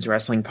Gentleman's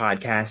Wrestling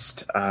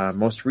Podcast,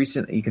 most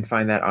recent, you can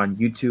find that on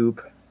YouTube.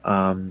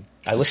 I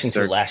listened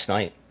to it last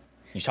night.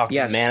 You talked to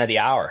the man of the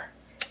hour.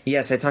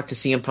 Yes, I talked to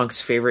CM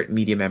Punk's favorite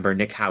media member,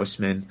 Nick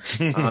Hausman.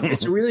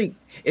 It's a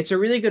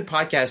really good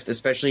podcast,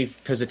 especially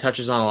because it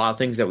touches on a lot of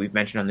things that we've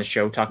mentioned on the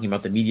show, talking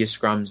about the media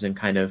scrums and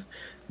kind of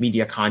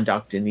media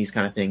conduct and these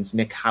kind of things.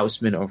 Nick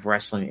Hausman of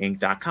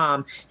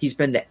WrestlingInc.com. He's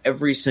been to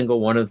every single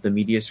one of the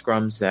media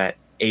scrums that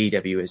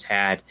AEW has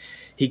had.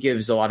 He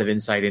gives a lot of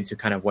insight into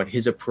kind of what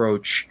his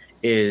approach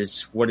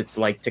is, what it's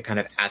like to kind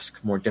of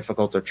ask more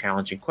difficult or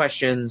challenging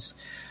questions,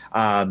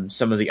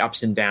 some of the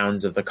ups and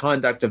downs of the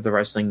conduct of the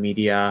wrestling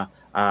media.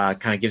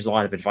 Kind of gives a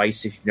lot of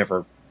advice if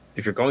you're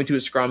going to a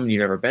scrum and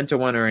you've never been to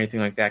one or anything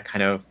like that,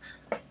 kind of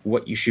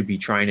what you should be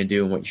trying to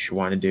do and what you should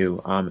want to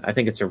do. I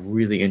think it's a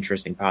really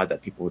interesting pod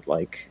that people would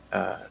like,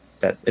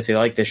 that if they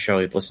like this show,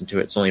 they'd listen to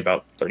it. It's only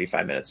about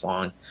 35 minutes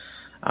long.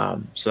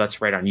 So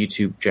that's right on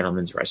YouTube,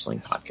 Gentleman's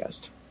Wrestling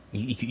Podcast.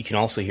 You can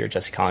also hear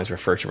Jesse Collins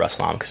refer to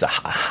WrestleNomics because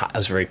I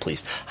was very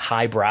pleased.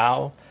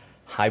 Highbrow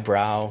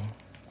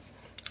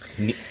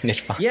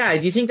niche. Yeah,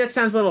 do you think that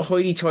sounds a little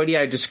hoity-toity?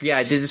 I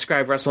did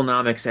describe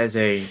WrestleNomics as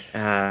a,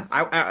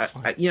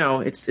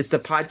 it's the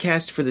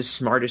podcast for the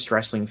smartest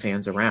wrestling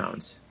fans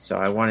around. So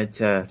I wanted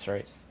to. That's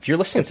right. If you're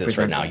listening to this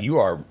right now, you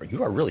are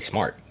really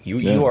smart.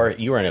 You are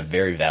in a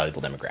very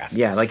valuable demographic.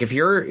 Yeah, like if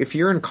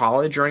you're in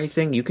college or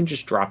anything, you can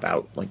just drop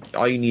out. Like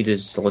all you need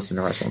is to listen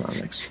to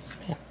WrestleNomics.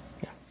 Yeah.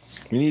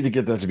 You need to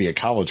get that to be a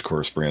college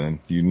course, Brandon.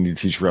 You need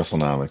to teach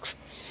WrestleNomics.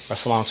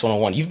 WrestleNomics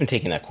 101. You've been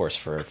taking that course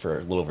for a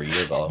little over a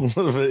year, though. A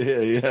little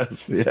bit,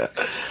 yeah.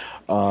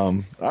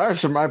 All right,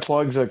 so my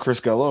plugs at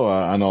Chris Gullo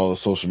on all the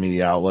social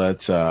media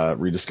outlets.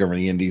 Rediscovering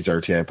the Indies,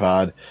 RTI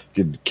Pod.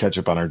 You can catch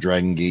up on our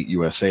Dragon Gate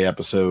USA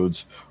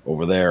episodes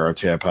over there.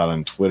 RTI Pod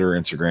on Twitter,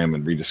 Instagram,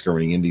 and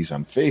Rediscovering Indies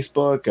on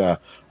Facebook.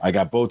 I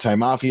got Bowtie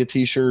Mafia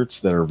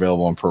t-shirts that are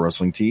available on Pro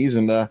Wrestling Tees,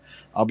 and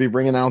I'll be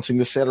announcing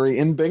this Saturday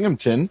in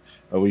Binghamton.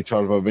 We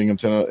talked about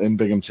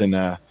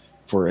Binghamton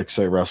for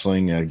Excite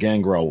Wrestling.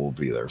 Gangrel will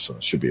be there, so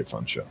it should be a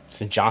fun show. It's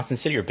in Johnson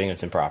City or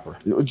Binghamton proper?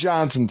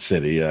 Johnson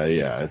City,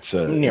 yeah. It's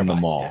in the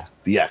mall. Yeah.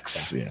 The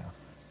X, yeah.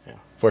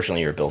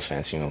 Fortunately, you're a Bills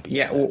fan, so you won't be.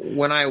 Yeah,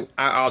 when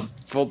I'll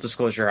full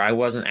disclosure, I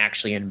wasn't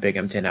actually in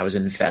Binghamton. I was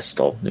in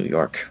Vestal, New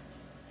York.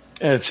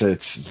 It's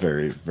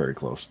very, very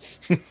close.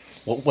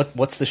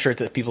 What's the shirt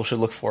that people should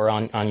look for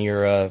on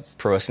your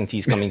Pro Wrestling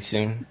Tees coming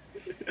soon?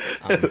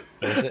 What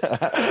is it?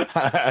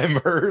 I'm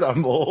hurt.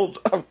 I'm old.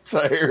 I'm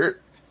tired.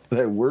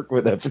 I work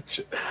with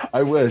that.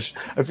 I wish.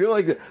 I feel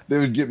like they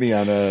would get me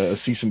on a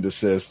cease and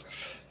desist.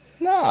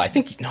 No, I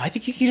think you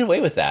can get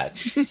away with that.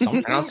 I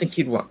don't think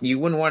you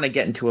wouldn't want to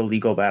get into a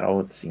legal battle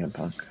with CM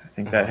Punk. I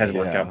think that has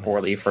worked out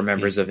poorly for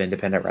members of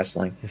independent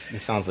wrestling. He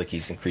sounds like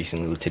he's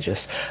increasingly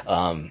litigious. You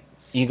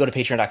can go to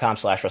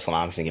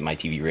patreon.com/WrestleNomics and get my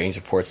TV ratings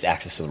reports,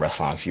 access to the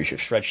WrestleNomics viewership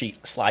spreadsheet,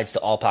 slides to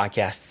all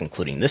podcasts,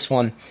 including this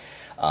one,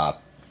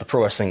 the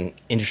Pro Wrestling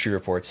Industry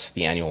Reports,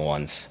 the annual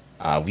ones.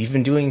 We've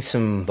been doing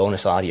some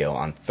bonus audio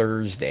on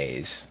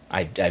Thursdays.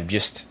 I've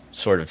just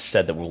sort of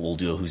said that we'll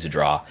do a Who's a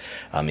Draw.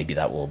 Maybe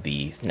that will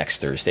be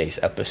next Thursday's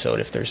episode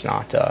if there's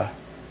not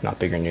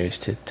bigger news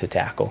to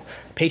tackle.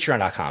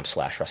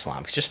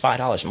 Patreon.com/WrestleNomics. Just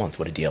 $5 a month.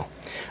 What a deal.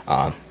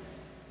 And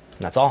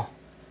that's all.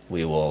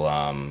 We will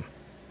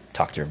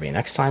talk to everybody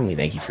next time. We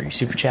thank you for your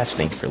super chats.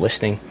 Thank you for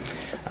listening.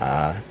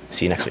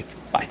 See you next week.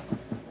 Bye.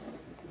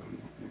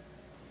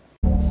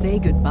 Say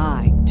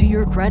goodbye to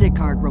your credit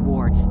card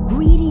rewards.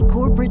 Greedy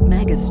corporate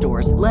mega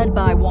stores, led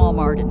by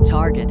Walmart and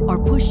Target,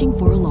 are pushing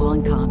for a law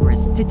in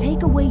Congress to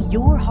take away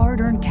your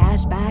hard-earned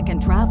cash back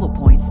and travel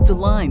points to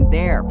line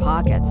their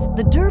pockets.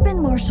 The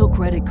Durbin-Marshall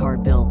credit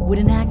card bill would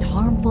enact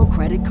harmful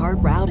credit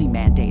card routing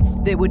mandates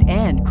that would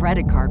end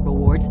credit card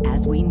rewards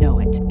as we know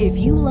it. If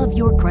you love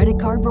your credit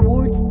card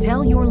rewards,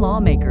 tell your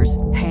lawmakers,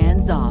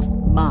 hands off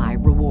my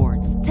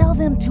rewards. Tell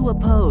them to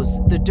oppose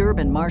the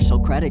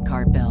Durbin-Marshall credit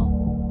card bill.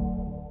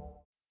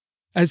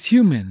 As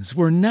humans,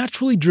 we're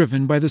naturally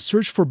driven by the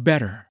search for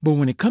better. But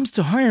when it comes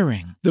to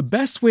hiring, the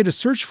best way to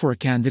search for a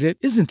candidate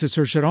isn't to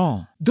search at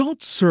all.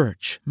 Don't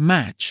search,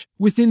 match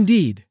with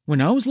Indeed.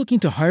 When I was looking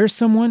to hire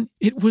someone,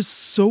 it was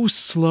so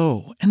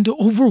slow and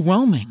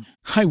overwhelming.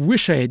 I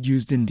wish I had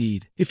used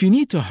Indeed. If you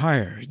need to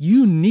hire,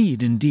 you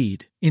need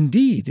Indeed.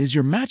 Indeed is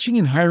your matching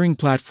and hiring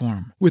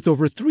platform with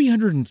over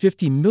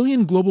 350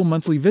 million global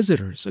monthly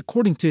visitors,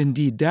 according to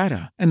Indeed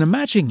data, and a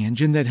matching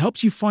engine that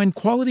helps you find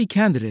quality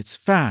candidates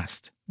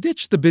fast.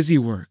 Ditch the busy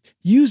work.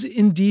 Use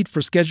Indeed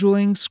for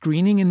scheduling,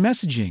 screening, and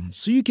messaging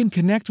so you can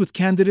connect with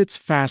candidates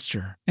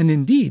faster. And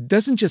Indeed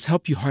doesn't just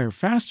help you hire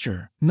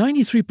faster.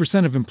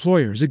 93% of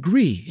employers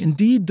agree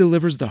Indeed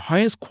delivers the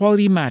highest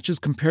quality matches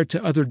compared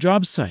to other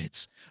job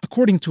sites,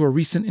 according to a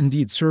recent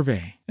Indeed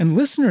survey. And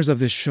listeners of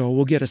this show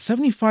will get a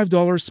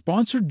 $75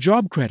 sponsored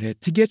job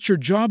credit to get your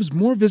jobs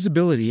more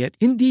visibility at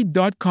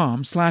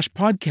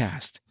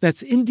Indeed.com/podcast.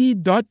 That's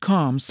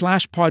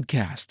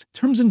Indeed.com/podcast.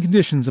 Terms and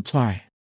conditions apply.